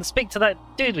back and speak to that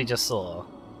dude we just saw.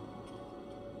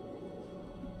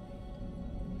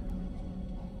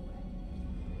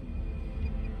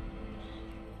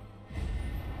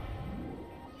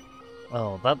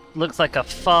 Oh, that looks like a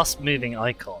fast-moving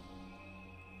icon.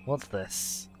 What's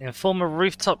this? Inform a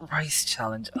rooftop race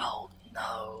challenge. Oh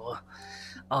no.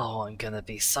 Oh, I'm gonna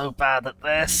be so bad at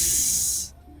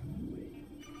this.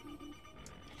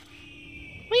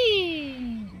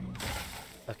 Whee!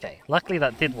 Okay, luckily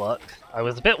that did work. I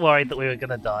was a bit worried that we were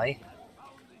gonna die.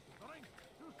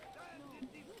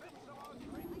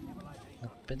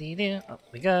 Zippity-doo. Up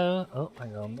we go. Oh,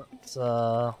 hang on. Let's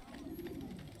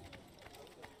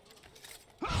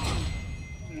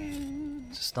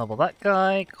just nobble that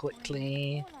guy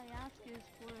quickly.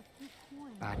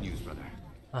 Bad news, brother.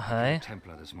 Okay.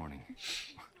 Templar this morning.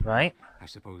 Right. I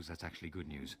suppose that's actually good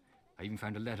news. I even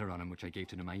found a letter on him which I gave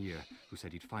to Nemair, who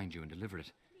said he'd find you and deliver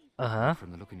it.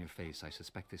 From the look in your face, I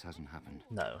suspect this hasn't happened.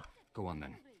 No. Go on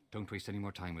then. Don't waste any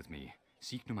more time with me.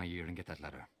 Seek Nemair and get that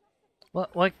letter.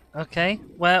 What? Okay.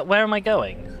 Where am I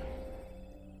going?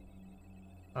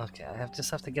 Okay, I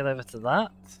just have to get over to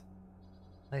that,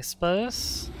 I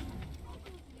suppose.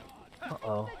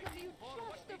 Uh-oh.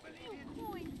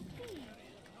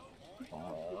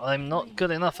 I'm not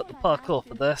good enough at the parkour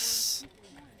for this.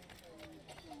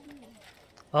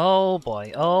 Oh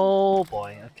boy, oh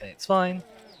boy. Okay, it's fine.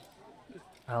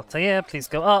 Altair, please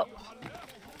go up.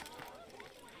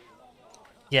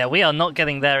 Yeah, we are not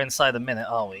getting there inside a minute,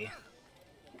 are we?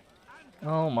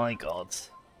 Oh my god.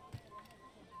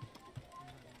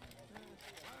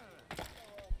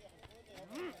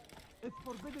 It's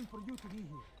forbidden for you to be here.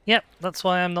 Yep, that's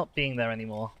why I'm not being there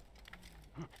anymore.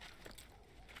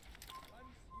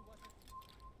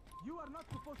 You are not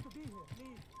supposed to be here.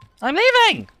 Leave. I'm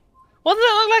leaving! What does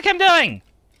it look like I'm doing?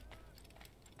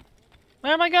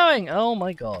 Where am I going? Oh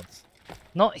my god.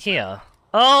 Not here.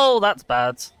 Oh, that's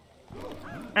bad.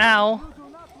 Ow.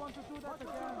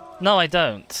 No, I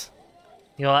don't.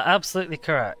 You are absolutely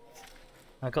correct.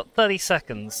 I've got 30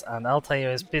 seconds and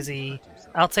Altair is busy.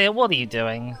 Altair, what are you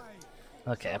doing?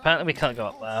 Okay, apparently we can't go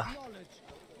up there.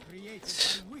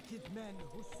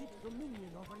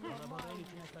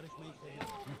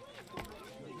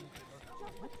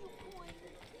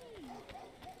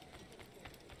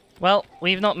 Well,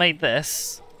 we've not made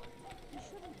this.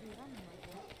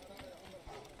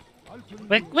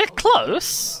 We're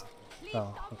close!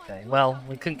 Oh, okay. Well,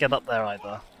 we couldn't get up there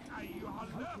either.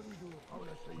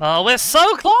 Oh, we're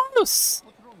so close!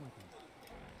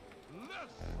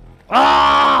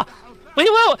 Ah! We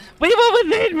were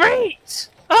within reach!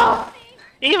 Ah!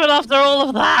 Even after all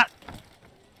of that!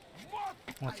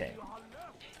 Okay.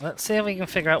 Let's see if we can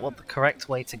figure out what the correct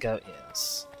way to go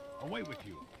is. Away with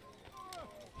you.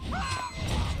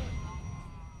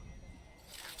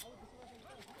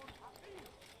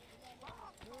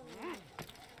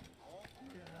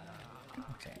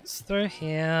 Okay, it's through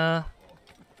here.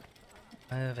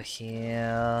 Over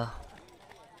here.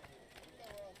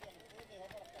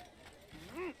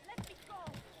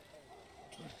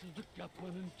 Hırsızlık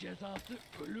yapmanın cezası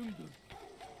ölümdür.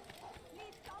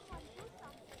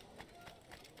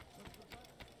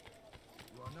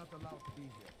 You are not allowed to be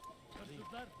here.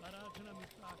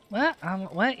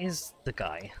 Where is the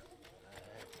guy?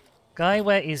 Guy,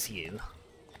 where is you?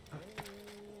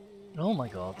 Oh my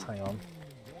god, hang on.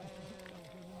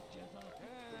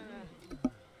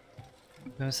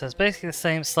 It says basically the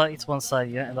same, slightly to one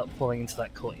side, you end up falling into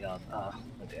that courtyard. Ah,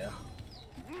 oh dear.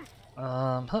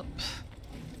 Hup.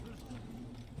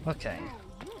 Okay.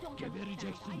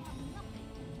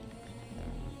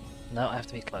 No, I have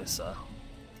to be closer.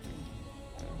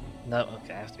 No,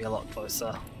 okay, I have to be a lot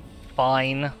closer.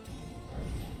 Fine.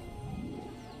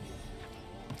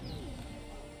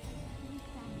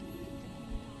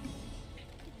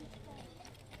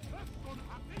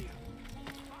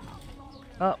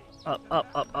 Up, up, up,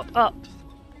 up, up, up.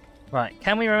 Right,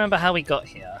 can we remember how we got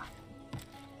here?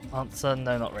 Answer,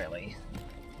 no, not really.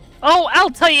 Oh,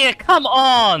 Altair, come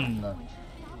on!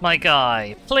 My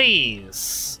guy,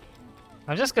 please!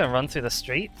 I'm just gonna run through the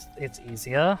street, it's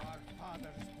easier.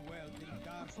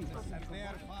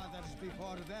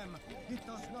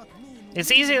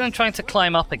 It's easier than trying to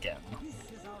climb up again,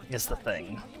 is the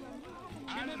thing.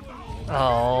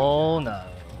 Oh no.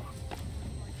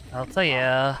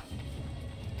 Altair.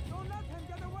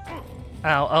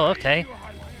 Ow, oh okay.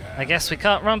 I guess we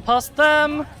can't run past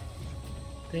them.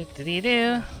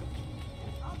 Do-do-do-do.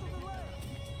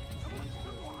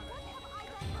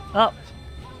 Up.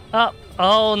 Up.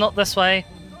 Oh, not this way.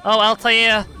 Oh,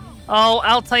 Altair. Oh,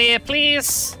 Altair,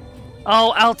 please.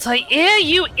 Oh, Altair,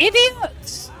 you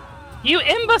idiot! You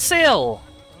imbecile!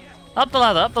 Up the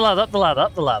ladder, up the ladder, up the ladder,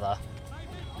 up the ladder.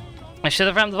 I should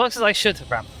have ramped the boxes? I should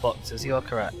have ramped the boxes, you are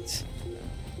correct.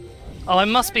 Oh, I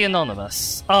must be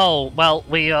anonymous. Oh, well,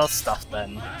 we are stuffed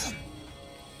then.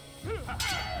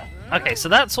 Okay, so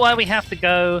that's why we have to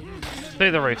go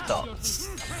through the rooftops.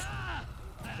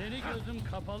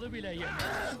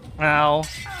 Ow.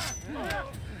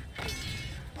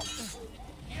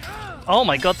 Oh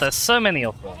my god, there's so many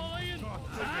of them.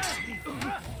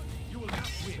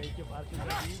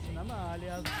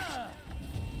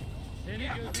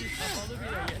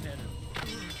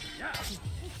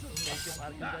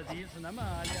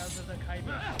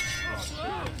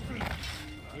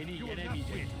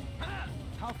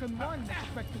 How can one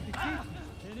expect to defeat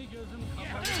me?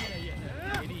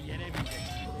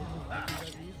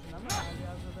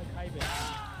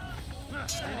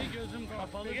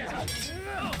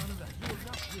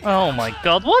 Oh my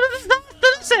god, what is that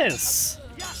nonsense?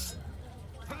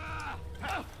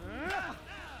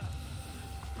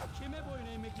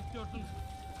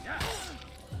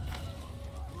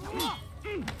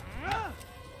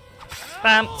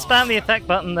 Spam, spam the attack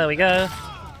button, there we go.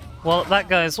 Well, that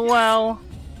goes well.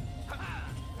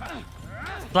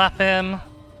 Slap him.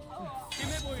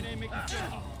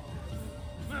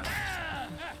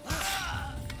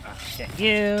 Get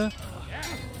you.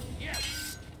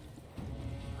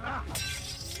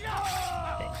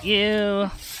 Get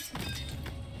you.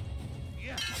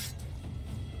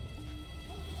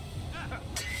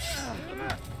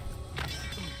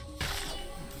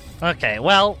 Okay,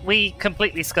 well, we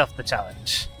completely scuffed the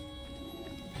challenge.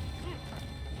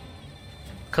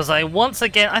 Because I once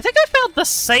again, I think I failed the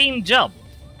same jump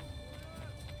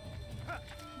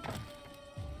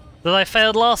that I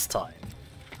failed last time,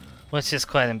 which is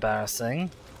quite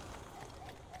embarrassing.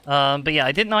 But yeah,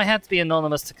 I didn't know I had to be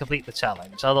anonymous to complete the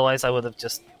challenge, otherwise I would have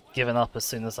just given up as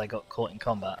soon as I got caught in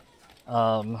combat.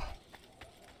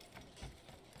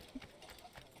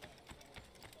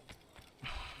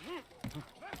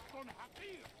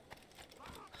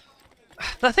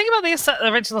 The thing about the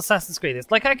original Assassin's Creed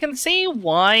is, like, I can see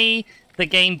why the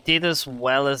game did as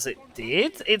well as it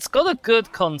did. It's got a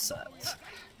good concept,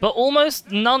 but almost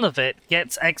none of it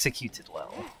gets executed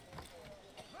well.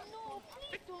 No,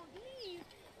 please don't leave.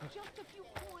 Just a few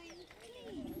coins,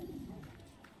 please.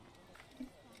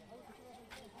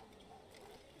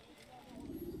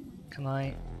 Can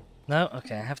I? No?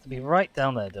 Okay, I have to be right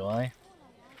down there, do I?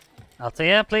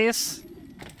 Altair, please.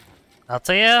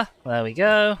 Altair, there we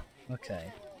go.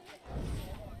 Okay.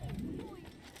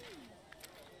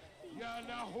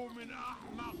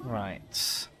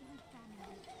 Right.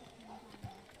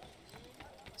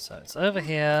 So it's over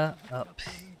here, up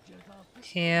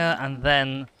here, and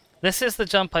then this is the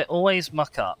jump I always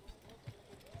muck up.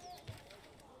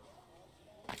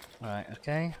 Right,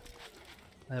 okay.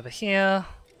 Over here,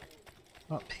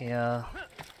 up here.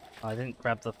 I didn't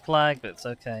grab the flag, but it's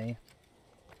okay.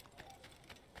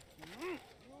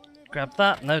 Grab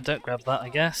that? No, don't grab that, I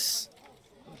guess.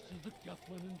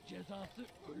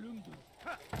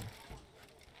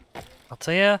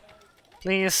 Altair,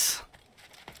 please.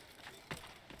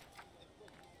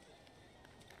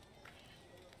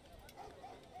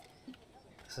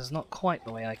 This is not quite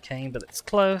the way I came, but it's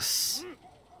close.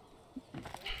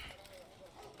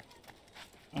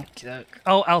 Okay.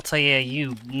 Oh, Altair,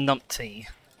 you numpty.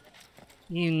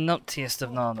 You numptiest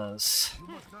of nanas.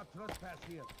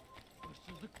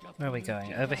 Where are we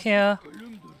going? Over here?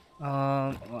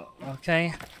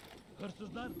 Okay.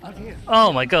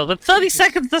 Oh my god, with 30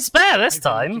 seconds to spare this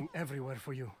time! Everywhere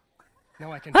for you.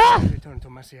 Now I can return to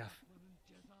Masyaf.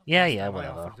 Yeah,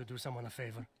 whatever. To do someone a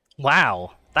favor.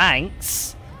 Wow,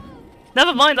 thanks.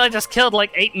 Never mind, I just killed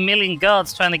like 8 million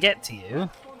guards trying to get to you.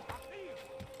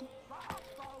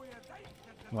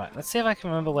 Right, let's see if I can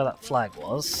remember where that flag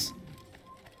was.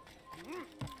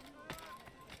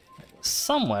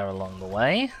 Somewhere along the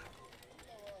way.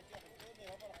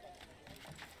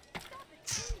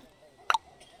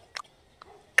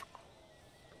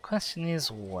 Question is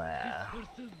where?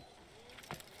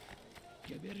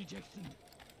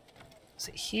 Is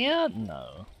it here?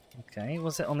 No. Okay,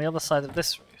 was it on the other side of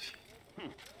this roof?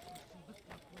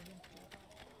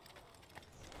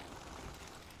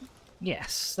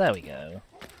 Yes, there we go.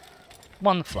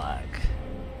 One flag.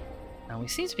 And we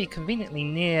seem to be conveniently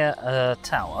near a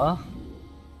tower.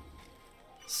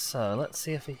 So let's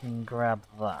see if we can grab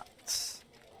that.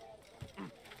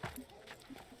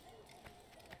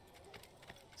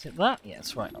 Is it that? Yeah,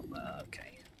 it's right up there.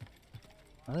 Okay.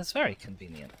 Well, that's very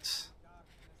convenient.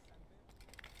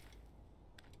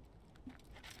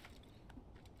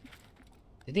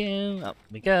 Up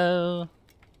we go.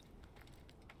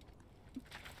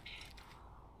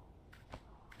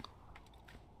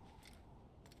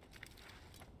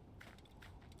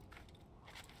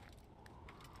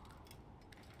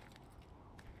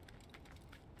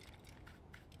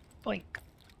 Boink.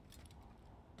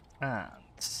 And...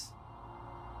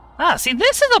 Ah, see,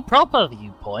 this is a proper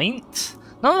viewpoint.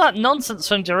 None of that nonsense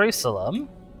from Jerusalem,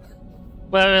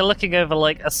 where we're looking over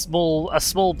like a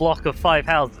small block of 5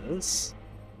 houses.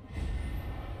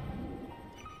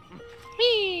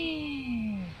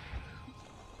 Whee!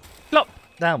 Plop!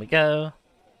 Down we go.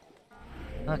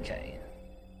 Okay.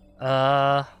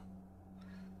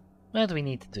 Where do we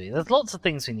need to do? There's lots of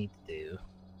things we need to do.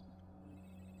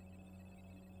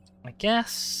 I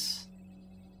guess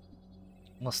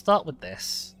we'll start with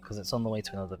this, because it's on the way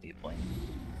to another viewpoint.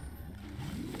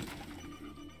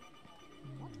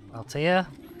 Altair?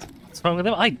 What's wrong with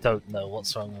him? I don't know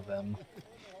what's wrong with him.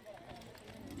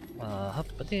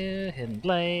 Hidden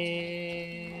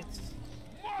blades.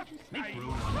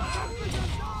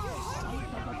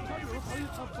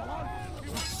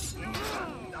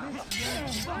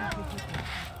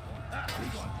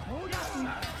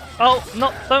 Oh,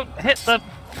 no, don't hit the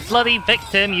bloody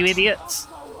victim, you idiots.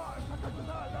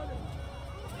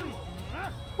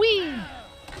 Whee!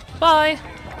 Bye!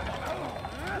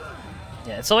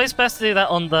 Yeah, it's always best to do that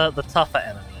on the tougher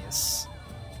enemies.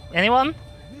 Anyone?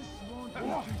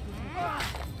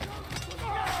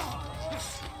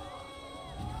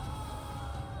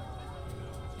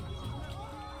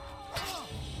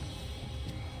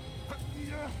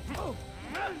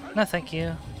 No, thank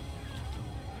you.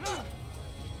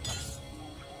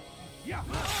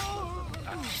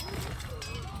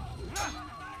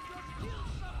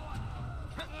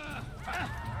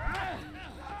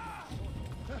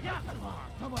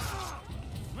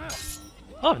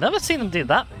 Oh, I've never seen them do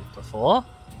that move before.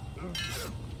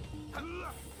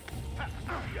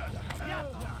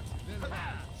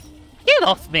 Get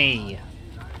off me!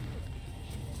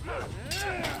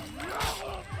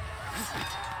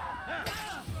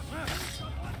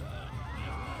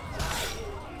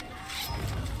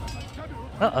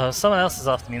 Uh-oh, someone else is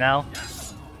after me now.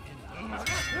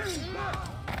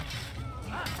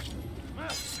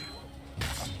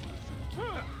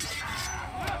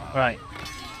 Right.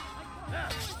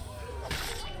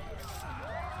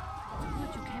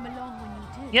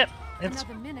 Yep,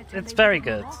 it's very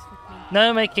good.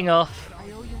 No making off. I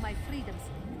owe you my freedoms.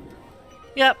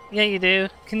 Yep, yeah you do.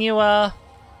 Can you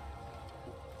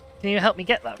help me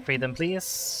get that freedom, please?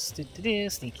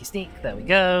 Sneaky sneak, there we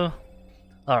go.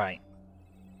 Alright.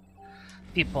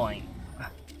 Viewpoint.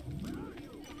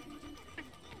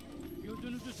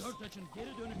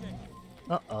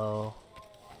 Uh-oh.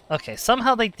 Okay,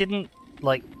 somehow they didn't,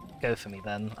 like, go for me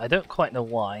then. I don't quite know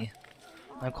why.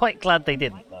 I'm quite glad they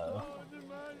didn't, though.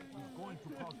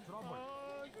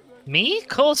 Me?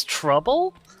 Cause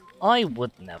trouble? I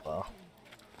would never.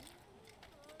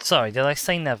 Sorry, did I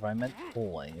say never? I meant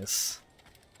always.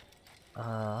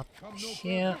 Up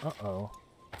here? Uh-oh.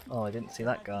 Oh, I didn't see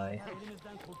that guy.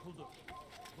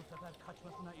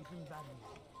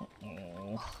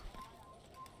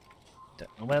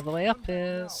 Don't know where the way up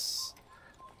is.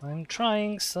 I'm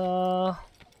trying, sir.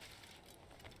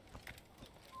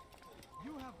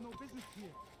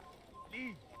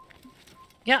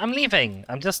 Yeah, I'm leaving.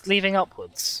 I'm just leaving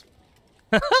upwards.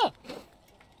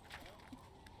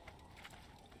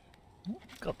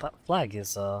 God, that flag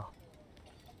is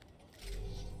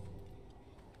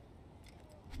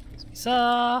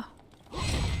Sir,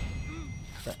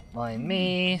 don't mind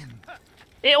me.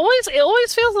 It always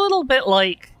feels a little bit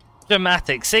like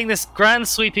dramatic, seeing this grand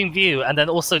sweeping view and then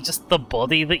also just the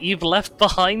body that you've left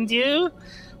behind you.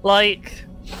 Like,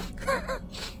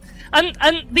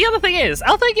 and the other thing is,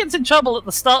 Altair gets in trouble at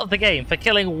the start of the game for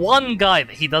killing one guy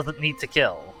that he doesn't need to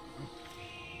kill.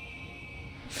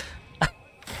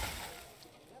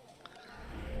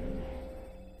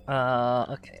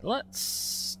 Okay,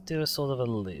 let's do a sort of a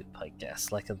loop, I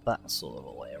guess, like that sort of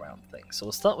a way around things. So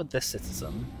we'll start with this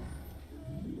citizen.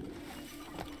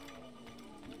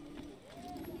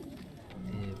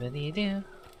 Doo-ba-dee-doo,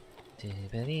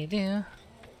 doo-ba-dee-doo,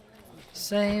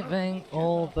 saving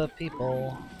all the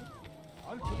people.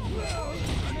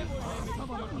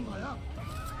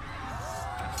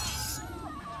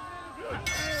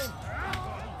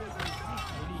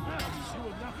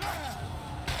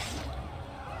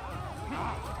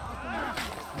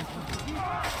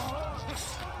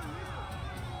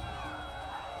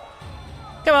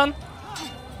 Come on!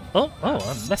 Oh,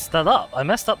 I messed that up. I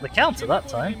messed up the counter that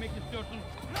time.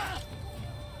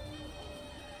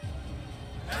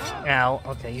 Ow,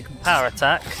 okay, you can power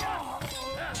attack.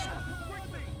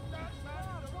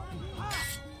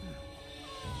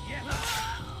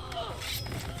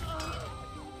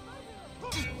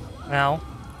 Ow.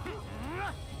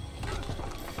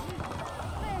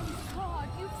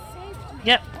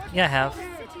 Yep, yeah I have.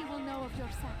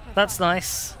 That's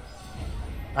nice.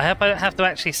 I hope I don't have to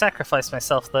actually sacrifice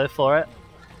myself though for it.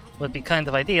 Would be kind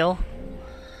of ideal.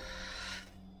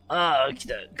 Okie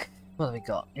doke. What have we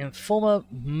got? Informer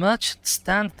Merchant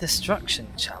Stand Destruction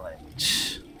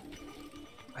Challenge.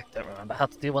 I don't remember how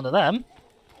to do one of them.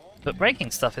 But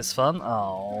breaking stuff is fun.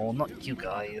 Oh, not you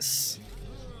guys.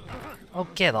 Oh,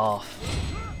 get off.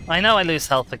 I know I lose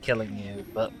health for killing you,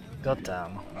 but God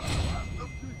damn.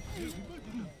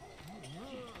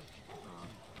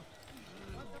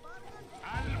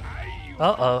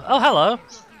 Uh-oh. Oh, hello.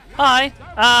 Hi.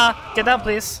 Get down,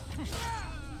 please.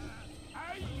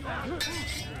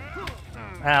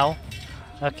 Ow.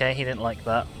 Okay, he didn't like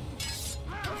that.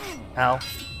 Ow.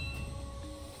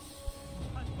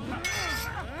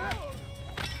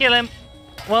 Kill him!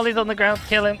 While he's on the ground,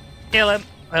 kill him! Kill him!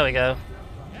 There we go.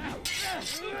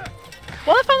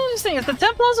 What I find interesting is the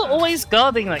Templars are always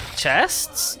guarding, like,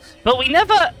 chests, but we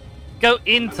never go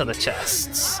into the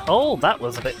chests. Oh, that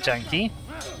was a bit janky.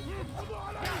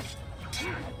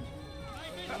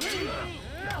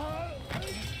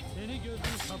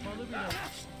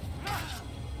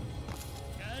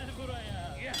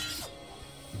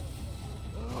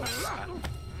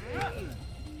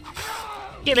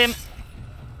 Kill him!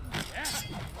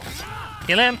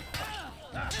 Kill him!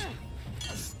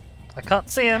 I can't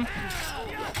see him.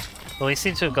 Well, we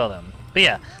seem to have got him. But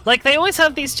yeah, like they always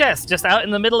have these chests just out in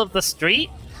the middle of the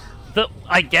street that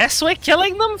I guess we're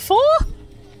killing them for?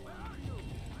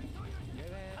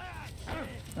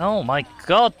 Oh my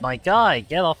god, my guy,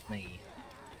 get off me.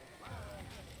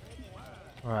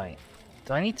 Right.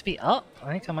 Do I need to be up?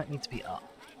 I think I might need to be up.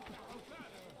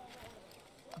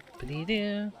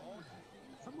 Ba-dee-doo.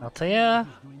 Altair?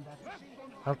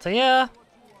 Altair?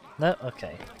 No?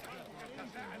 Okay.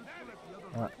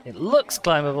 It looks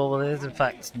climbable, but it is in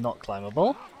fact not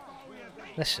climbable.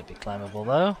 This should be climbable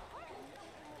though.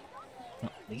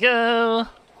 Up we go!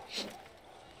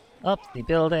 Up the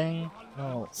building.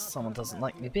 Oh, someone doesn't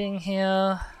like me being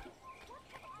here.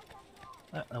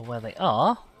 I don't know where they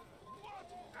are.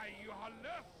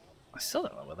 I still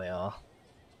don't know where they are.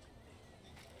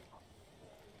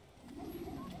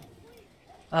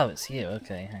 Oh, it's you.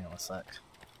 Okay, hang on a sec.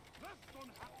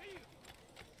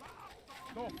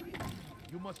 Stop.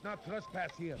 You must not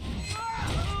trespass here.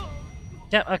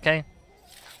 Yeah, okay.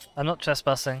 I'm not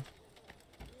trespassing.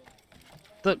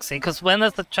 Look, see, because when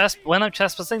I'm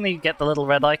trespassing, then you get the little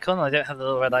red icon. I don't have the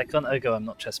little red icon. Oh, go! I'm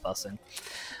not trespassing.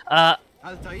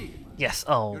 Yes.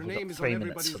 Oh, we've got 3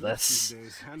 minutes for this.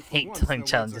 Hate time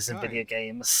challenges in video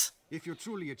games. If you're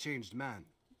truly a changed man,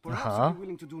 perhaps you're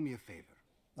willing to do me a favor.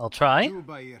 I'll try.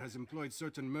 Stabbier has employed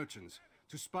certain merchants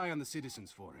to spy on the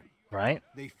citizens for him. Right.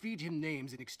 They feed him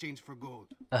names in exchange for gold.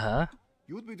 Uh-huh.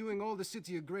 You would be doing all the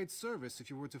city a great service if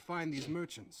you were to find these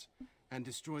merchants and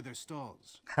destroy their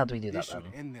stalls. How do we do that then? This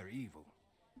should end their evil.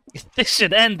 This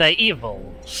should end their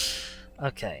evil.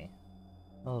 Okay.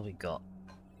 What have we got?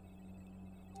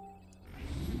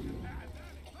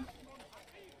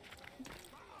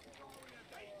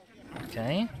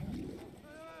 Okay.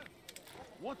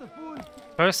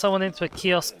 Throw someone into a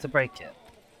kiosk to break it.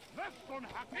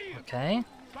 Okay.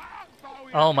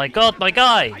 Oh my god, my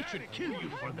guy! I should kill you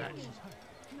for that.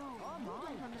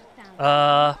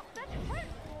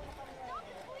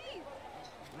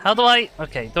 How do I...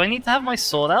 Okay, do I need to have my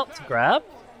sword out to grab?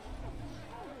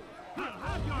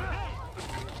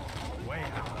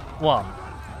 1.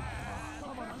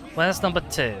 Where's number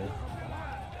 2?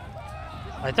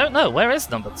 I don't know, where is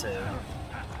number 2?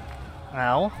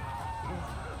 Ow.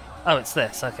 Oh, it's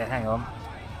this. Okay, hang on.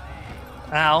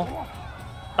 Ow.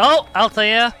 Oh,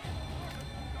 Altair!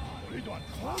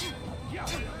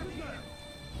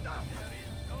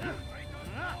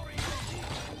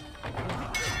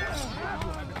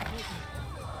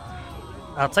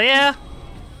 Altair!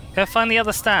 Go find the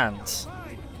other stands.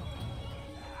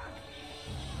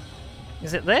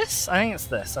 Is it this? I think it's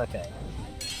this, okay.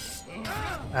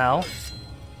 Ow.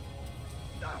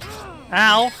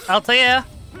 Ow! Altair!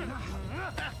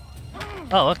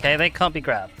 Oh, okay, they can't be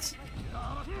grabbed.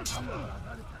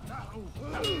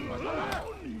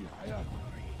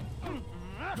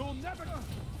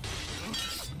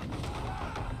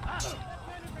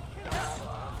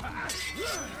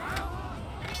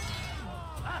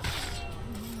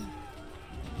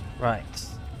 Right.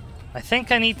 I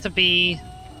think I need to be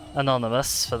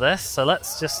anonymous for this, so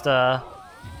let's just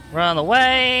run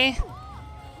away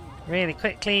really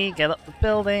quickly, get up the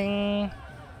building.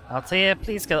 Altair,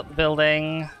 please get up the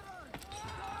building.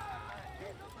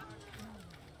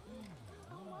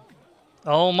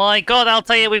 Oh my god,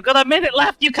 Altair, we've got a minute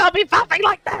left! You can't be faffing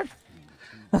like this!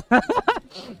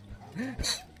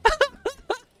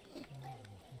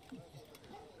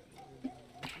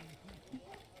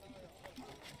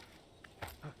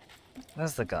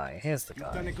 Where's the guy? Here's the guy.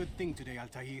 You've done a good thing today,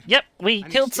 Altair. Yep, we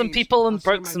killed some people and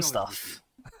broke some stuff.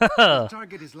 The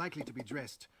target is likely to be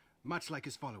dressed much like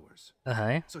his followers.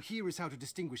 So here is how to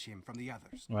distinguish him from the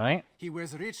others. Right. He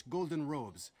wears rich golden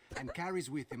robes and carries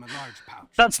with him a large pouch.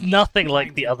 That's nothing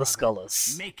like the other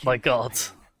scholars. My god.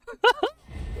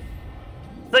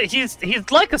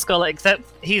 he's like a scholar, except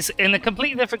he's in a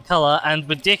completely different color and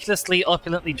ridiculously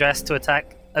opulently dressed to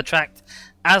attract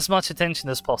as much attention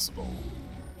as possible.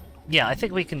 Yeah, I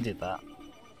think we can do that.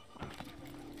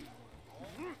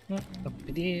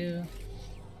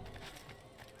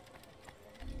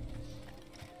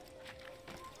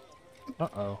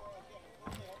 Uh-oh.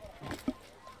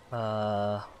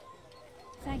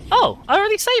 Thank you. Oh, I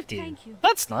already saved you. Thank you.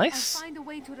 That's nice. I'll find a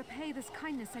way to repay this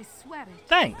kindness, I swear it.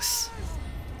 Thanks.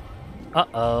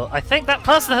 Uh-oh, I think that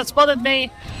person has spotted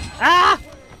me. Ah!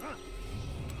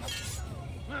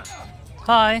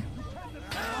 Hi.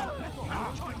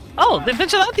 Oh, the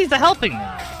vigilantes are helping me.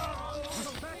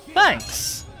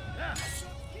 Thanks.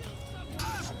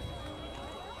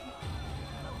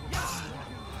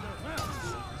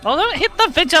 Oh, don't hit the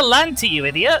vigilante, you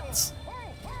idiots!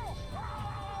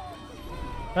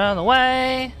 Run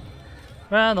away!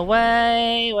 Run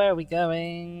away! Where are we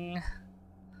going?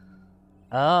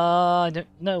 I don't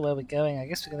know where we're going. I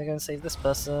guess we're gonna go and save this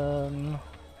person.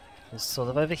 Who's sort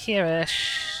of over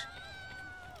here-ish.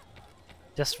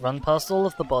 Just run past all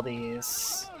of the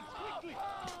bodies.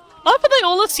 Why would they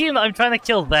all assume that I'm trying to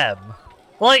kill them?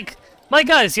 Like, my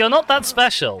guys, you're not that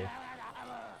special.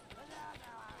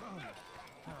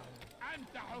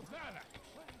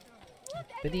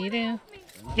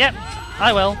 Yep,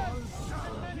 I will.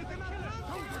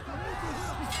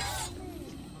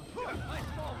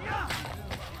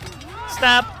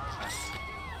 Stab.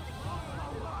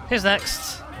 Who's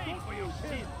next?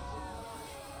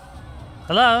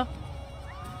 Hello?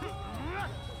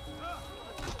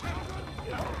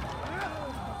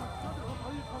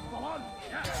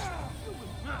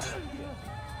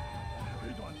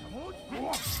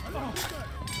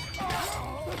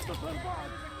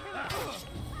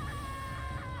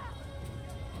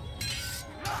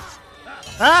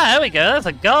 Ah, there we go. That's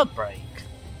a guard break.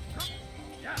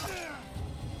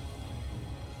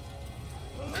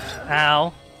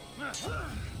 Ow.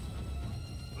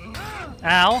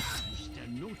 Ow.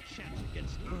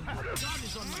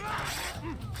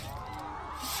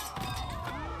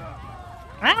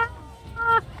 Ah!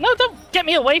 No, don't get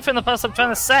me away from the person I'm trying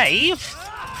to save.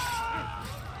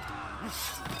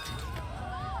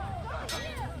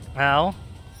 Ow.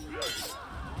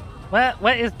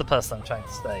 Where is the person I'm trying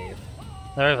to save?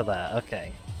 They're over there,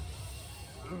 okay.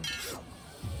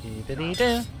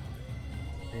 Doobity-doo.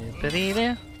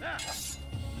 Doobity-doo.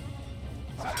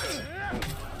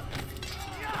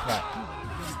 Right.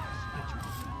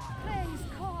 Praise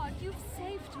God, you've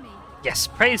saved me. Yes,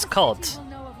 praise God.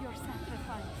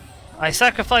 I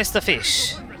sacrificed the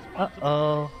fish.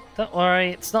 Uh-oh. Don't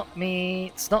worry, it's not me.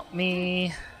 It's not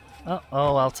me.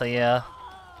 Uh-oh, I'll tell ya.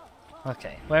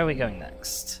 Okay, where are we going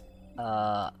next?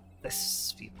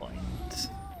 This viewpoint.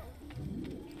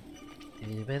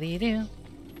 Doobity-doo.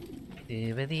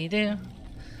 Doobity-doo.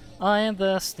 I am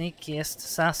the sneakiest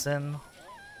assassin.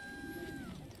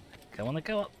 Okay, I want to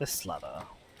go up this ladder.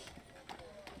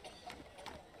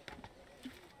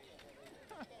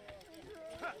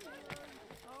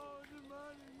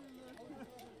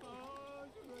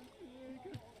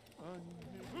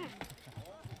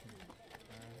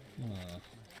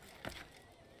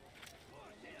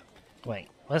 Wait,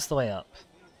 where's the way up?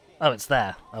 Oh, it's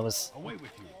there. I was... Away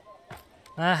with you.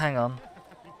 Ah, hang on.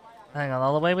 Hang on,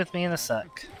 I'll away with me in a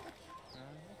sec.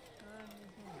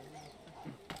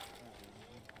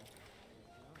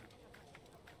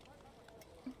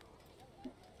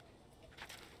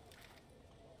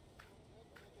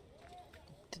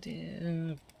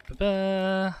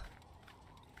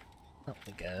 Up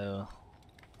we go.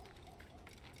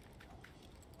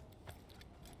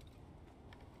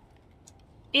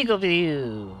 Eagle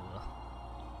view!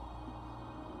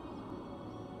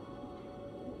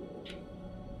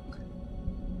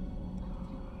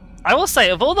 I will say,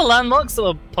 of all the landmarks that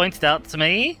were pointed out to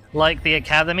me, like the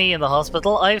academy and the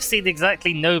hospital, I've seen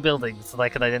exactly no buildings that I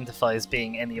could identify as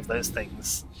being any of those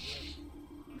things.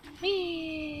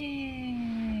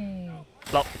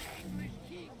 Plop.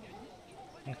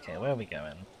 Okay, where are we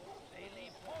going?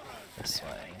 This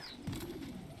way.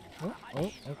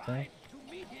 Oh, okay.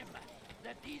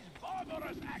 That these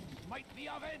barbarous acts might be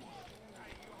avenged.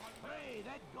 Pray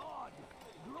that God,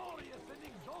 glorious and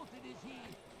exalted is He,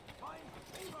 finds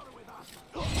favor with us.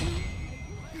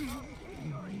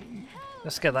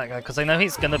 Let's get that guy, because I know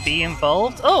he's going to be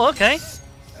involved. Oh, okay.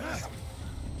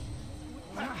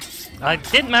 I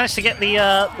did manage to get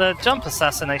the jump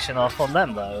assassination off on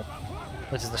them, though,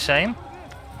 which is a shame.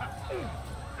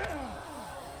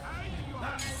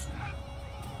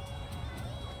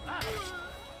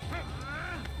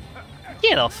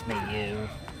 Get off me, you.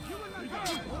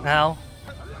 Ow.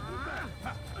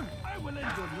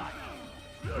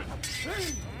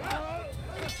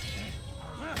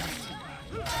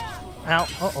 Ow,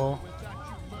 uh-oh.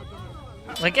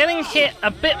 We're getting hit a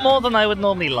bit more than I would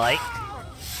normally like.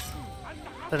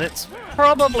 But it's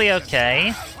probably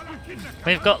okay.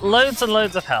 We've got loads and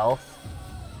loads of health.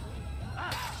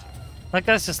 That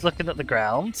guy's just looking at the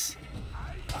ground.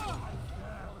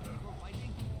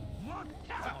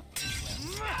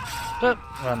 Boop,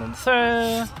 running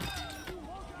through.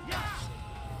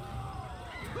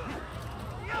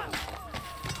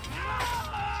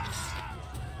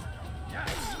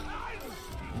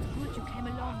 Good you came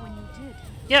along when you did.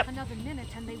 Yep. Another minute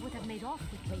and they would have made off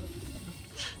with me.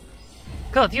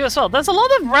 God, you as well. There's a lot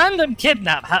of random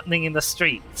kidnap happening in the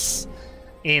streets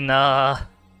in 13th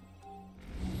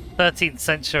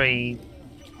century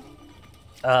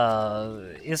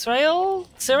Israel?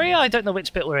 Syria? I don't know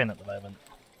which bit we're in at the moment.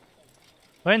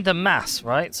 We're in Damas,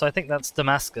 right? So I think that's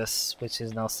Damascus, which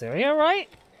is now Syria, right?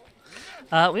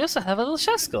 We also have a little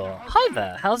chess score. Hi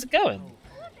there, how's it going?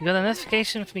 You got a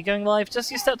notification for me going live just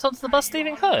as you stepped onto the bus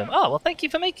leaving home. Oh, well thank you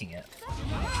for making it.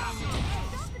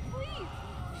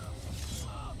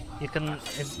 You can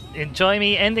enjoy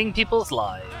me ending people's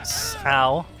lives.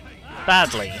 Ow.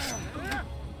 Badly.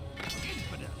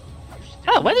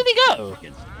 Oh, where did he go?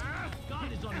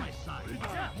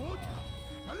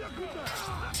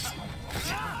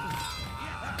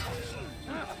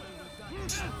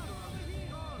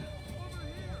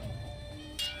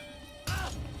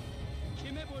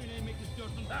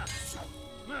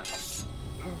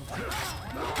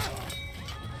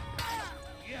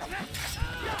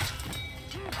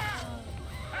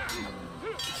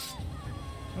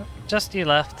 Just you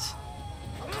left.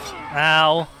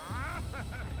 Ow.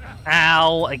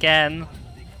 Ow, again.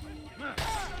 Good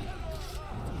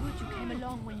you came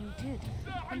along when you did.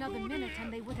 Another minute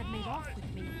and they would have made off with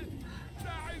me.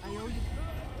 I owe you.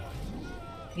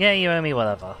 Yeah, you owe me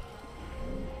whatever.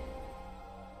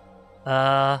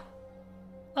 Oh,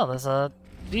 there's a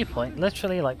viewpoint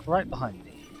literally like right behind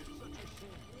me.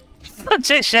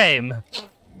 Such a shame.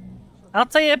 I'll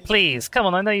tell you, please. Come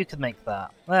on, I know you could make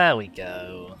that. There we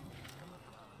go.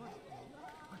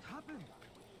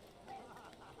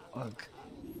 Ugh.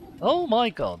 Oh my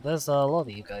god, there's a lot of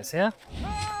you guys here.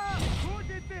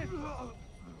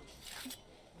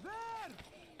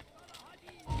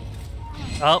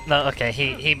 Oh, no, okay,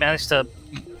 he managed to...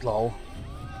 lol.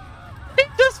 He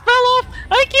just fell off!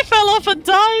 I think he fell off and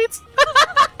died!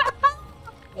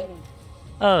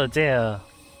 Oh dear.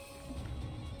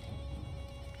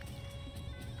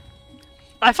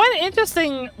 I find it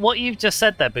interesting what you've just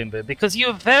said there, Boom Boom, because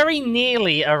you very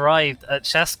nearly arrived at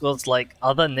Chesco's like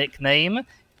other nickname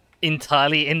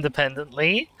entirely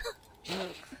independently.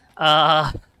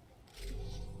 Right.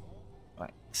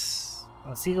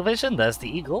 That's Eagle Vision, there's the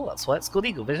eagle, that's why it's called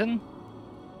Eagle Vision.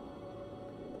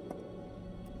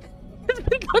 He's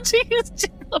been watching his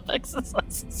chin-up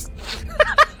exercises.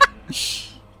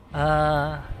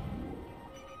 Oh,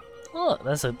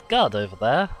 there's a guard over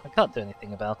there. I can't do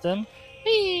anything about him.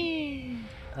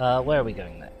 Where are we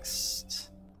going next?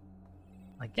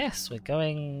 I guess we're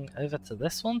going over to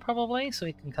this one probably, so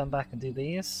we can come back and do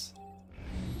these.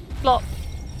 Plop!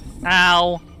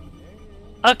 Ow!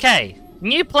 Okay,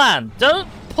 new plan. Don't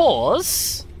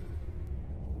pause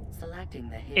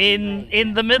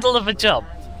in the middle of a jump,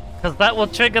 because that will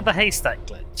trigger the haystack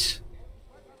glitch.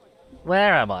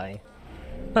 Where am I?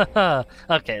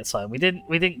 Okay, it's fine. We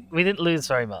didn't lose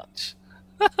very much.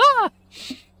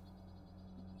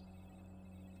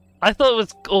 I thought it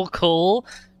was all cool,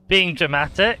 being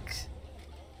dramatic.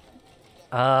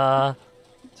 Just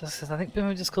because I think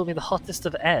Boomer just called me the hottest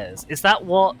of airs. Is that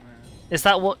what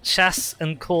Chas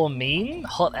and Core mean?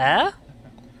 Hot air?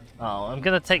 Oh, I'm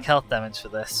gonna take health damage for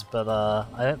this, but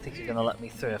I don't think you're gonna let me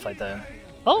through if I don't.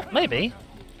 Oh, maybe.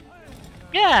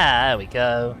 Yeah, there we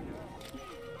go.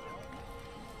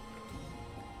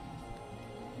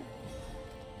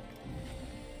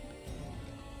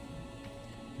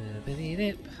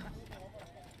 Boop-a-dee-dip.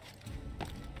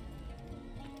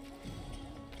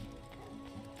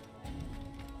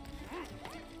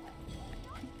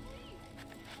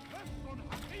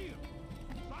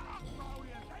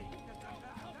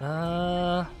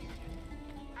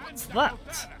 What's that?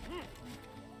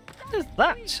 What is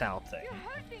that shouting?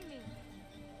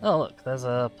 Oh look, there's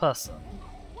a person.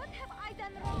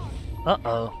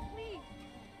 Uh-oh.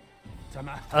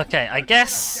 Okay, I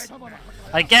guess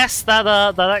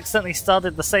that that accidentally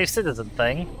started the save citizen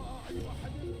thing.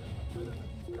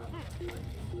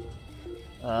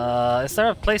 Is there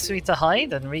a place for me to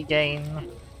hide and regain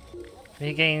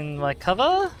my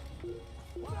cover?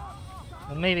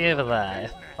 Or maybe over there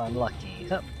if I'm lucky.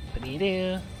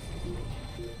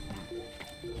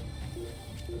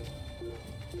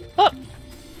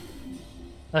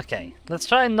 Okay, let's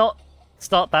try and not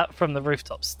start that from the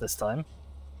rooftops this time.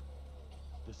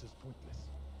 This is pointless.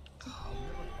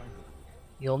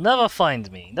 You'll never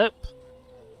find me. Nope.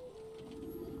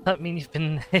 That mean you've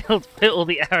been nailed by all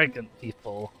the arrogant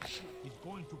people. He's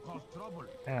going to cause trouble.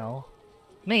 Ow.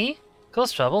 Me?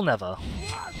 Cause trouble? Never.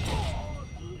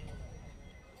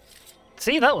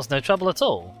 See, that was no trouble at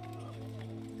all.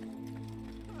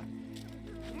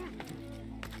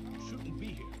 Shouldn't be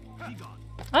here. Be gone.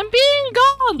 I'm being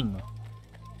gone!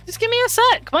 Just give me a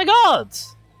sec, my god!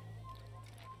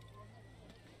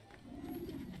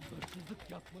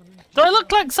 Do I look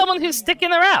like someone who's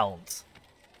sticking around?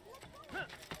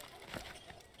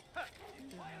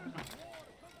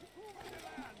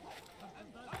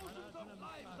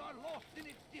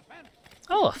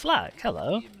 Oh, a flag.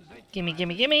 Hello. Gimme,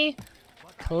 gimme, gimme.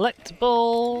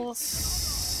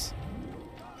 Collectibles.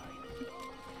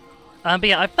 But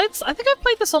yeah, I think I've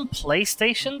played this on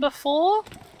PlayStation before.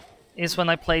 Is when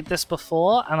I played this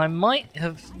before, and I might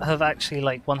have actually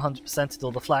like 100%ed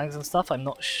all the flags and stuff. I'm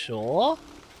not sure.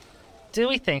 Do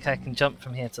we think I can jump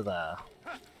from here to there?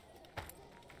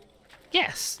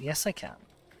 Yes, yes I can.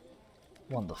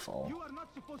 Wonderful. You are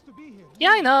not supposed to be here.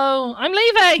 Yeah, I know. I'm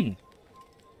leaving.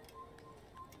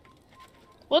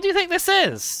 What do you think this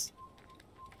is?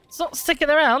 It's not sticking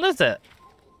around, is it?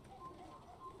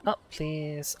 Up,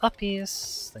 please.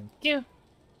 Uppies. Thank you.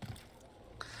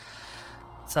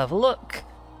 Let's have a look.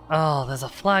 Oh, there's a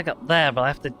flag up there, but I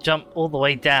have to jump all the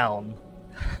way down.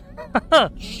 I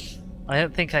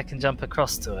don't think I can jump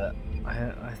across to it.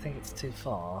 I think it's too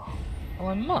far. Oh,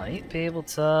 I might be able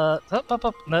to...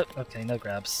 Up. Nope. Okay, no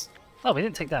grabs. Oh, we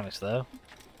didn't take damage, though.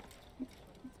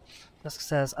 This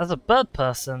says, as a bird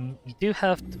person, you do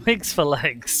have twigs for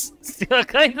legs. So you're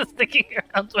kind of sticking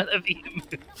around whenever you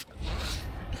move.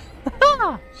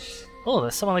 Oh,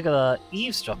 there's someone I gotta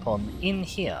eavesdrop on in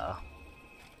here.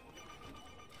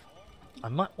 I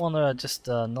might want to just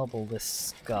nobble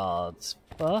this guard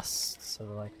first, so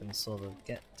that I can sort of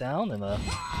get down in a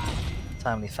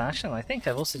timely fashion. I think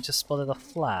I've also just spotted a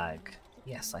flag.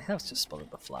 Yes, I have just spotted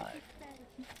the flag.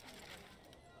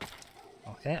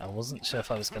 Okay, I wasn't sure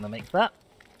if I was going to make that.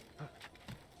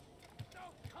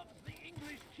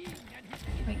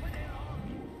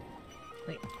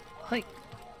 Hey.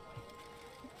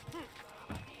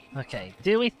 Okay,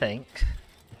 do we think...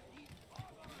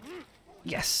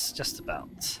 Yes, just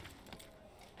about.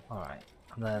 Alright,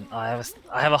 and then I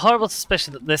have a horrible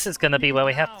suspicion that this is going to be where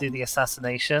we have to do the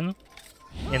assassination.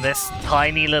 In this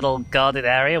tiny little guarded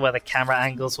area where the camera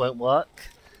angles won't work.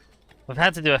 We've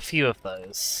had to do a few of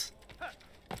those.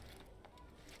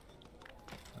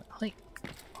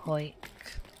 Hoik.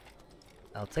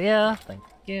 Altair, thank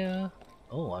you.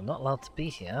 Oh, I'm not allowed to be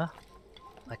here.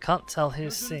 I can't tell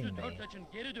who's seeing me.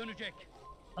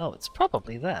 Oh, it's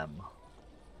probably them.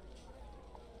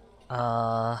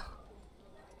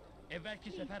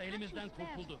 Evvelki sefer elimizden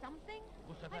kurtuldu.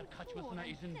 Bu sefer kaçmasına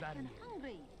izin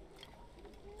vermeyin.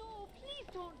 No,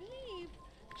 please don't leave.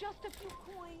 Just a few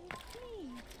coins,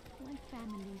 please. My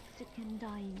family's sick and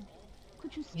dying.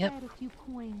 Could you spare a few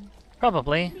coins?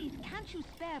 Probably. Please, can't you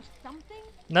spare something?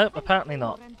 Nope, apparently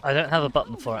not. I don't have a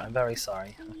button for it, I'm very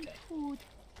sorry. Okay.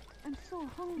 I'm so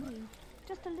hungry.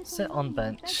 Just a little sit on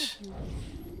bench.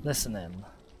 Listen in.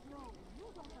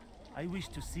 I wish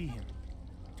to see him.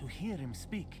 To hear him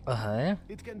speak.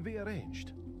 It can be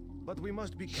arranged. But we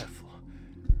must be careful.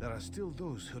 There are still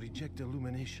those who reject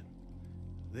illumination.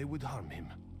 They would harm him.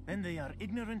 Then they are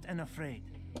ignorant and afraid.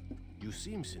 You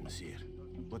seem sincere.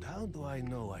 But how do I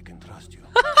know I can trust you?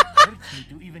 Hurts me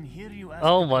to even hear you ask.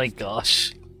 Oh my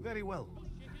gosh. Very well.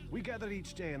 We gather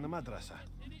each day in the madrasa.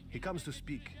 He comes to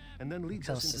speak, and then leads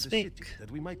us into the city that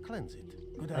we might cleanse it.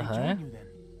 Could I join you then?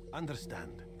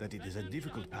 Understand that it is a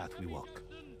difficult path we walk.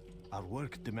 Our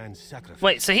work demands sacrifice.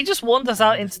 Wait, so he just wanders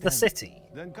out into the city?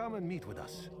 Then come and meet with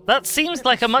us. That seems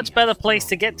like a much better place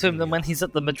to get to him than when he's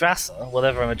at the madrasa,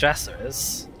 whatever a madrasa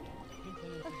is.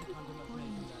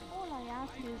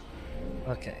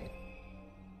 Okay.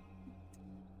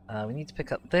 We need to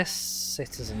pick up this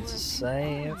citizen to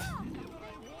save.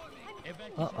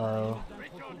 Uh-oh.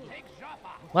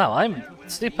 Wow, I'm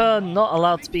super not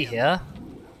allowed to be here.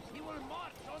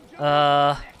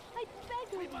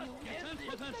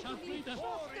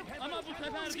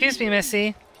 Excuse me,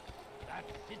 Missy.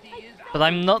 But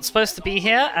I'm not supposed to be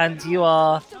here, and you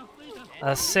are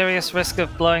a serious risk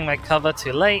of blowing my cover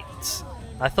too late.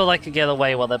 I thought I could get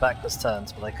away while their back was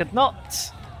turned, but I could not.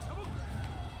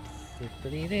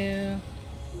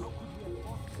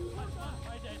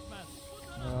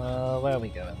 Where are we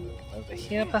going? Over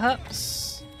here,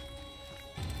 perhaps?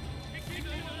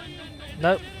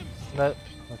 Nope. Nope.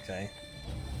 Okay.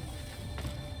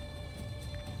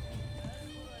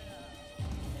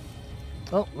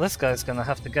 Oh, this guy's gonna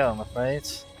have to go, I'm afraid.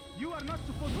 You are not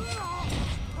supposed to...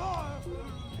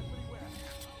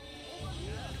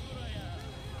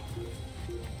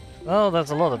 Oh, there's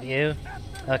a lot of you.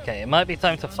 Okay, it might be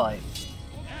time to fight.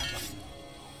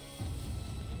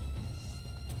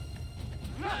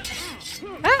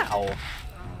 Ow!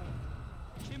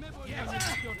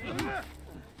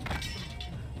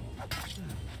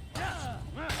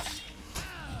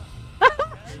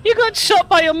 You got shot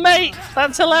by your mate!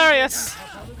 That's hilarious!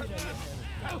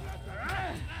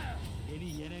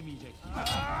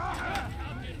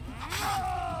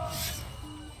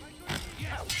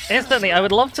 Instantly, I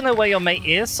would love to know where your mate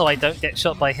is so I don't get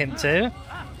shot by him too.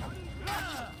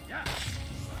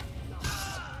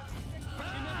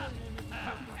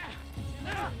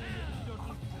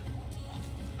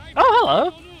 Oh,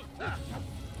 hello!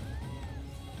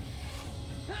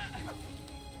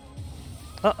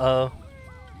 Uh-oh.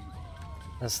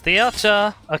 There's the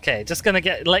archer! Okay, just gonna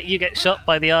let you get shot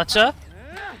by the archer.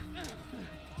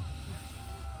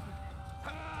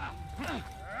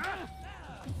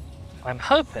 I'm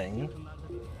hoping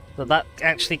that that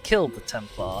actually killed the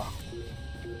Templar.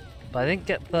 But I didn't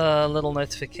get the little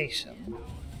notification.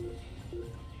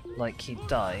 Like he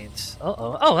died.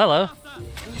 Uh-oh. Oh, hello!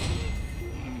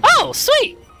 Oh,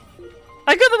 sweet!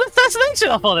 I got an assassination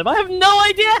off on him! I have no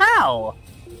idea how!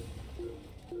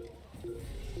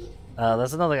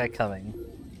 There's another guy coming.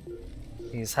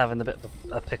 He's having a bit of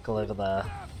a pickle over there.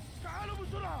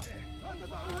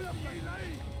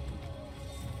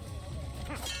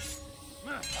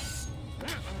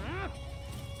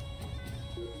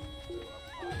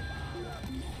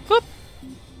 Whoop.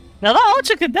 Now that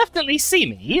archer can definitely see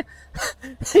me.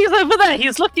 He's over there,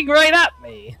 he's looking right at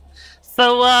me.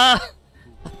 So, I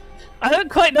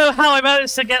don't quite know how I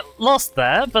managed to get lost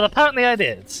there, but apparently I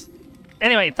did.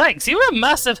 Anyway, thanks, you were a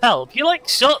massive help. You, like,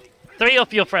 shot 3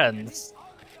 of your friends.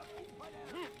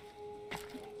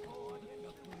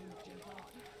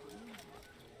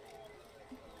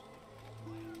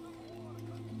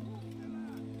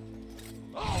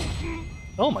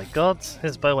 Oh my god,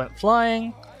 his bow went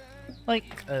flying.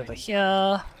 Like, over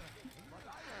here.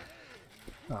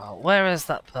 Oh, where is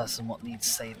that person what needs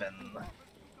saving?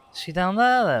 Is she down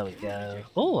there? There we go.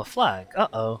 Oh, a flag.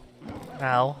 Uh-oh.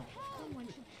 Ow.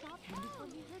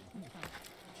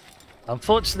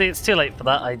 Unfortunately, it's too late for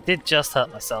that. I did just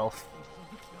hurt myself.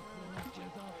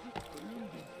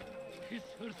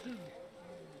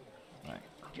 Right.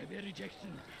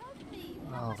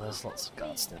 Oh, there's lots of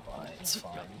guards nearby. It's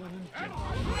fine.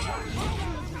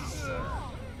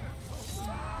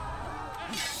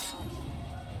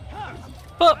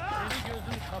 But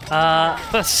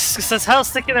says how's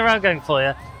sticking around going for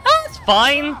you? Oh, it's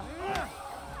fine.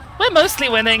 We're mostly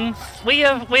winning. We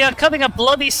are cutting a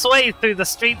bloody swathe through the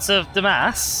streets of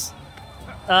Damas.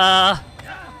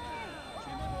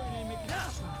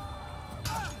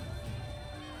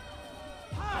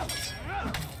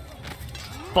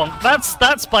 Bonk.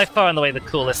 That's by far and away the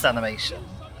coolest animation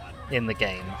in the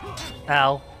game.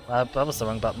 Ow. That was the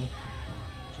wrong button.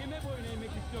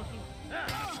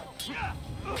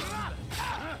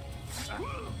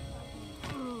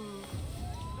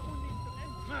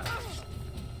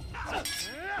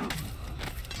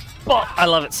 But I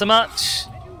love it so much.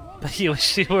 But you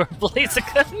wish you were a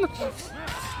Blaziken.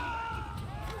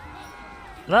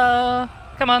 Hello?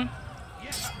 Come on.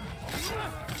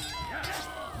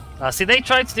 See, they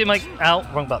tried to do my... Ow,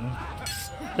 wrong button.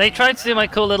 They tried to do my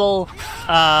cool little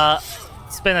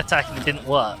spin attack and it didn't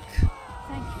work.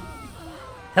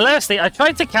 Hilariously, I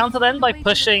tried to counter then by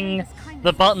pushing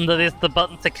the button that is the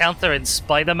button to counter in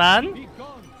Spider-Man.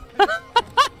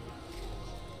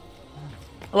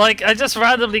 Like, I just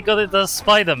randomly got into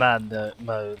Spider-Man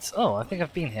mode. Oh, I think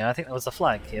I've been here. I think there was a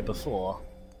flag here before.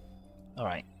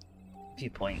 Alright.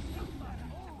 Viewpoint.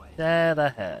 Dead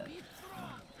ahead.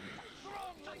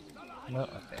 No,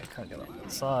 okay, I can't get on the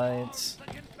sides.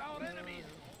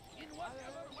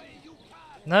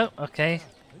 No, okay.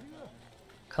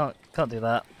 Can't do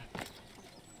that.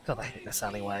 God, I hate this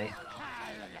alleyway.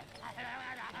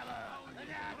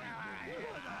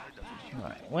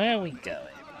 Alright, where are we going?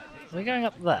 We're going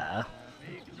up there.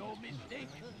 Make no mistake,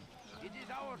 it is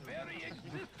our very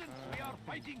existence we are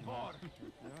fighting for.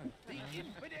 The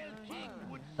infidel king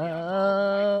would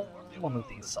one of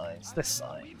these sides. This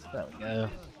side. There we go.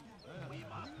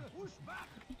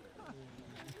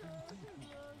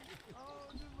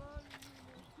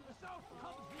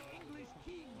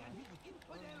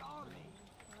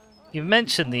 You've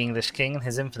mentioned the English king and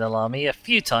his infidel army a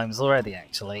few times already,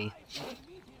 actually.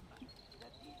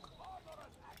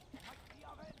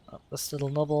 Up this little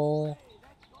knob,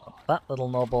 up that little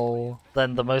knob,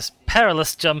 then the most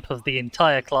perilous jump of the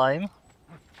entire climb.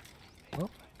 Oh,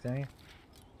 okay.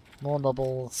 More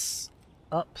knobbles.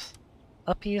 Up.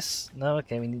 Uppies? No,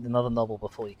 okay, we need another knobble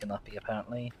before you can uppie,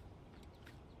 apparently.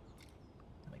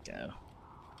 There we go.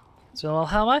 So, well,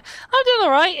 how am I? I'm doing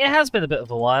alright. It has been a bit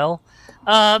of a while.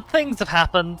 Things have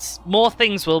happened. More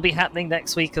things will be happening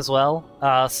next week as well.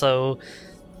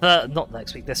 Not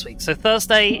next week, this week. So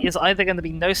Thursday is either going to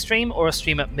be no stream or a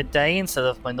stream at midday instead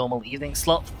of my normal evening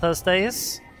slot for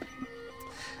Thursdays.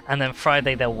 And then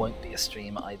Friday there won't be a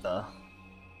stream either.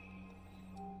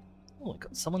 Oh, I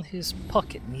got someone whose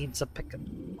pocket needs a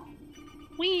pickin'.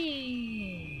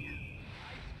 Whee!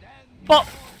 Pop!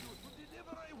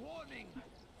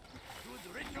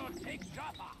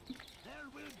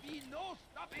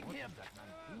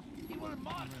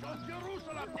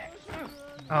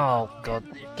 Oh god,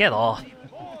 get off.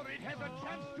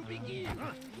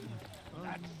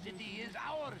 That city is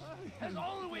ours, has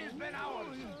always been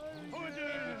ours.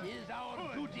 It is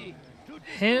our duty to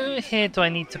Who here do I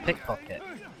need to pickpocket?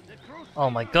 Oh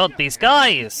my god, these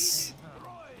guys!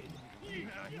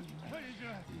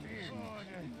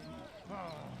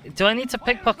 Do I need to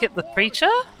pickpocket the preacher?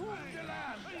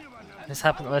 This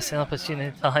happened at most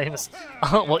inopportune times.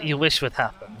 Aren't what you wish would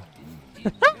happen.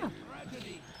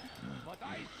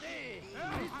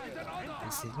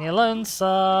 Please leave me alone,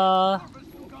 sir.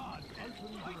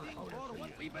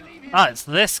 Ah, it's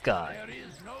this guy.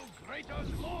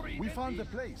 We found the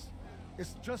place.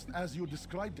 It's just as you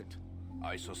described it.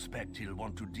 I suspect he'll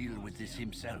want to deal with this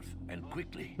himself, and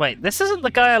quickly. Wait, this isn't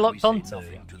the guy I locked onto.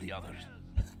 To the others.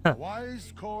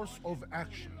 Wise course of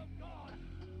action.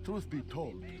 Truth be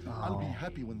told, I'll be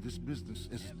happy when this business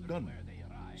is done.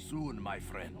 Soon, my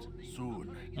friend,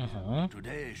 soon.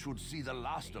 Today should see the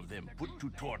last of them put to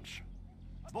torch.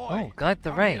 Oh, guide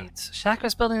the raid.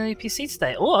 Shaka's building a new PC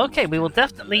today. Oh, okay, we will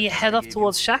definitely head off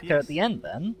towards Shaka at the end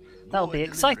then. That will be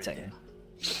exciting.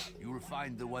 You'll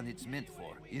find the one it's meant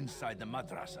for inside the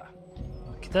madrasa.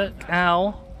 Okey-doke.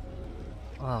 Ow.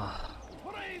 Oh.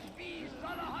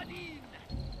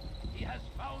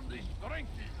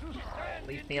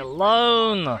 Leave me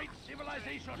alone!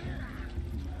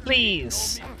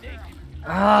 Please!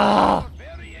 Ah!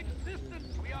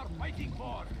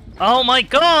 Oh my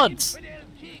god!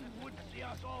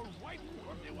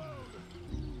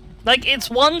 Like, it's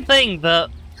one thing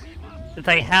that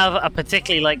they have a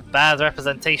particularly, like, bad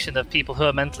representation of people who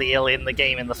are mentally ill in the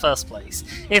game in the first place.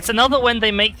 It's another when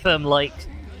they make them, like,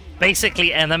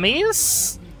 basically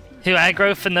enemies who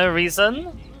aggro for no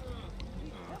reason.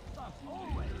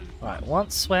 Right,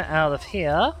 once we're out of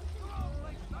here,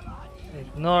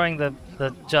 ignoring the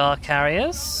jar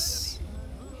carriers.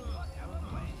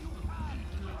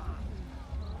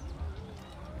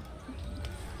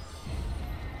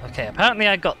 Okay, apparently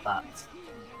I got that.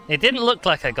 It didn't look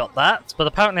like I got that, but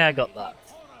apparently I got that.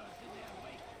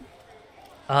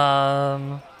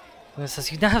 It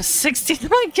says you now have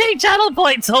 69k channel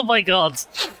points! Oh my god!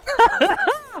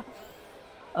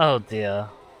 Oh dear.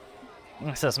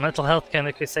 It says mental health kind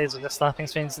of crusades with just slapping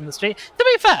strangers in the street. To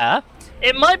be fair,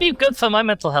 it might be good for my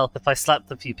mental health if I slapped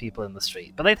a few people in the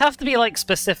street, but they'd have to be like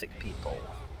specific people.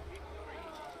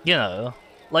 You know,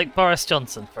 like Boris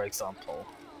Johnson, for example.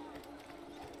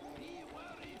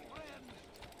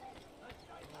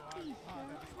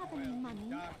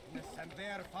 Darkness and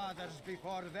their fathers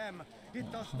before them.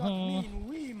 It does not mean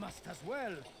we must as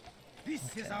well.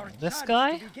 This is our chance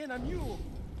to begin anew.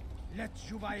 Let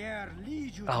Jubayer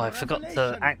lead you to I forgot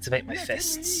to activate my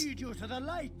fists. Lead you to the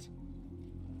light.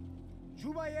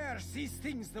 Jubayer sees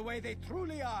things the way they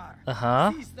truly are.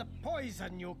 Sees the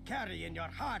poison you carry in your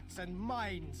hearts and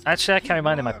minds. Actually, I carry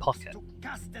mine in my pocket. To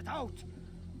cast it out.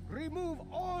 Remove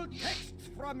all texts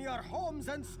from your homes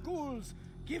and schools.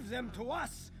 Give them to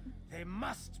us. They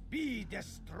must be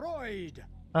destroyed.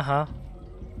 Oh,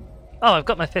 I've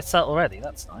got my fists out already.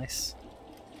 That's nice.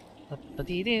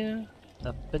 Up-a-dee-doo.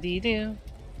 Up-a-dee-doo.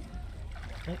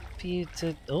 Wait for you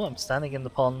to... Oh, I'm standing in the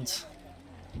pond.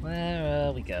 Where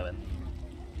are we going?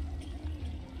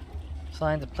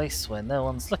 Find a place where no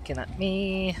one's looking at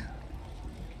me.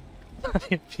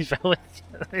 Wait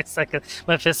a second.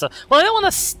 My fists are... Well, I don't want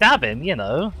to stab him, you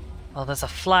know. Oh, there's a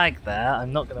flag there.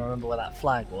 I'm not going to remember where that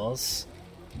flag was.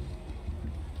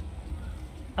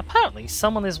 Apparently,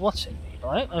 someone is watching me, but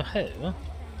I don't know who.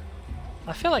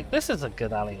 I feel like this is a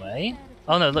good alleyway.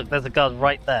 Oh no, look, there's a guard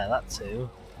right there. That's who.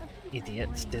 Idiot,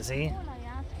 Dizzy.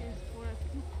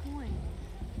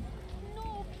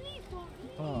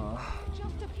 Oh.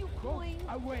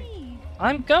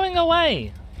 I'm going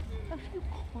away!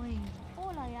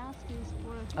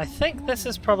 I think this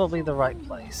is probably the right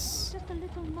place.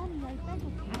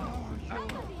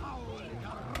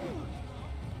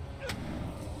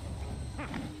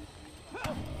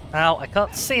 Ow, I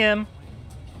can't see him.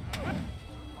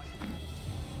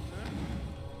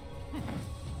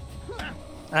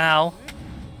 Ow.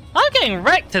 I'm getting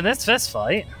wrecked in this fist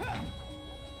fight.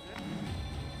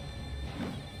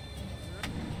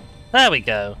 There we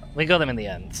go. We got him in the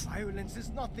end. Violence is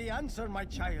not the answer, my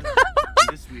child.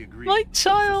 This we agree. My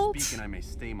child. So speak and I may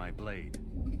stay my blade.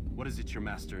 What is it your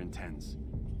master intends?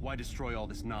 Why destroy all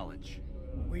this knowledge?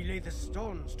 We lay the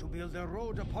stones to build a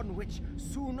road upon which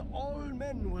soon all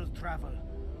men will travel.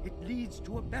 It leads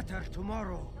to a better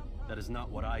tomorrow. That is not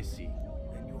what I see.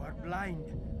 Then you are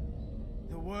blind.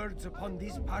 The words upon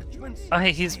these parchments. Oh,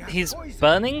 hey, he's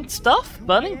burning stuff?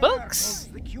 Burning books?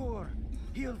 The cure.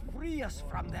 He'll free us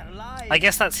from their lives. I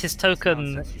guess that's his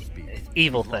token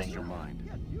evil thing.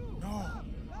 No,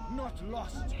 not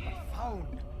lost, but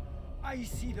found. I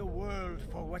see the world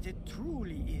for what it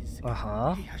truly is.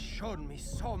 He has shown me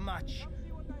so much.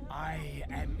 I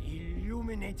am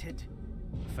illuminated.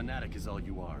 A fanatic is all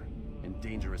you are, and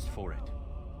dangerous for it.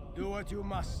 Do what you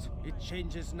must. It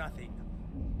changes nothing.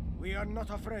 We are not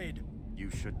afraid. You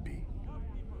should be.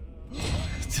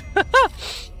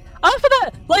 After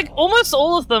that, like, almost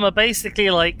all of them are basically,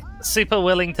 like, super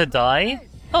willing to die.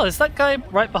 Oh, is that guy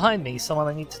right behind me someone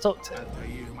I need to talk to?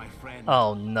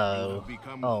 Oh no.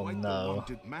 Oh no.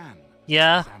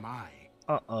 Yeah?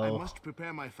 Uh-oh. I must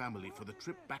prepare my family for the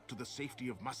trip back to the safety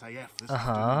of Masayef this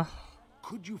afternoon.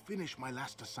 Could you finish my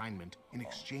last assignment in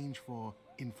exchange for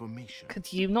information?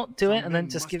 Could you not do it and then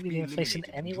just give me the information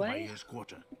anyway?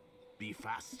 Be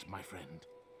fast, my friend.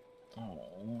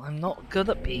 Oh, I'm not good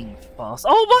at being fast.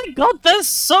 Oh my god, there's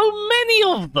so many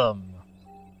of them!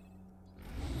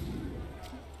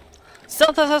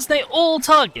 Stealth assassinate all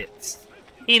targets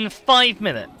in 5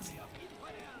 minutes.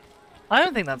 I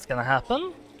don't think that's gonna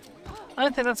happen. I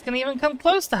don't think that's gonna even come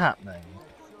close to happening.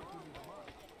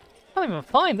 I can't even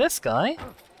find this guy.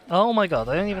 Oh my god,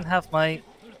 I don't even have my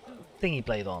thingy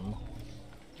blade on.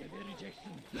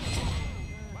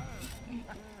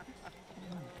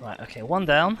 Right, okay, one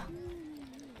down.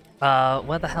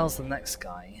 Where the hell's the next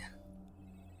guy?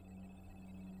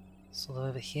 Sort of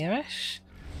over here-ish?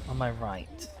 On my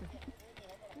right.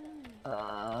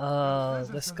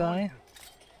 This guy?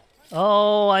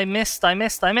 Oh, I missed!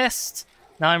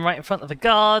 Now I'm right in front of the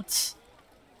guards.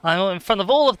 I'm in front of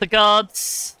all of the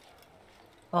guards.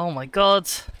 Oh my god.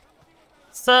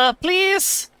 Sir,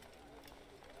 please!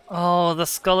 Oh, the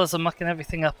scholars are mucking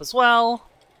everything up as well.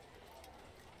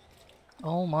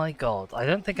 Oh my god, I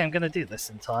don't think I'm gonna do this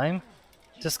in time.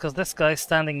 Just because this guy's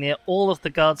standing near all of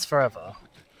the guards forever.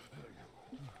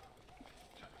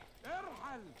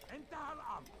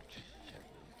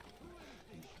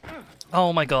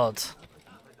 Oh my god.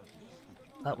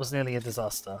 That was nearly a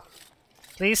disaster.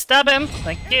 Please stab him!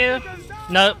 Thank you!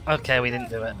 No, okay, we didn't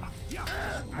do it.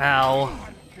 Ow.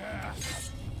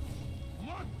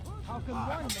 How can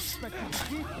one expect to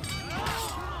keep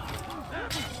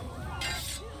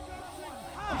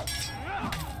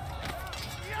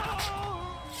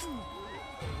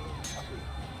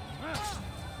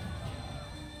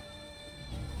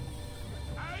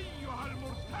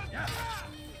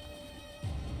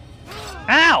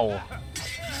Ow!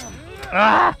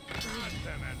 Ah!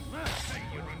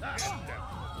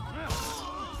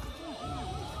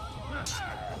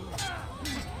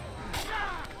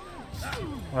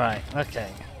 Right,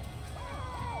 okay.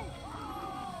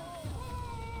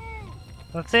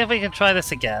 Let's see if we can try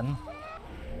this again.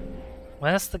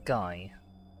 Where's the guy?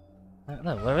 I don't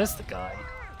know, where is the guy?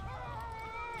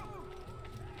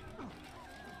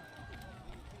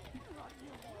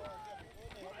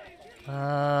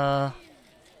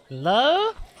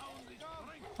 Hello?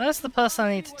 Where's the person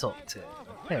I need to talk to?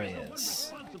 Here he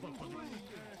is.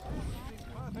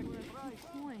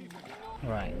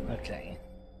 Right, okay.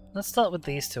 Let's start with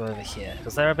these two over here,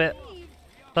 because they're a bit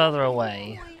further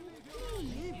away.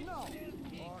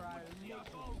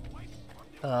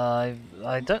 I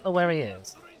don't know where he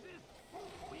is.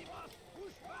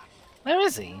 Where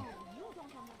is he?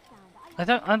 I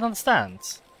don't understand.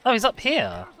 Oh, he's up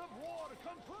here.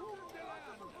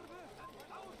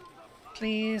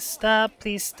 Please stab,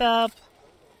 please stab.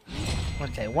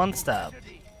 Okay, one stab.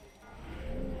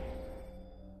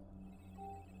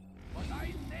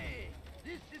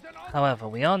 However,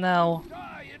 we are now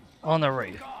on a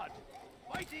roof.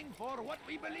 Fighting for what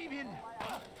we believe in.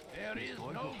 There is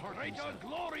no greater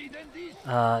glory than this.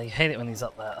 You hate it when he's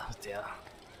up there. Oh dear.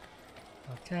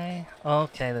 Okay,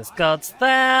 okay, there's guards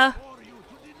there.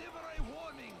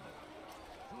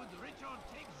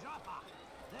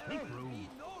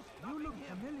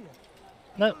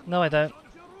 No, no I don't.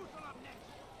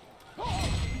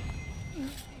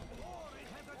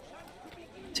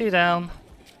 Two down.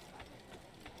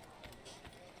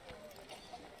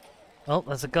 Oh,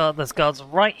 there's a guard. There's guards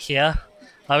right here.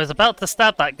 I was about to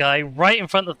stab that guy right in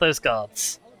front of those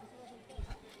guards.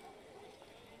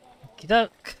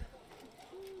 Okey-doke.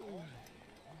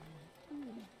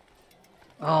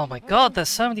 Oh my god, there's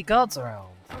so many guards around.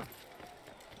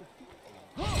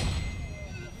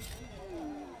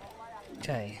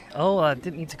 Okay. Oh, I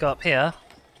didn't need to go up here.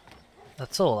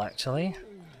 That's all, actually.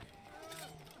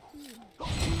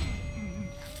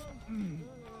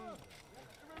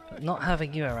 But not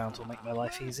having you around will make my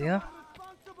life easier.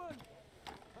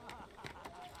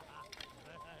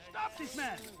 Stop this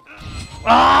man!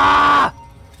 Ah!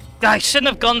 I shouldn't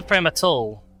have gone for him at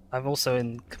all. I'm also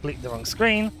in completely the wrong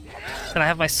screen. Can I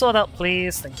have my sword out,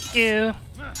 please? Thank you.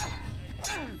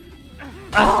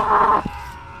 Ah!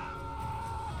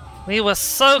 We were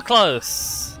so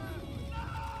close.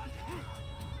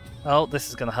 Oh, this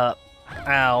is gonna hurt.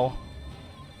 Ow.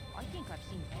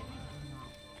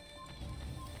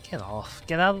 Get off.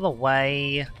 Get out of the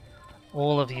way.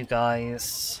 All of you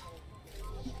guys.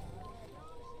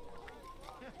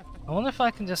 I wonder if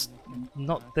I can just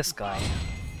knock this guy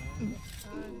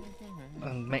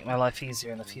and make my life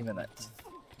easier in a few minutes.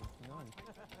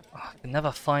 Oh, I can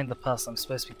never find the person I'm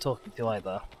supposed to be talking to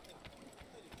either.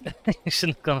 You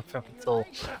shouldn't have gone for him at all.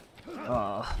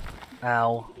 Oh.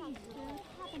 Ow.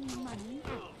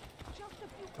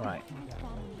 Right.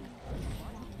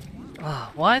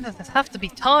 Oh, why does it have to be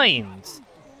timed?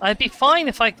 I'd be fine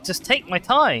if I could just take my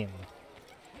time.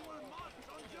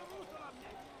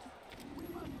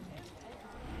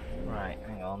 Right,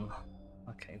 hang on.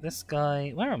 Okay, this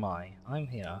guy... Where am I? I'm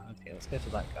here. Okay, let's go for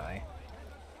that guy.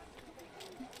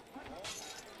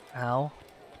 Ow.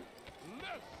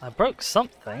 I broke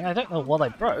something. I don't know what I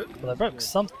broke, but I broke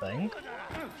something.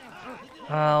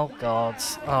 Oh god.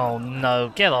 Oh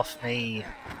no, get off me.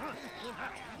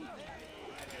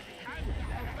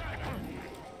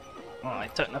 Oh, I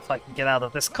don't know if I can get out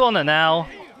of this corner now.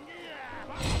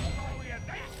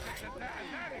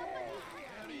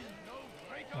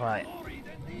 Right.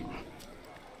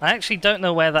 I actually don't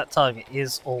know where that target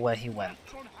is or where he went.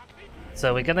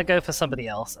 So we're gonna go for somebody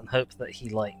else and hope that he,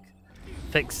 like,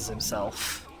 fixes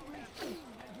himself.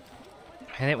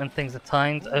 Hate it when things are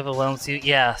timed, overwhelms you.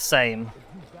 Yeah, same.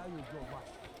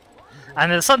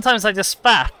 And then sometimes I just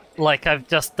spat, like I've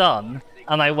just done,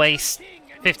 and I waste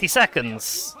 50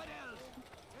 seconds.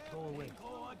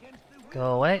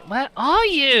 Go away. Where are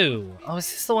you? Oh, is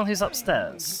this the one who's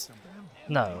upstairs?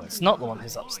 No, it's not the one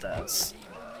who's upstairs.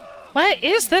 Where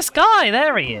is this guy?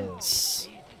 There he is.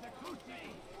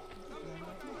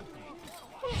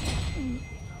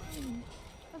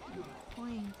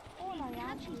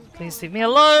 Please leave me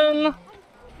alone!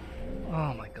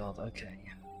 Oh my god, okay.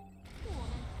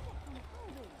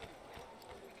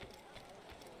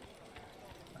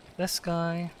 This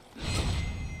guy.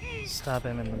 Stab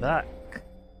him in the back.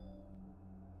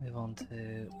 Move on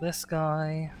to this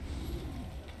guy.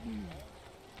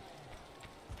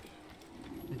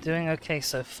 We're doing okay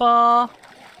so far.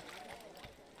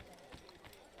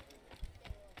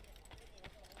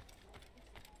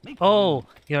 Oh,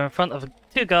 you're in front of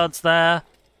two guards there.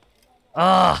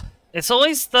 Ah, it's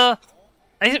always the...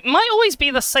 It might always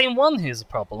be the same one who's the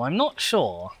problem, I'm not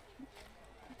sure.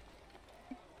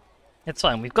 It's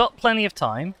fine, we've got plenty of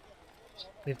time.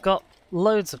 We've got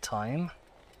loads of time.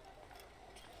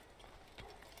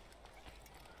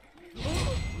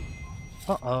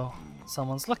 Uh-oh,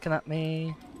 someone's looking at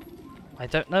me. I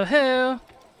don't know who.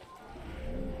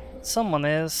 Someone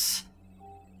is.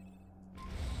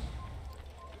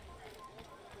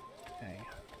 Okay.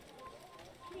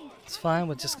 It's fine,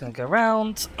 we're just gonna go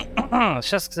round.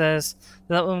 Shesk says, did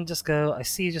that woman just go, I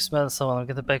see you just murdered someone, I'm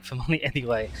gonna beg for money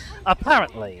anyway.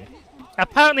 Apparently.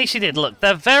 Apparently she did. Look,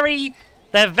 they're very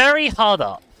hard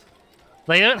up.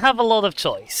 They don't have a lot of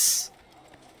choice.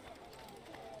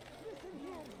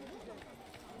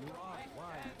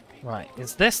 Right,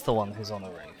 is this the one who's on the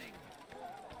roof?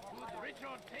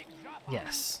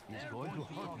 Yes.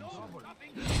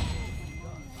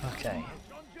 Okay.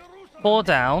 4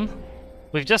 down.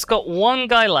 We've just got one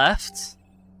guy left.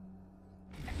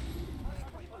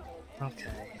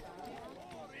 Okay.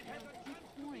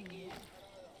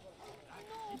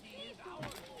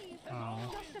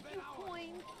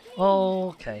 Oh.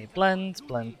 Okay, blend,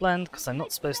 blend, blend, because I'm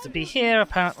not supposed to be here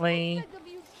apparently.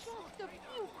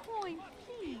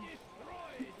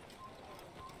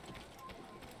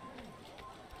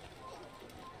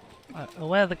 Don't know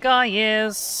where the guy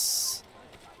is.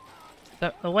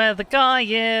 Don't know where the guy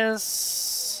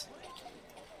is.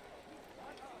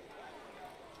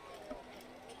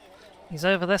 He's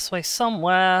over this way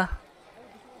somewhere.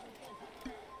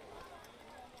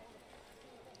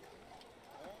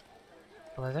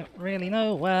 But I don't really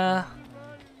know where...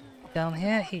 Down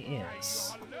here he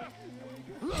is.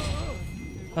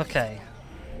 Okay.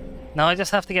 Now I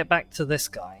just have to get back to this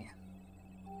guy.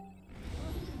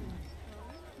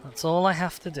 That's all I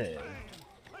have to do.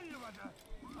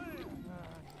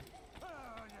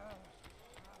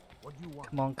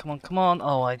 Come on, come on, come on.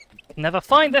 Oh, I never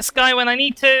find this guy when I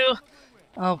need to.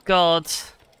 Oh, God.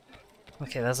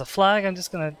 Okay, there's a flag. I'm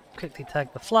just going to quickly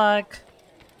tag the flag.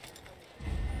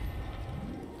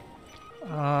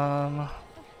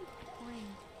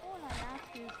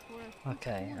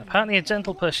 Okay, apparently a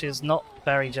gentle push is not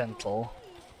very gentle.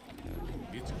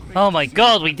 Oh my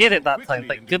God, we did it that time.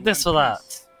 Thank goodness for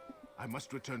that.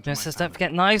 Just says don't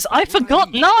forget knives. I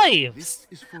forgot knives!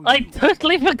 I'd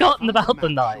totally forgotten about the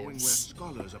knives.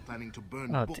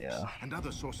 Oh dear.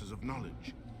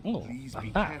 Oh, I'm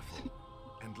back.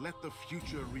 And let the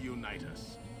future reunite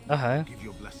us. Give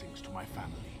your blessings to my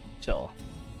family. Sure.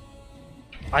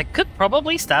 I could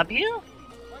probably stab you?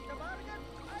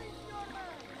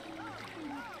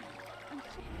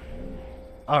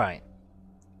 Alright.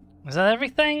 Is that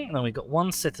everything? No, we've got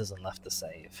one citizen left to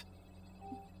save.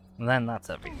 And then that's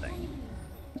everything.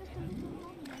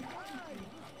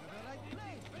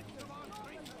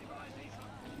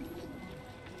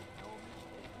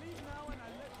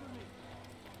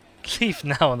 Leave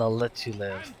now and I'll let you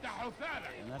live.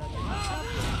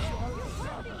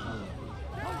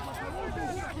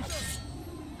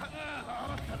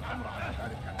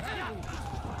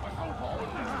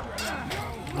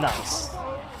 Nice.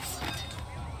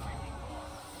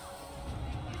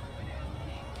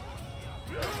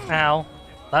 Ow.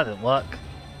 That didn't work.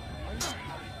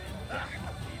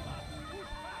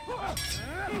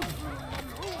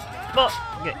 But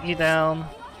get you down.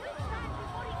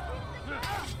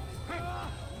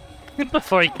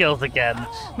 Before he kills again.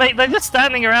 Mate, they're just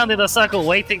standing around in a circle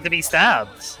waiting to be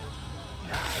stabbed.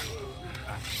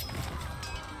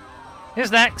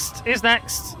 Who's next? Who's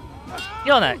next?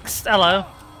 You're next. Hello.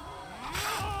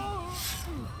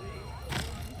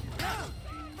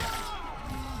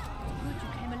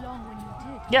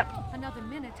 Yep. Another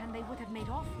minute and they would have made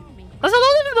off with me. There's a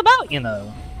lot of it about, you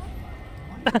know.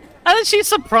 And then she's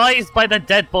surprised by the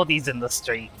dead bodies in the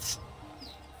streets.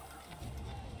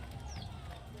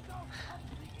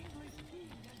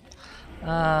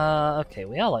 Okay,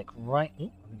 we are like right... Ooh,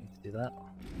 I need to do that.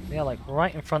 We are like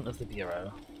right in front of the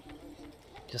bureau.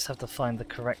 Just have to find the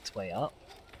correct way up.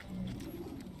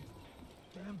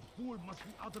 Damn fool must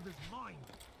be out of his mind.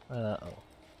 Oh.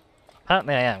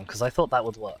 Apparently I am, because I thought that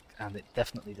would work, and it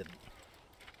definitely didn't.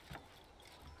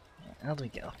 How do we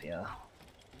get up here?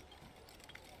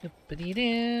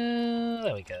 Doop-a-dee-doo.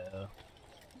 There we go.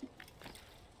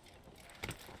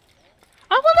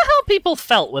 I wonder how people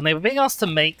felt when they were being asked to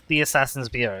make the Assassin's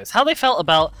Bureaus. How they felt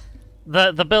about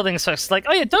the building structures. Like,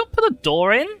 oh yeah, don't put a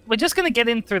door in. We're just going to get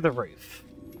in through the roof.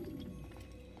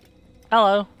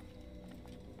 Hello.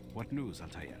 What news,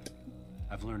 Altair?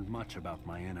 I've learned much about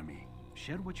my enemy.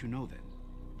 Share what you know then.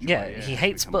 Yeah, he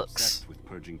hates books. Obsessed with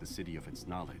purging the city of its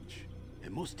knowledge. A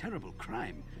most terrible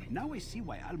crime. Now I see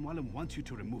why Al-Mualim wants you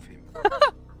to remove him.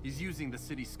 He's using the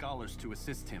city scholars to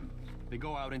assist him. They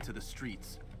go out into the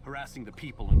streets, harassing the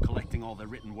people and collecting all their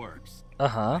written works.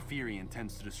 I fear he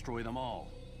intends to destroy them all.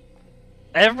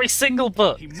 Every single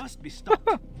book. He must be stopped.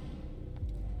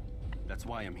 That's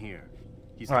why I'm here.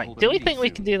 Alright, do we think we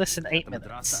can do this in 8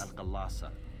 minutes?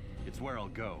 It's where I'll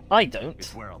go. I don't.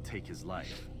 It's where I'll take his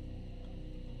life.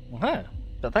 Oh,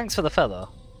 but thanks for the feather.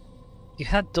 You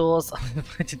had doors, I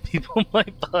invited people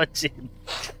might barge in.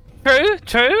 True,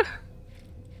 true.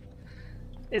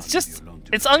 It's just,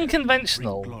 it's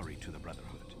unconventional.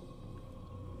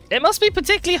 It must be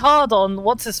particularly hard on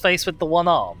what's-his-face with the one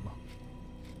arm.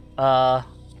 I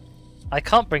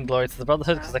can't bring glory to the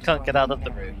Brotherhood because I can't get out of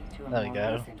the room. There we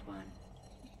go.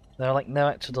 There are like no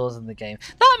actual doors in the game.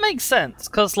 That makes sense,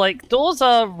 because like doors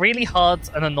are really hard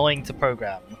and annoying to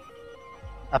program.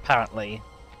 Apparently.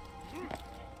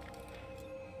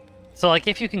 So like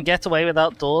if you can get away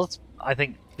without doors, I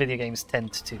think video games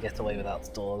tend to get away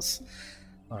without doors.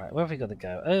 Alright, where have we got to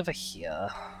go? Over here.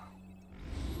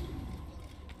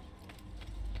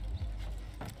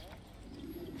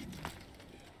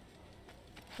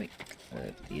 Wait,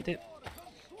 you do?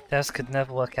 Devs could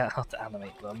never work out how to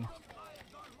animate them.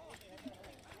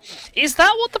 Is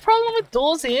that what the problem with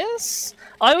doors is?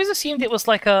 I always assumed it was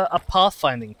like a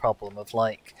pathfinding problem of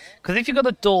like... Because if you've got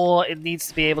a door, it needs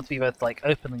to be able to be both like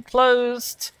open and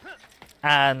closed.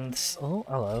 And... Oh,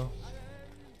 hello.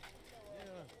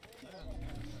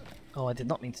 Oh, I did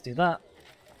not mean to do that.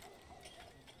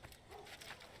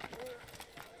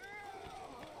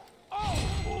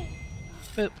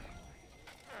 Boop.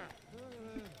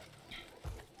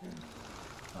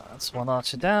 That's one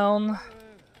archer down.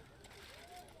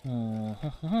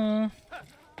 Okay,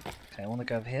 I want to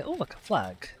go over here. Oh, look, a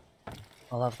flag.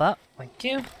 I'll have that. Thank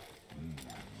you.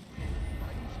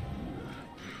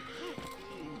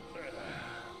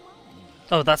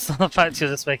 Oh, that's not the fact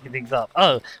you're just making things up.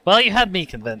 Oh, well, you had me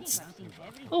convinced.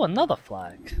 Oh, another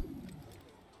flag.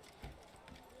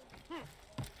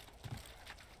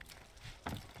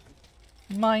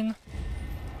 Mine.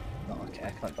 Oh, okay,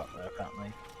 I can't go up there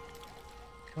apparently.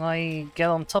 Can I get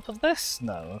on top of this?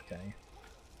 No, okay.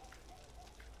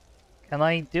 Can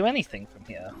I do anything from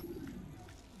here?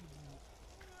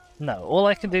 No, all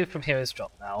I can do from here is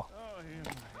drop now.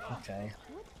 Okay.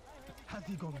 Has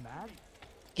he gone mad?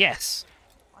 Yes.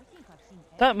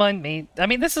 Don't mind me. I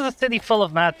mean, this is a city full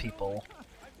of mad people.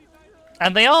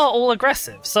 And they are all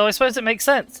aggressive, so I suppose it makes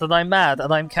sense that I'm mad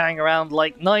and I'm carrying around,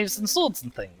 like, knives and swords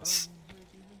and things.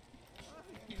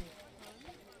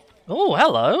 Oh,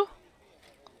 hello.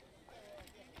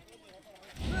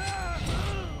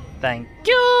 Thank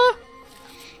you!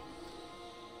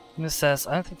 This says,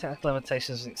 I don't think technical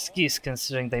limitations is an excuse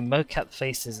considering they mocap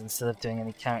faces instead of doing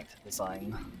any character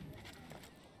design.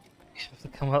 You have to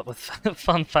come up with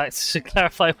fun facts to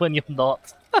clarify when you're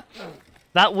not.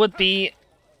 That would be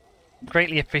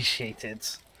greatly appreciated.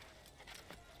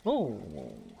 Oh,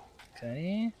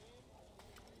 okay.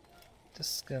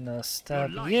 Just gonna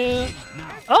stab you.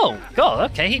 Oh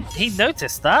god, okay, he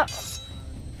noticed that.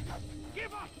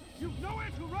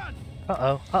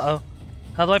 Uh-oh, uh-oh.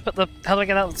 How do I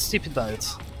get out of the stupid mode?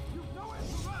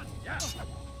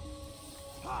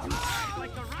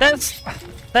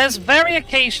 There's very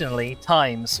occasionally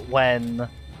times when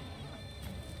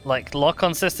like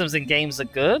lock-on systems in games are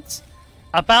good.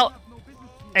 About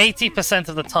 80%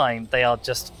 of the time they are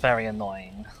just very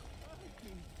annoying.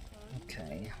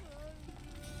 Okay.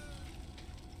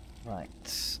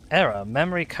 Right. Error.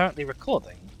 Memory currently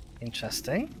recording.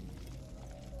 Interesting.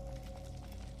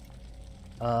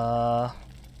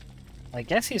 I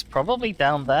guess he's probably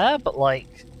down there, but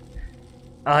like,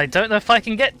 I don't know if I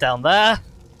can get down there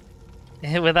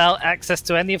without access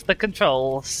to any of the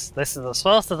controls. This is as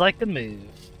fast as I can move.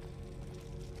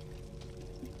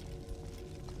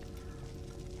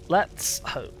 Let's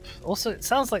hope. Also, it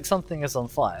sounds like something is on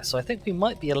fire, so I think we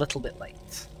might be a little bit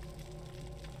late.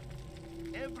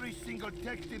 Every single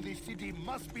text in this city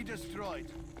must be destroyed.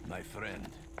 My friend,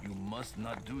 you must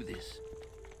not do this.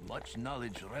 Much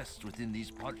knowledge rests within these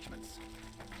parchments,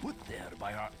 put there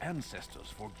by our ancestors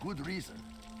for good reason.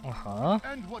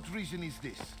 And what reason is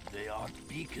this? They are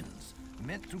beacons,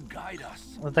 meant to guide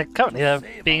us. Well, they're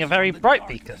currently being a very bright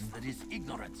beacon. That is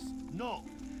ignorance. No,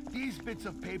 these bits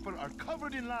of paper are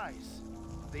covered in lies.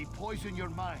 They poison your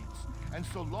minds, and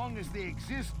so long as they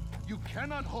exist, you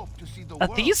cannot hope to see the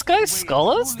world. Are these guys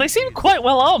scholars? They seem quite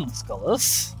well armed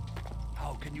scholars.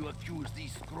 How can you accuse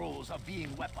these scrolls of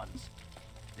being weapons?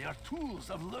 They are tools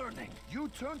of learning. You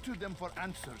turn to them for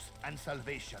answers and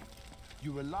salvation.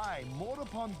 You rely more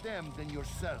upon them than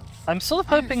yourselves. I'm sort of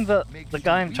hoping that the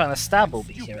guy I'm trying to stab will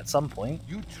be here at some point.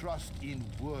 You trust in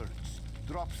words,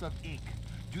 drops of ink.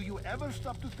 Do you ever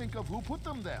stop to think of who put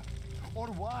them there? Or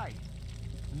why?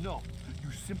 No,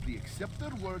 you simply accept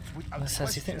their words without It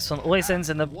says you think this one always ends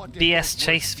in a BS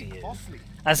chase for you.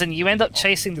 As in, you end up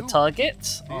chasing the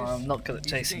target? Oh, I'm not good at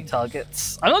chasing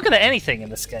targets. I'm not good at anything in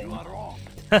this game.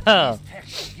 These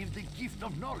texts give the gift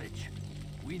of knowledge.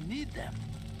 We need them.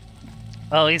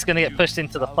 Oh, he's going to get pushed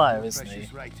into the fire, isn't he?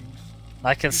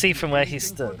 I can see from where he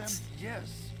stood.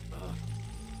 Yes.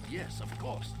 Yes, of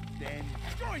course. Then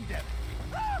join them.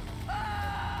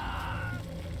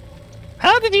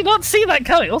 How did you not see that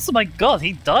coming? Also, my god,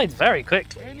 he died very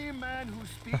quickly. Any man who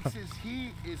speaks as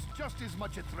he is just as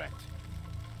much a threat.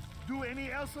 Do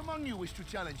any else among you wish to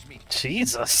challenge me?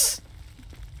 Jesus.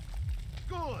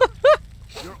 Good.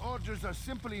 Your orders are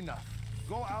simple enough.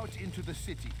 Go out into the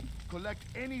city, collect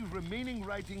any remaining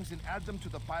writings and add them to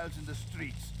the piles in the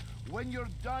streets. When you're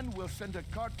done, we'll send a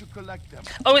cart to collect them.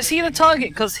 Oh, is he the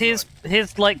target because his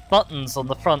like buttons on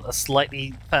the front are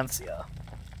slightly fancier?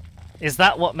 Is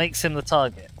that what makes him the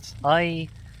target? I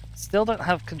still don't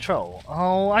have control.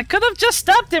 Oh, I could have just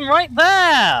stabbed him right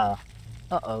there!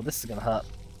 Uh-oh, this is gonna hurt.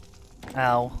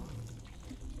 Ow.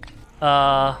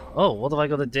 Oh, what have I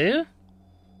got to do?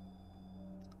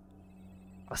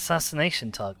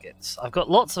 Assassination targets. I've got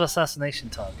lots of assassination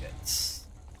targets.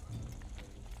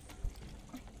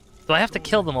 Do I have to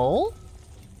kill them all?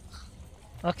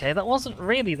 Okay, that wasn't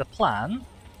really the plan.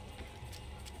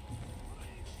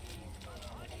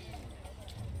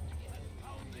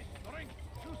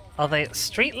 Are they at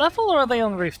street level or are they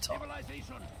on rooftop?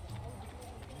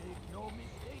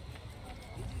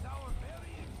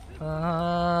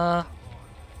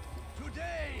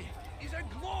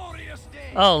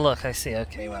 Oh, look, I see.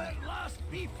 Okay, right.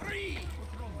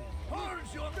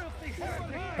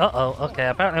 Uh-oh, okay,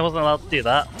 apparently I wasn't allowed to do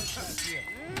that.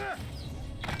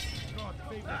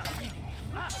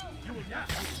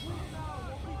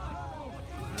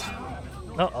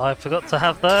 Oh, I forgot to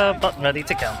have the button ready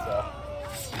to counter.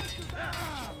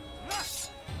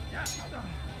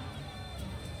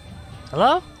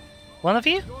 Hello? One of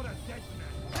you?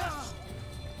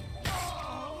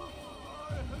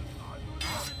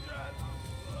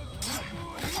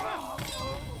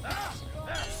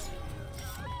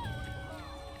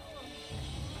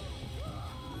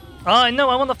 Oh, no,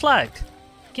 I want the flag.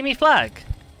 Give me flag.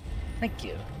 Thank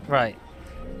you. Right.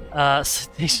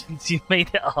 Stations, you made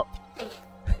it up.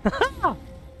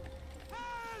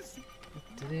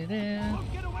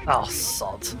 Oh,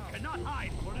 sod.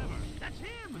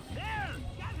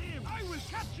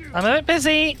 I'm a bit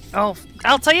busy. Oh,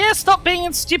 Altair, stop being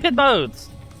in stupid mode.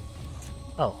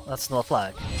 Oh, that's not a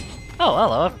flag. Oh,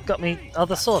 hello, I've got me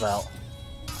other sword out.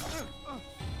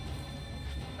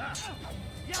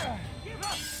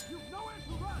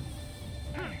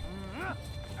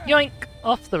 Yoink!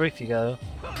 Off the roof you go.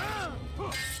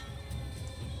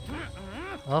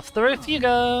 Off the roof you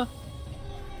go.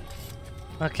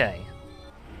 Okay.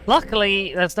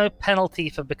 Luckily, there's no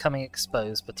penalty for becoming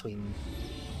exposed between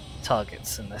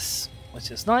targets in this,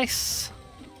 which is nice.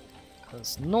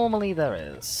 Because normally there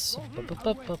is.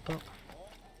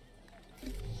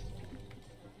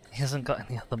 He hasn't got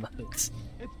any other modes.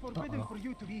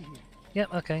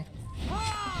 Yep, okay.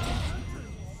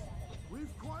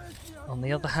 On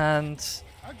the other hand,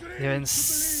 you're in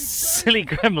silly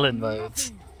gremlin mode.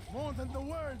 More than the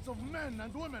words of men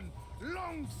and women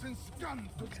long since gone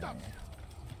to dust.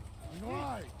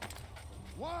 Why?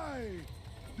 Why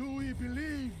do we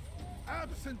believe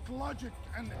absent logic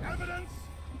and evidence?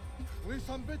 We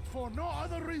submit for no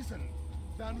other reason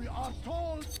than we are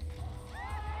told.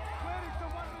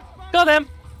 Got him!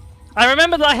 I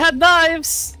remembered I had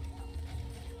knives!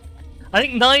 I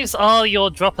think knives are your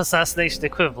drop assassination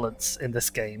equivalents in this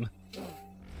game.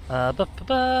 Oh,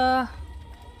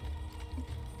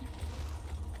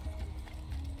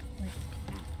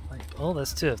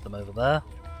 there's two of them over there.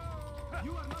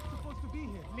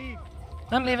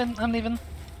 I'm leaving.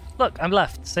 Look, I'm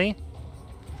left, see?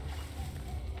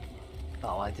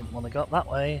 Oh, I didn't want to go up that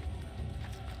way.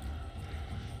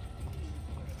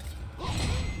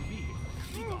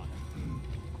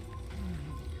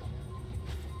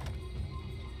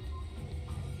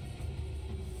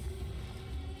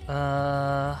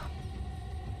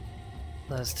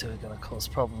 Those two are going to cause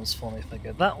problems for me if I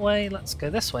go that way. Let's go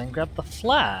this way and grab the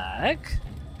flag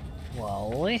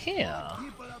while we're here.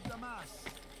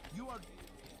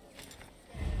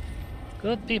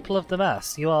 Good people of the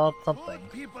mass, you are something.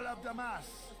 Good people of the mass,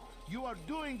 you are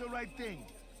doing the right thing.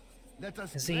 Let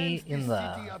us Is he in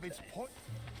there?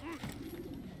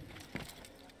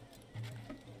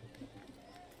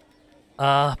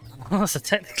 That's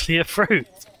technically a fruit.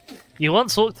 You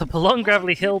once walked up a long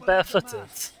gravelly hill barefooted.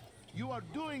 You are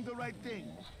doing the right thing.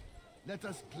 Let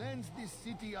us cleanse this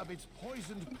city of its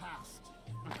poisoned past.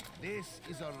 This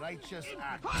is a righteous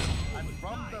act, and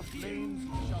from the flames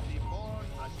shall be born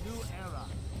a new era,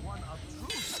 one of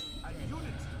truth and unity,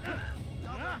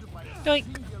 governed by a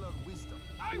singular wisdom.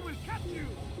 I will catch you.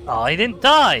 Oh, he didn't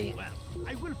die. Well,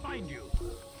 I will find you.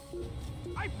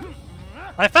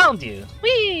 I found you.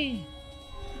 Whee!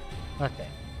 Okay,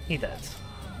 he dead.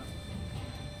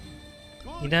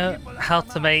 You know how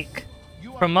to make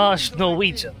fromage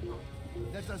Norwegian.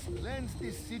 Let us cleanse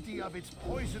this city of its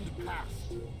poisoned past.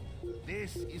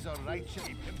 This is a righteous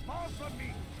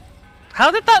impossible. How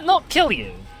did that not kill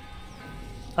you?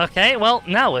 Okay, well,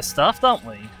 now we're stuffed, aren't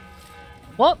we?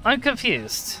 What? I'm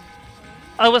confused.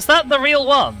 Oh, was that the real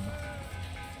one?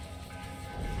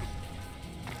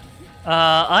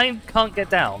 I can't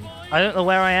get down. I don't know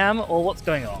where I am or what's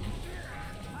going on.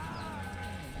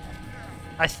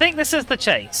 I think this is the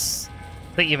chase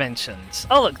that you mentioned.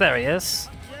 Oh, look, there he is.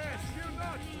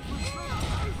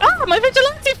 Ah, my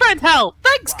vigilante friend helped!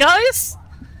 Thanks, guys!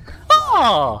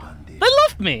 Oh, they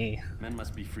love me! Men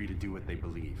must be free to do what they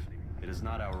believe. It is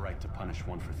not our right to punish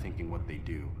one for thinking what they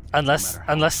do. Unless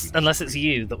it's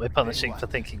you that we're punishing for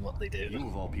thinking what they do. You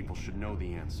of all people should know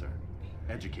the answer.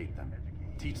 Educate them.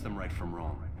 Teach them right from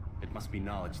wrong. It must be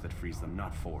knowledge that frees them,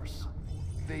 not force.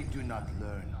 They do not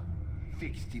learn,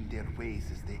 fixed in their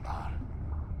ways as they are.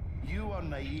 You are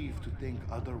naive to think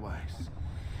otherwise. It's an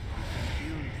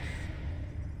illness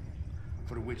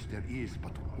for which there is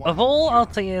but one. Of all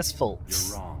Altair's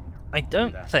faults, You're wrong. I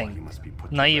don't think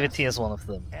naivety is one of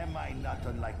them.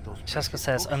 Shaska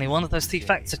says only one of those three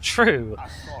facts are true.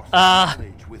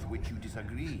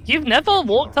 You've never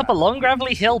walked up a long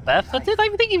gravelly hill barefooted? I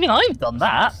think even I've done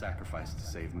that. Sacrifice to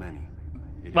save many.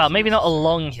 Well, maybe not a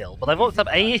long hill, but I've walked up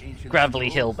a gravelly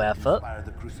hill barefoot.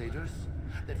 The Crusaders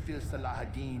that fills Salah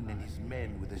ad-Din and his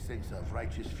men with a sense of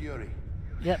righteous fury.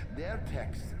 Yep. Their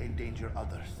texts endanger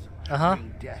others,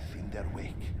 bring death in their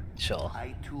wake. Sure.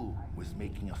 I too was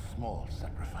making a small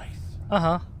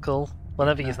sacrifice. Cool.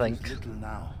 Whatever you think. Little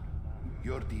now.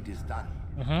 Your deed is done.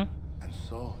 And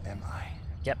so am I.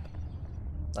 Yep.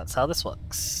 That's how this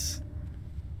works.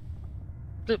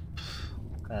 Bloop.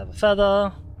 I have a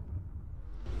feather.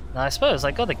 Now I suppose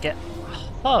I gotta get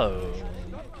home.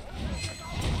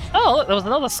 Oh, look, there was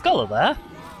another scholar there.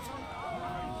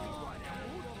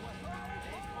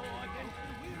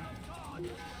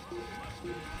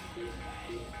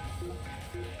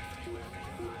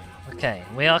 Okay,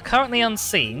 we are currently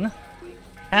unseen.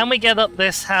 Can we get up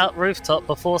this rooftop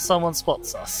before someone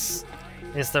spots us?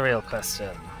 Is the real question.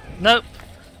 Nope.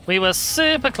 We were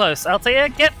super close. Altair,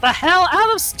 get the hell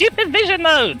out of stupid vision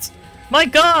mode! My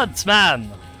god,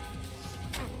 man!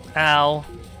 Ow.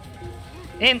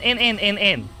 In.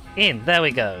 There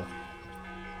we go.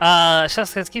 Shaska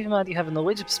says, keep in mind you have a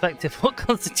Norwegian perspective. What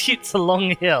constitutes a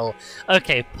long hill?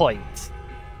 Okay, point.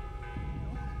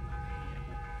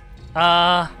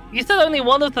 You said only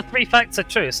one of the three facts are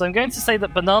true, so I'm going to say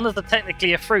that bananas are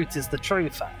technically a fruit is the true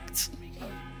fact.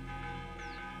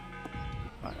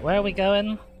 Right, where are we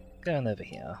going? Going over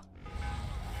here.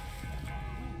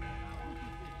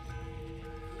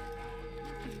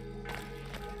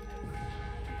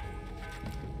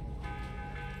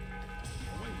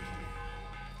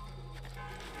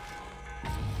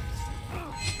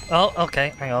 Oh,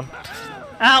 okay, hang on.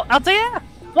 Ow, Altair!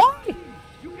 Why?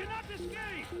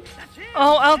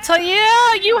 Oh,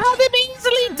 Altair! You had him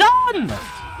easily done!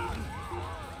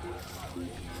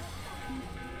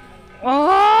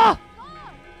 Oh!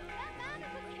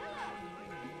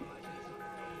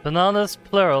 Bananas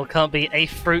plural can't be a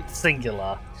fruit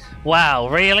singular. Wow,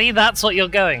 really? That's what you're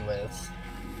going with?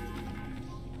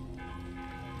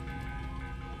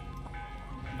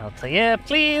 Altair,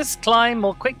 please climb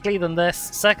more quickly than this.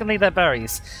 Secondly, they're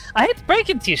berries. I hate to break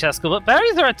it to you, Shaskell, but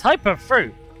berries are a type of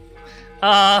fruit.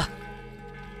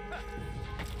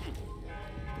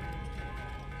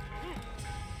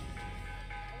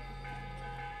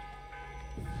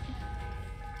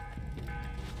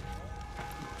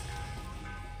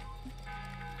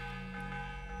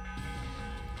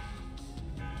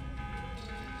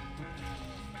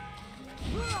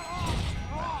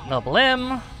 Noble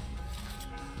M.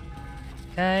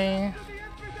 Okay.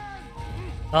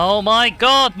 Oh my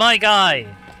god, my guy!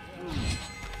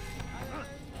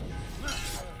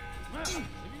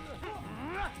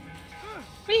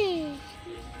 Whee!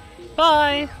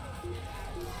 Bye!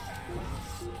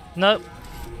 Nope.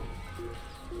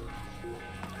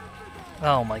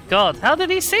 Oh my god, how did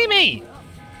he see me?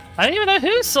 I don't even know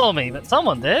who saw me, but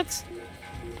someone did.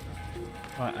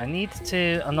 Right, I need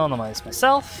to anonymize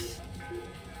myself.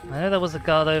 I know there was a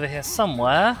guard over here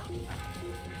somewhere.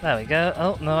 There we go.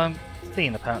 Oh, no, I'm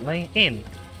seen apparently. In.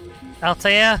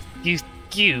 Altair, you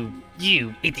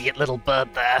idiot little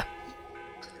bird there.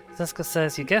 Zeska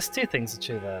says, you guessed two things are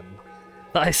true then.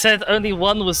 That I said only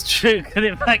one was true could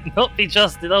in fact not be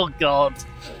trusted. Oh god.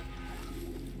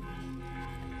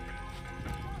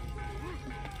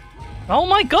 Oh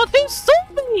my god, who saw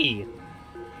me?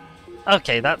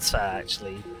 Okay, that's fair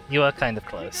actually. You are kind of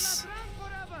close.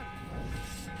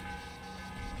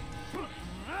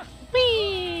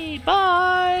 Whee!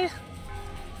 Bye!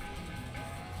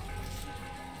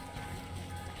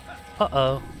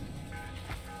 Uh-oh.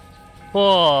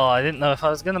 Whoa, I didn't know if I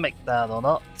was going to make that or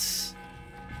not.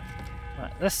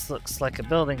 Right, this looks like a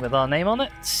building with our name on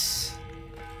it. Silly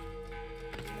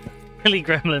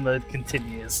Gremlin mode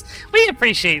continues. We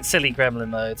appreciate silly Gremlin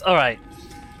mode. Alright.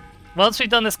 Once we've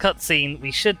done this cutscene,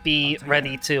 we should be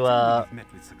ready to, met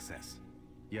with success.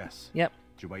 Yes. Yep.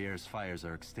 Jubair's fires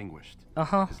are extinguished.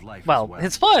 Well,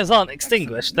 his fires aren't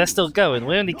extinguished, they're still going.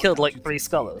 We only killed like 3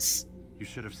 scholars. You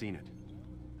should have seen it.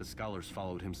 The scholars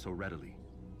followed him so readily.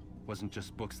 Wasn't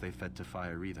just books they fed to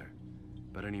fire either,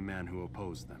 but any man who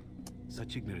opposed them.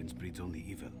 Such ignorance breeds only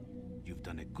evil. You've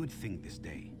done a good thing this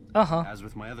day. As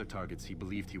with my other targets, he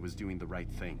believed he was doing the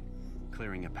right thing,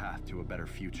 clearing a path to a better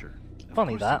future.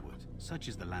 Funny that. Such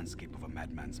is the landscape of a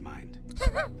madman's mind.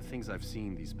 The things I've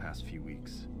seen these past few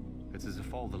weeks, it's as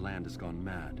if all the land has gone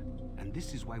mad. And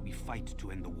this is why we fight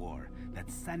to end the war,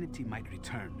 that sanity might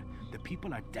return. The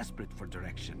people are desperate for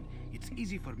direction. It's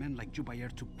easy for men like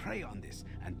Jubair to prey on this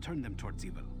and turn them towards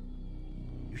evil.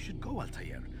 You should go,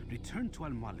 Altair. Return to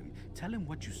Al-Mualim. Tell him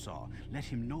what you saw. Let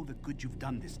him know the good you've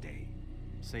done this day.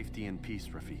 Safety and peace,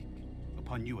 Rafiq.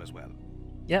 Upon you as well.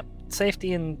 Yep,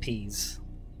 safety and peace.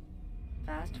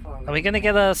 Fast forward. Are we gonna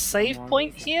get a save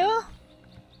point here?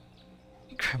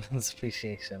 Gremlin's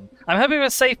appreciation. I'm hoping for a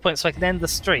save point so I can end the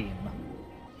stream.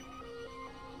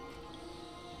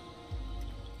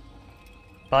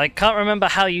 But I can't remember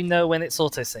how you know when it's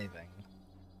auto-saving.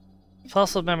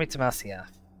 Password memory to Masyaf.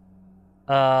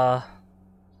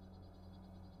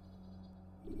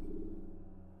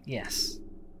 Yes.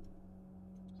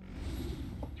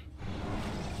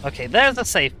 Okay, there's a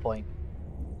save point.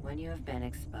 When you have been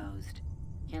exposed,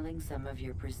 killing some of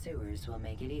your pursuers will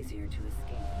make it easier to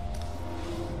escape.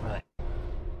 Right.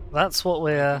 That's what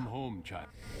we're... Come home, child.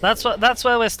 That's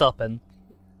where we're stopping.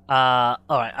 Alright,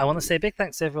 I want to say a big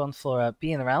thanks to everyone for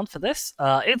being around for this.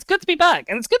 It's good to be back,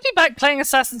 and it's good to be back playing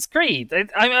Assassin's Creed.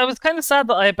 I was kind of sad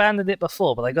that I abandoned it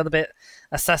before, but I got a bit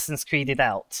Assassin's Creeded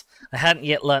out. I hadn't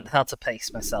yet learnt how to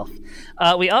pace myself.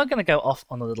 We are going to go off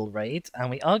on a little raid, and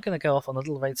we are going to go off on a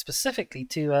little raid specifically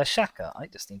to Shaka. I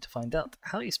just need to find out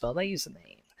how you spell their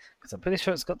username, because I'm pretty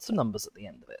sure it's got some numbers at the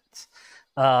end of it.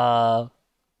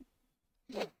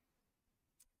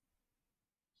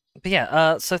 But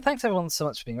yeah, so thanks everyone so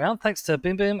much for being around. Thanks to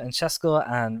Boom Boom and Shaskor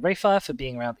and Rayfire for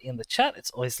being around in the chat.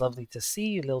 It's always lovely to see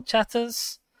you little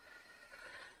chatters.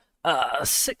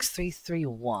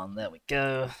 6331, there we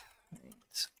go.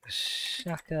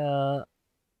 Shaka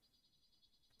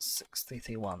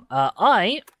 6331.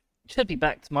 I should be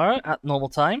back tomorrow at normal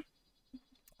time.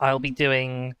 I'll be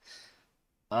doing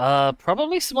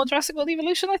probably some more Jurassic World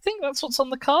Evolution, I think. That's what's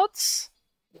on the cards.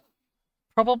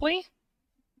 Probably.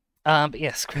 But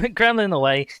yes, gremlin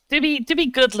away. Do be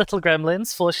good little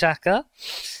gremlins for Shaka.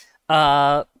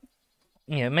 You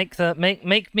know, make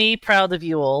me proud of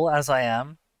you all as I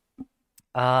am.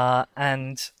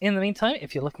 And in the meantime,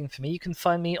 if you're looking for me, you can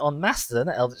find me on Mastodon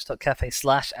at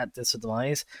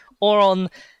eldritch.cafe/@disfordemise, or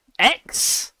on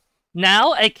X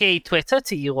now, aka Twitter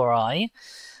to you or I.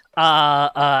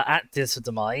 At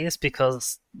Disfordemise,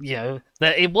 because you know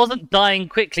it wasn't dying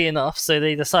quickly enough, so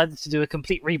they decided to do a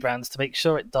complete rebrand to make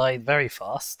sure it died very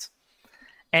fast.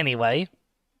 Anyway,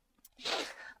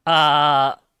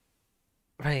 right,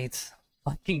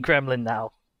 fucking gremlin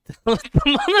now. The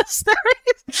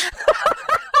monasteries.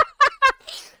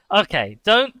 Okay,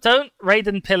 don't raid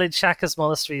and pillage Shaka's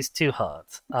monasteries too hard.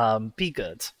 Be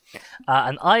good,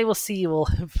 and I will see you all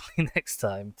hopefully next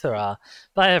time. Ta-ra.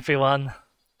 Bye everyone.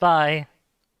 Bye.